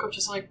 like, look of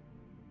just, like,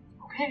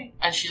 okay.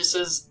 And she just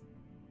says,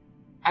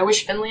 I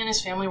wish Finley and his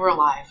family were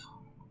alive.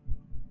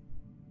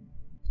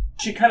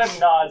 She kind of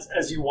nods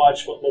as you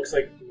watch what looks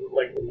like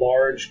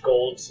large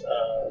gold,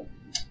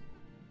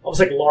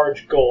 almost like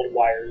large gold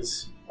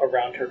wires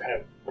around her kind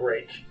of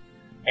break.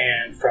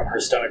 And from her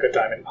stomach, a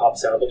diamond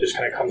pops out that just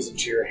kind of comes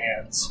into your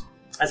hands.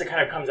 As it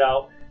kind of comes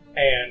out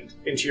and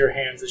into your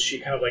hands, as she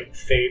kind of, like,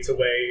 fades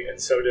away, and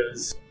so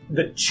does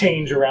the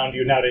change around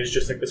you. Nowadays,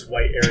 just like this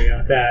white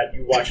area that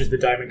you watch as the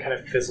diamond kind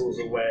of fizzles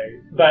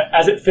away. But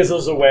as it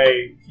fizzles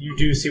away, you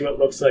do see what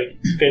looks like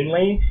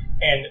Finley,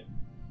 and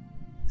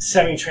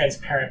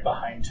semi-transparent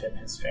behind him,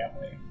 his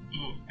family.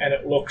 And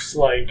it looks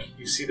like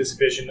you see this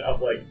vision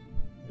of, like,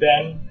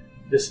 them,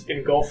 this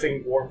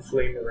engulfing warm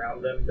flame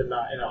around them, but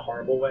not in a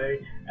horrible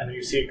way. And then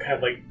you see it kind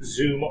of, like,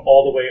 zoom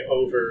all the way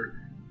over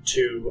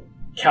to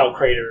Cal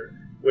Crater,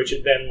 which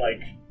it then,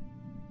 like,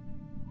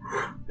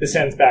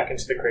 descends back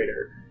into the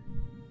crater.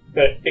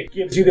 But it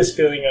gives you this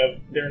feeling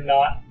of they're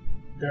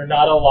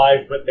not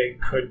alive, but they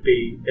could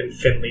be, and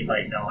Finley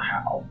might know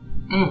how.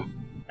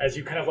 As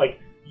you kind of, like,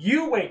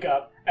 you wake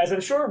up, as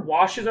I'm sure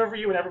washes over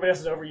you and everybody else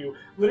is over you,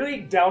 literally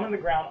down on the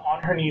ground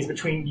on her knees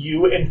between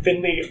you and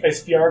Finley,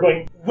 as Fiara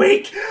going,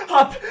 wake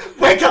up!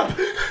 Wake up!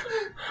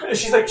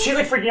 She's like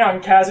freaking out,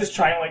 and Kaz is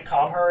trying to, like,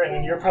 calm her, and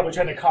then you're probably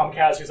trying to calm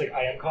Kaz, who's like,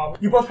 I am calm.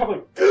 You both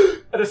probably,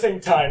 at the same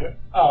time,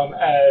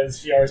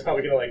 as Fiara is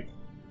probably gonna,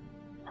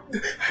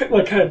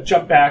 like, kind of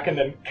jump back, and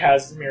then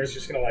Kazmir's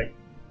just gonna, like,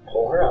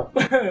 pull her up,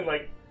 and,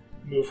 like,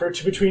 move her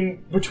to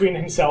between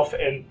himself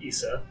and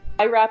Issa.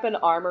 I wrap an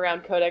arm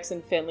around Codex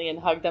and Finley and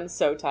hug them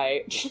so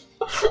tight.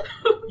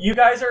 You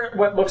guys are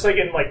what looks like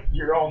in, like,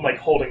 your own, like,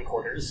 holding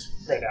quarters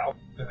right now.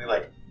 Finley,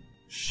 like,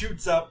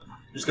 shoots up,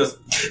 just goes...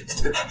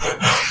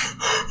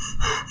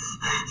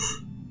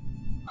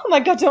 Oh my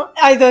god, don't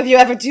either of you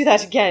ever do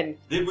that again.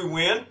 Did we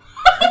win?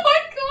 Oh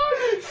my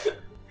god!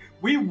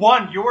 We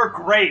won. You were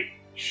great.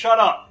 Shut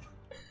up.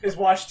 Is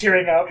Wash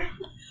tearing up?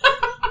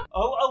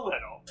 Oh, a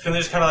little. Finley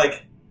just kind of,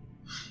 like,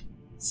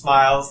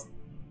 smiles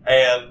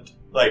and,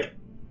 like,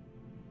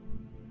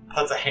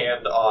 puts a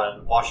hand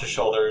on Wash's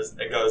shoulders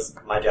and goes,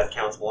 my death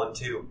counts 1,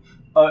 2.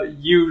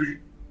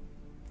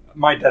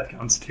 My death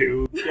counts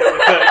 2. Is it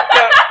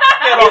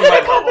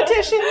a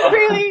competition?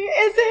 Really?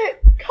 Is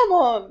it? Come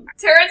on.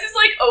 Terrence is,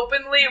 like,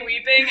 openly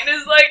weeping and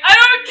is like, I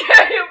don't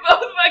care, you're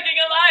both fucking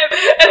alive.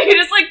 And he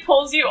just, like,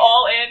 pulls you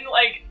all in,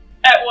 like,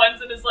 at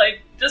once and is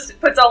like, just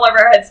puts all of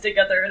our heads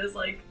together and is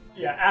like...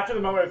 Yeah, after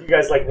the moment of you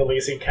guys, like,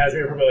 releasing,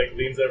 Casimir probably, like,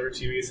 leans over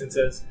to you and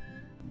says,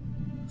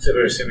 so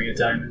we're assuming a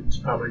diamond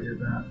probably did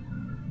that.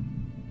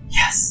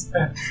 Yes.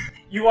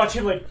 You watch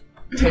him, like,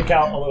 take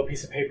out a little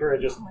piece of paper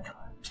and just, like,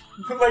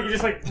 he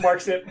just, like,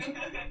 marks it.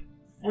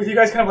 With you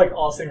guys kind of, like,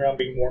 all sitting around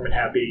being warm and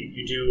happy,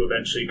 you do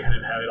eventually kind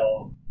of have it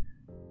all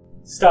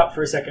stop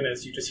for a second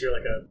as you just hear,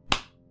 like, a...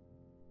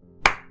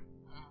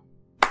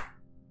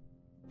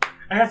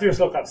 I have to just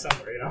look up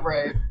somewhere, you know?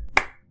 Right.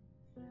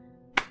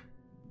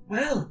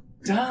 Well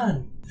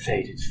done,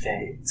 Faded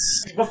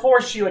Fates. Before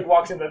she, like,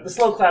 walks in, the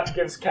slow clap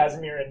gives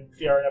Casimir and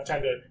Fiara enough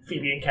time to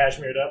Phoebe and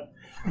Cashmere it up.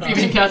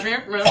 Phoebe and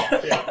Cashmere?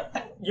 Right.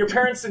 Yeah. Your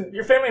parents and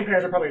your family and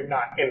parents are probably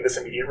not in this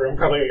immediate room.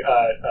 Probably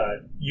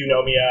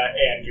Eunomia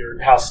and your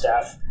house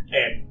staff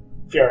and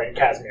Fiora and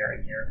Casimir are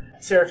in here.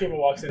 Seraphima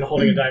walks in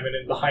holding a diamond,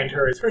 and behind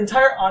her is her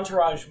entire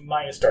entourage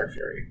minus Dark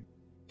Fury.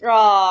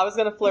 Aw, I was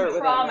gonna flirt with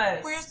him.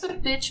 Promise. Where's the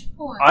bitch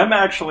boy? I'm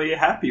actually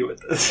happy with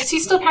this. Is he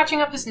still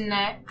patching up his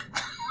neck?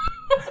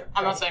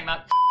 I'm not saying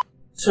that.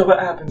 So what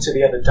happened to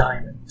the other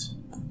diamond?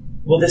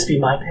 Will this be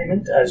my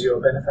payment as your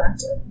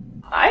benefactor?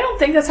 I don't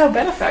think that's how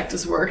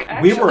benefactors work,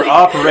 actually. We were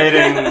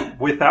operating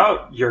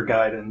without your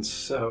guidance,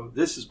 so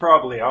this is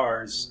probably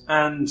ours.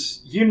 And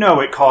you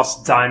know it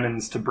costs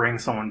diamonds to bring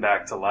someone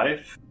back to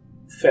life.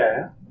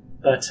 Fair,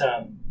 but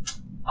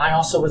I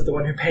also was the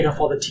one who paid off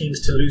all the teams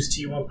to lose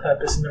to you on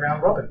purpose in the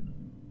round robin.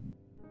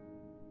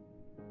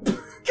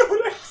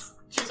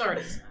 She's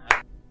already.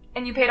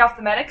 And you paid off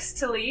the medics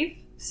to leave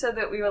so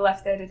that we were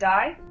left there to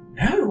die?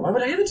 No, why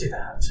would I ever do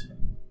that?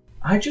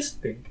 I just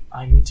think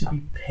I need to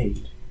be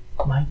paid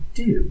my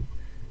due,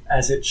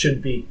 as it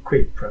should be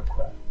quid pro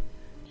quo.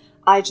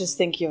 I just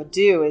think your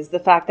due is the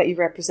fact that you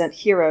represent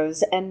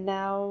heroes and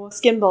now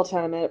Skinball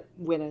tournament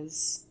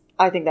winners.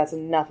 I think that's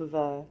enough of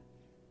a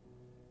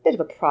bit of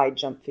a pride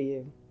jump for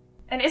you.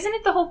 And isn't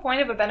it the whole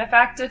point of a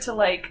benefactor to,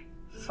 like,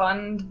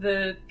 fund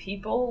the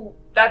people?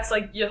 That's,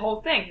 like, your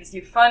whole thing, is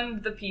you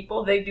fund the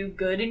people, they do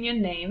good in your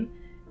name,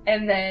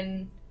 and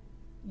then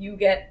you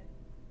get,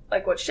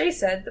 like what Shay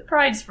said, the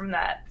prize from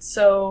that.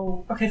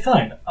 So... Okay,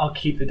 fine. I'll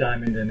keep the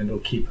diamond and it'll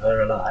keep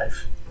her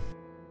alive.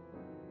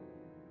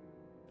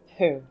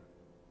 Who?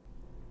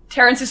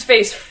 Terrence's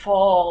face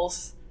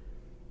falls.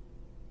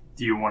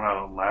 Do you want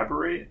to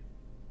elaborate?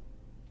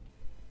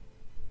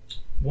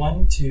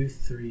 1, 2,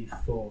 3,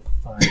 4,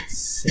 5,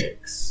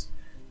 6.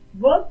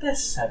 What?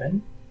 There's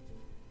 7.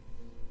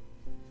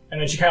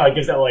 And then she kind of like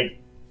gives that like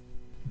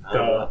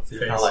It's face.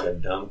 kind of like a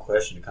dumb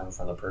question to come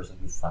from the person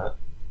who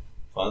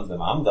funds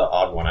them. I'm the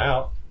odd one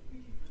out.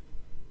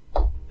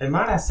 And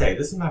might I say,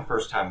 this is my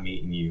first time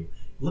meeting you.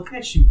 Looking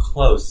at you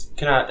close,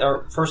 can I,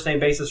 or first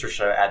name basis, or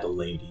should I add the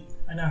lady?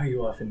 I know who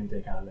you are, Finley de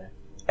Gale.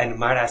 And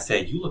might I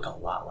say, you look a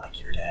lot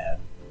like your dad.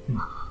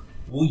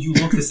 Will you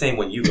look the same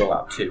when you go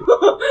out too?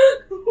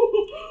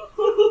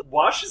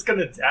 Wash is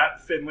gonna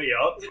dap Finley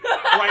up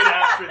right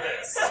after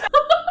this.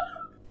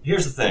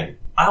 Here's the thing.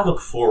 I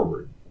look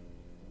forward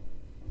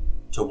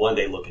to one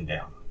day looking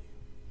down on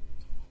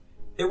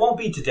you. It won't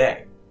be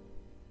today.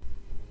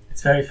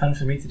 It's very fun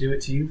for me to do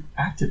it to you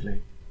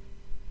actively.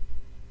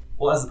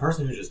 Well, as the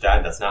person who just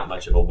died, that's not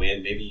much of a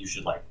win. Maybe you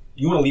should, like,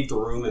 you want to leave the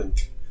room and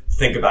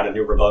think about a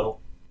new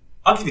rebuttal?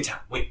 I'll give you time.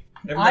 Wait.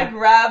 I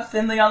grab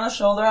Finley on the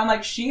shoulder. I'm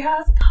like, she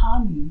has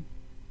Connie.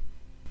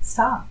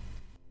 Stop.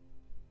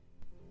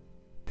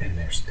 Then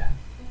there's that.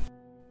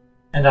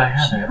 And I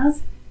have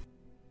it.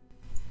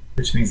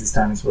 Which means this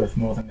diamond's worth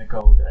more than the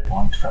gold that I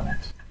want from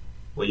it.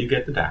 Well, you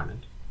get the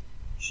diamond.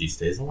 She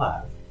stays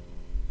alive.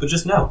 But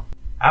just know,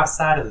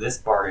 outside of this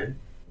bargain,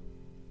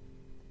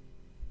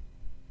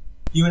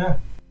 you and I.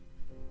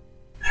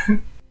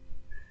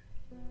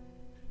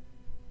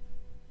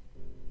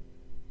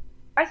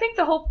 I think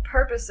the whole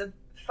purpose of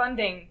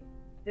funding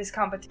this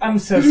competition... I'm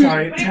so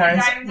sorry, putting the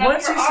Terrence. diamonds out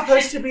Weren't for you auction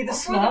supposed to be the for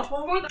smart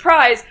one? For the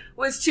prize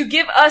was to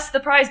give us the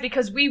prize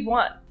because we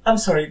won. I'm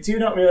sorry, do you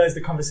not realize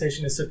the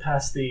conversation has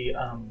surpassed the,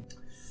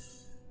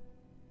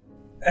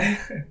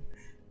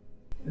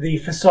 the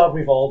facade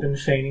we've all been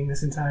feigning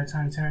this entire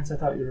time, Terrence? I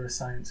thought you were a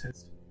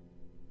scientist.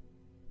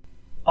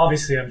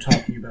 Obviously, I'm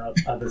talking about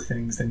other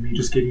things than me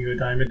just giving you a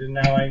diamond, and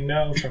now I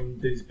know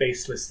from these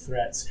baseless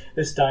threats,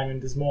 this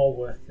diamond is more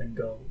worth than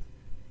gold.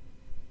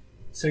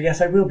 So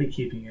yes, I will be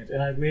keeping it,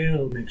 and I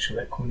will make sure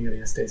that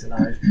Cornelia stays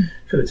alive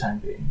for the time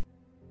being.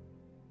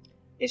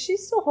 Is she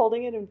still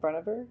holding it in front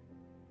of her?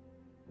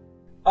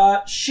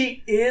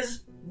 She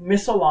is.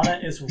 Miss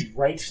Alana is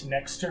right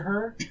next to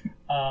her,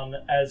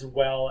 as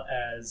well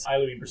as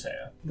Eileen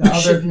Brisea. The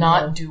other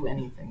not do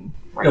anything.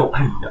 Right. No,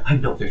 I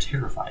know they're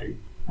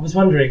terrifying. I was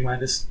wondering why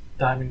this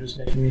diamond was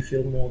making me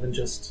feel more than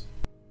just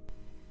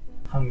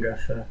hunger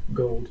for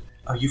gold.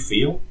 Oh, you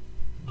feel?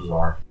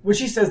 Bizarre. When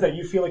she says that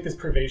you feel like this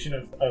privation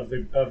of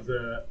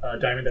the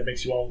diamond that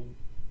makes you all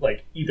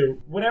like either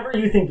whatever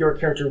you think your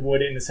character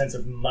would in the sense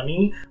of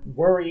money,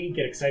 worry,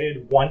 get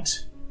excited,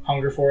 want,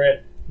 hunger for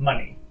it,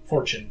 money,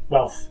 fortune,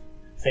 wealth,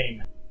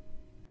 fame.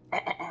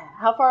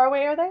 How far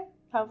away are they?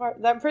 How far?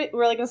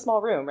 We're like in a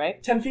small room,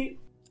 right? 10 feet.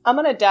 I'm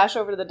gonna dash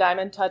over to the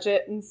diamond, touch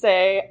it, and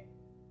say,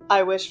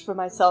 I wish for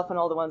myself and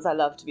all the ones I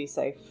love to be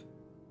safe.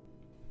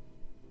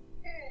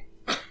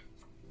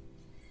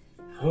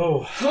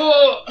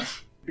 Oh.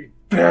 Be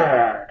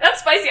bad. That's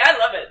spicy, I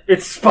love it.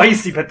 It's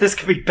spicy, but this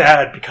could be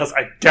bad because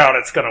I doubt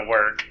it's gonna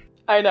work.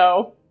 I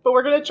know, but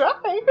we're gonna try.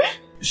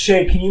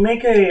 Shay, can you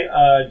make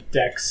a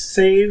dex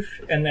save,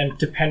 and then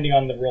depending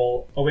on the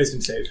roll, a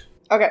wisdom save?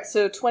 Okay,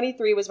 so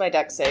 23 was my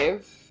dex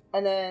save,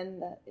 and then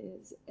that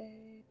is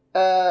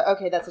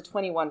okay, that's a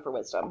 21 for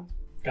wisdom.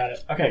 Got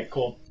it. Okay,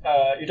 cool.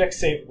 Your dex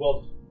save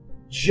will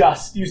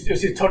just... You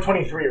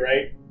 23,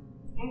 right?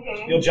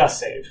 Mm-hmm. You'll just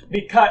save.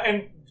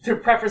 And to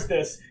preface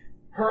this,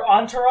 her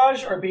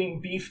entourage are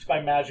being beefed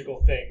by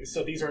magical things,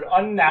 so these are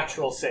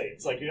unnatural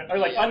saves,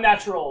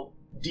 unnatural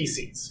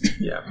DCs.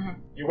 Yeah.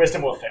 Mm-hmm. Your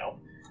wisdom will fail.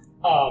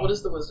 What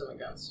is the wisdom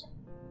against?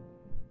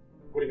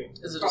 What do you mean?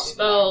 Is it a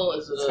spell?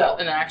 Is it spell.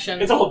 An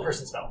action? It's a whole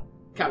person spell.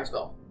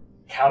 Counterspell.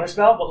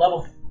 Counterspell? What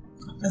level?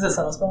 Is it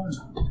subtle spell?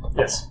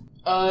 Yes.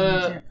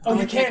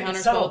 You can't.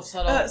 It's subtle.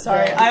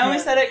 Sorry, I only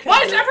said it.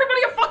 Why is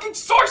everybody a fucking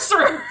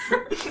sorcerer?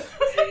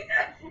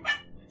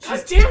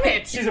 God damn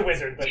it! She's a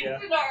wizard, but yeah.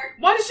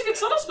 Why does she get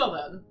subtle spell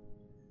then?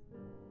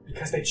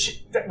 Because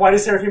why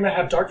does Seraphima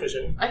have dark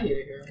vision? I hate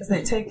it here. Because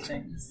they take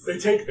things. They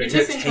take You things.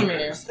 take things from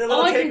me.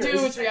 All I can do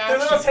is They're react.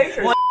 little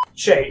takers.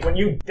 Shay, when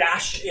you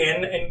dash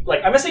in, and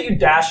I'm gonna say you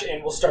dash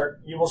in,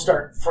 you will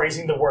start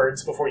phrasing the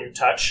words before you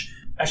touch.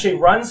 As Shay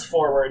runs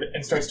forward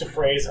and starts to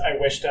phrase, "I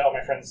wish that all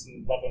my friends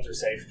and loved ones are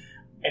safe,"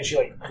 and she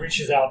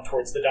reaches out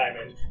towards the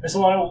diamond. Miss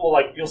Alana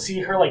will you'll see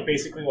her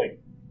basically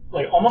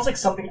almost like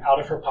something out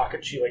of her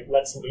pocket. She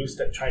lets loose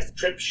that tries to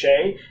trip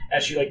Shay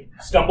as she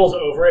stumbles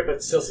over it,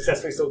 but still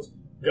successfully goes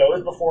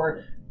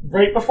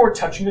right before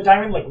touching the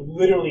diamond,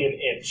 literally an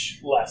inch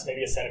less,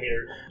 maybe a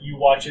centimeter. You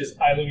watch as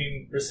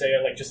Eileen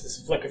Risea, just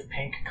this flick of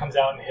pink comes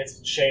out and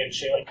hits Shay, and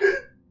Shay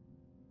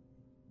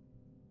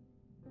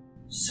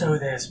So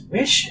there's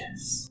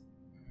wishes.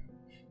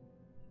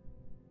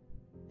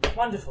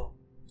 Wonderful.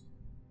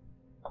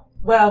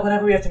 Well,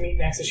 whenever we have to meet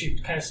next, as she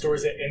kind of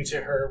stores it into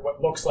her,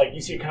 what looks like,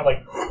 you see it kind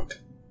of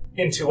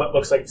into what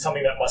looks like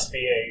something that must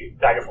be a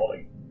bag of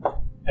holding.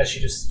 As she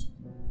just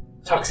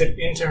tucks it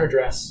into her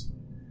dress.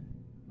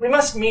 We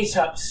must meet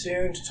up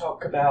soon to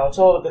talk about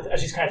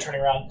as she's kind of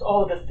turning around,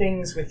 all of the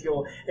things with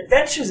your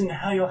adventures and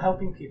how you're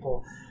helping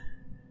people.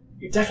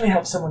 You definitely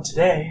helped someone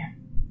today.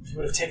 If you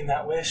would have taken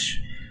that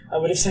wish, I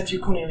would have sent you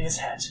Cornelia's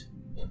head.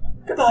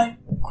 Goodbye.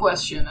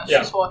 Question, as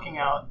she's walking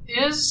out,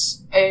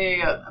 is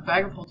a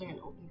bag of holding an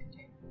open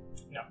container?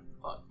 No.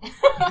 Fuck.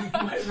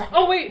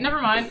 Oh wait,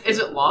 never mind. Is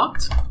it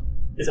locked?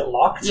 Is it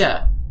locked?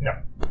 Yeah. No.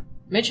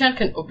 Mage Hand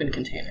can open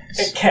containers.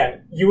 It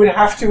can. You would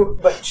have to,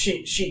 but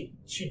she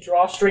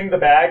drawstring the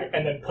bag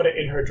and then put it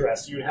in her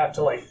dress. You would have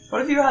to What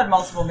if you had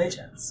multiple mage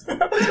hands?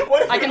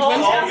 What if I can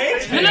twin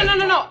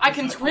spell? No. I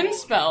can twin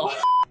spell.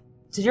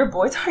 Did your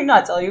boy talk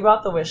not tell you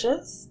about the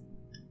wishes?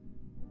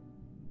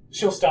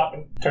 She'll stop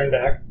and turn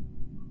back.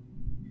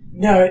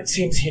 No, it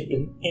seems he'd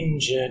been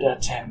injured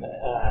at an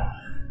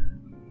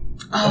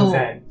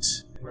event.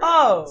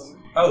 Oh,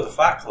 the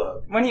Fat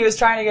Club. when he was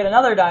trying to get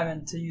another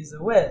diamond to use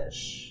a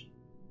wish.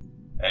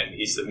 And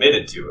he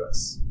submitted to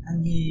us.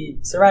 And he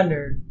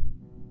surrendered.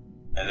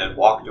 And then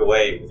walked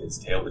away with his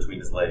tail between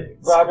his legs.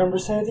 Rob and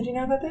Brissett, did you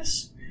know about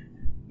this?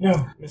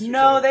 No.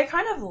 No, they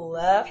kind of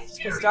left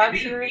because Dark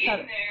Fury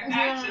kind of.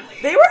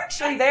 They were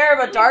actually there,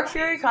 but Dark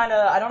Fury kind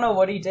of. I don't know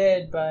what he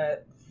did,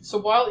 but. So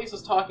while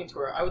Issa's talking to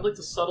her, I would like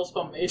to subtle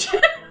spell Mage.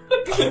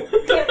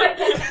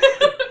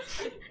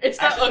 It's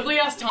that ugly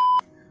ass time.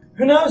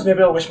 Who knows?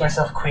 Maybe I'll wish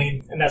myself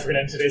queen, and that's where we're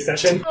gonna end today's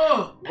session.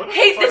 Oh, I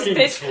hate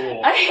this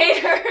bitch. I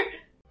hate her.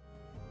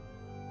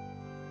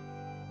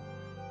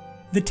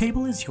 The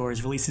Table is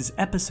Yours releases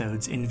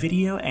episodes in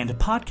video and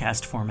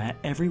podcast format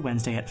every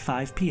Wednesday at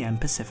 5 p.m.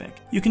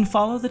 Pacific. You can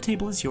follow The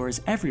Table is Yours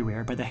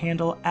everywhere by the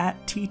handle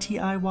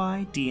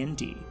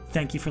 @TTIYDND.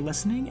 Thank you for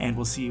listening, and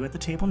we'll see you at the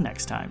table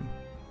next time.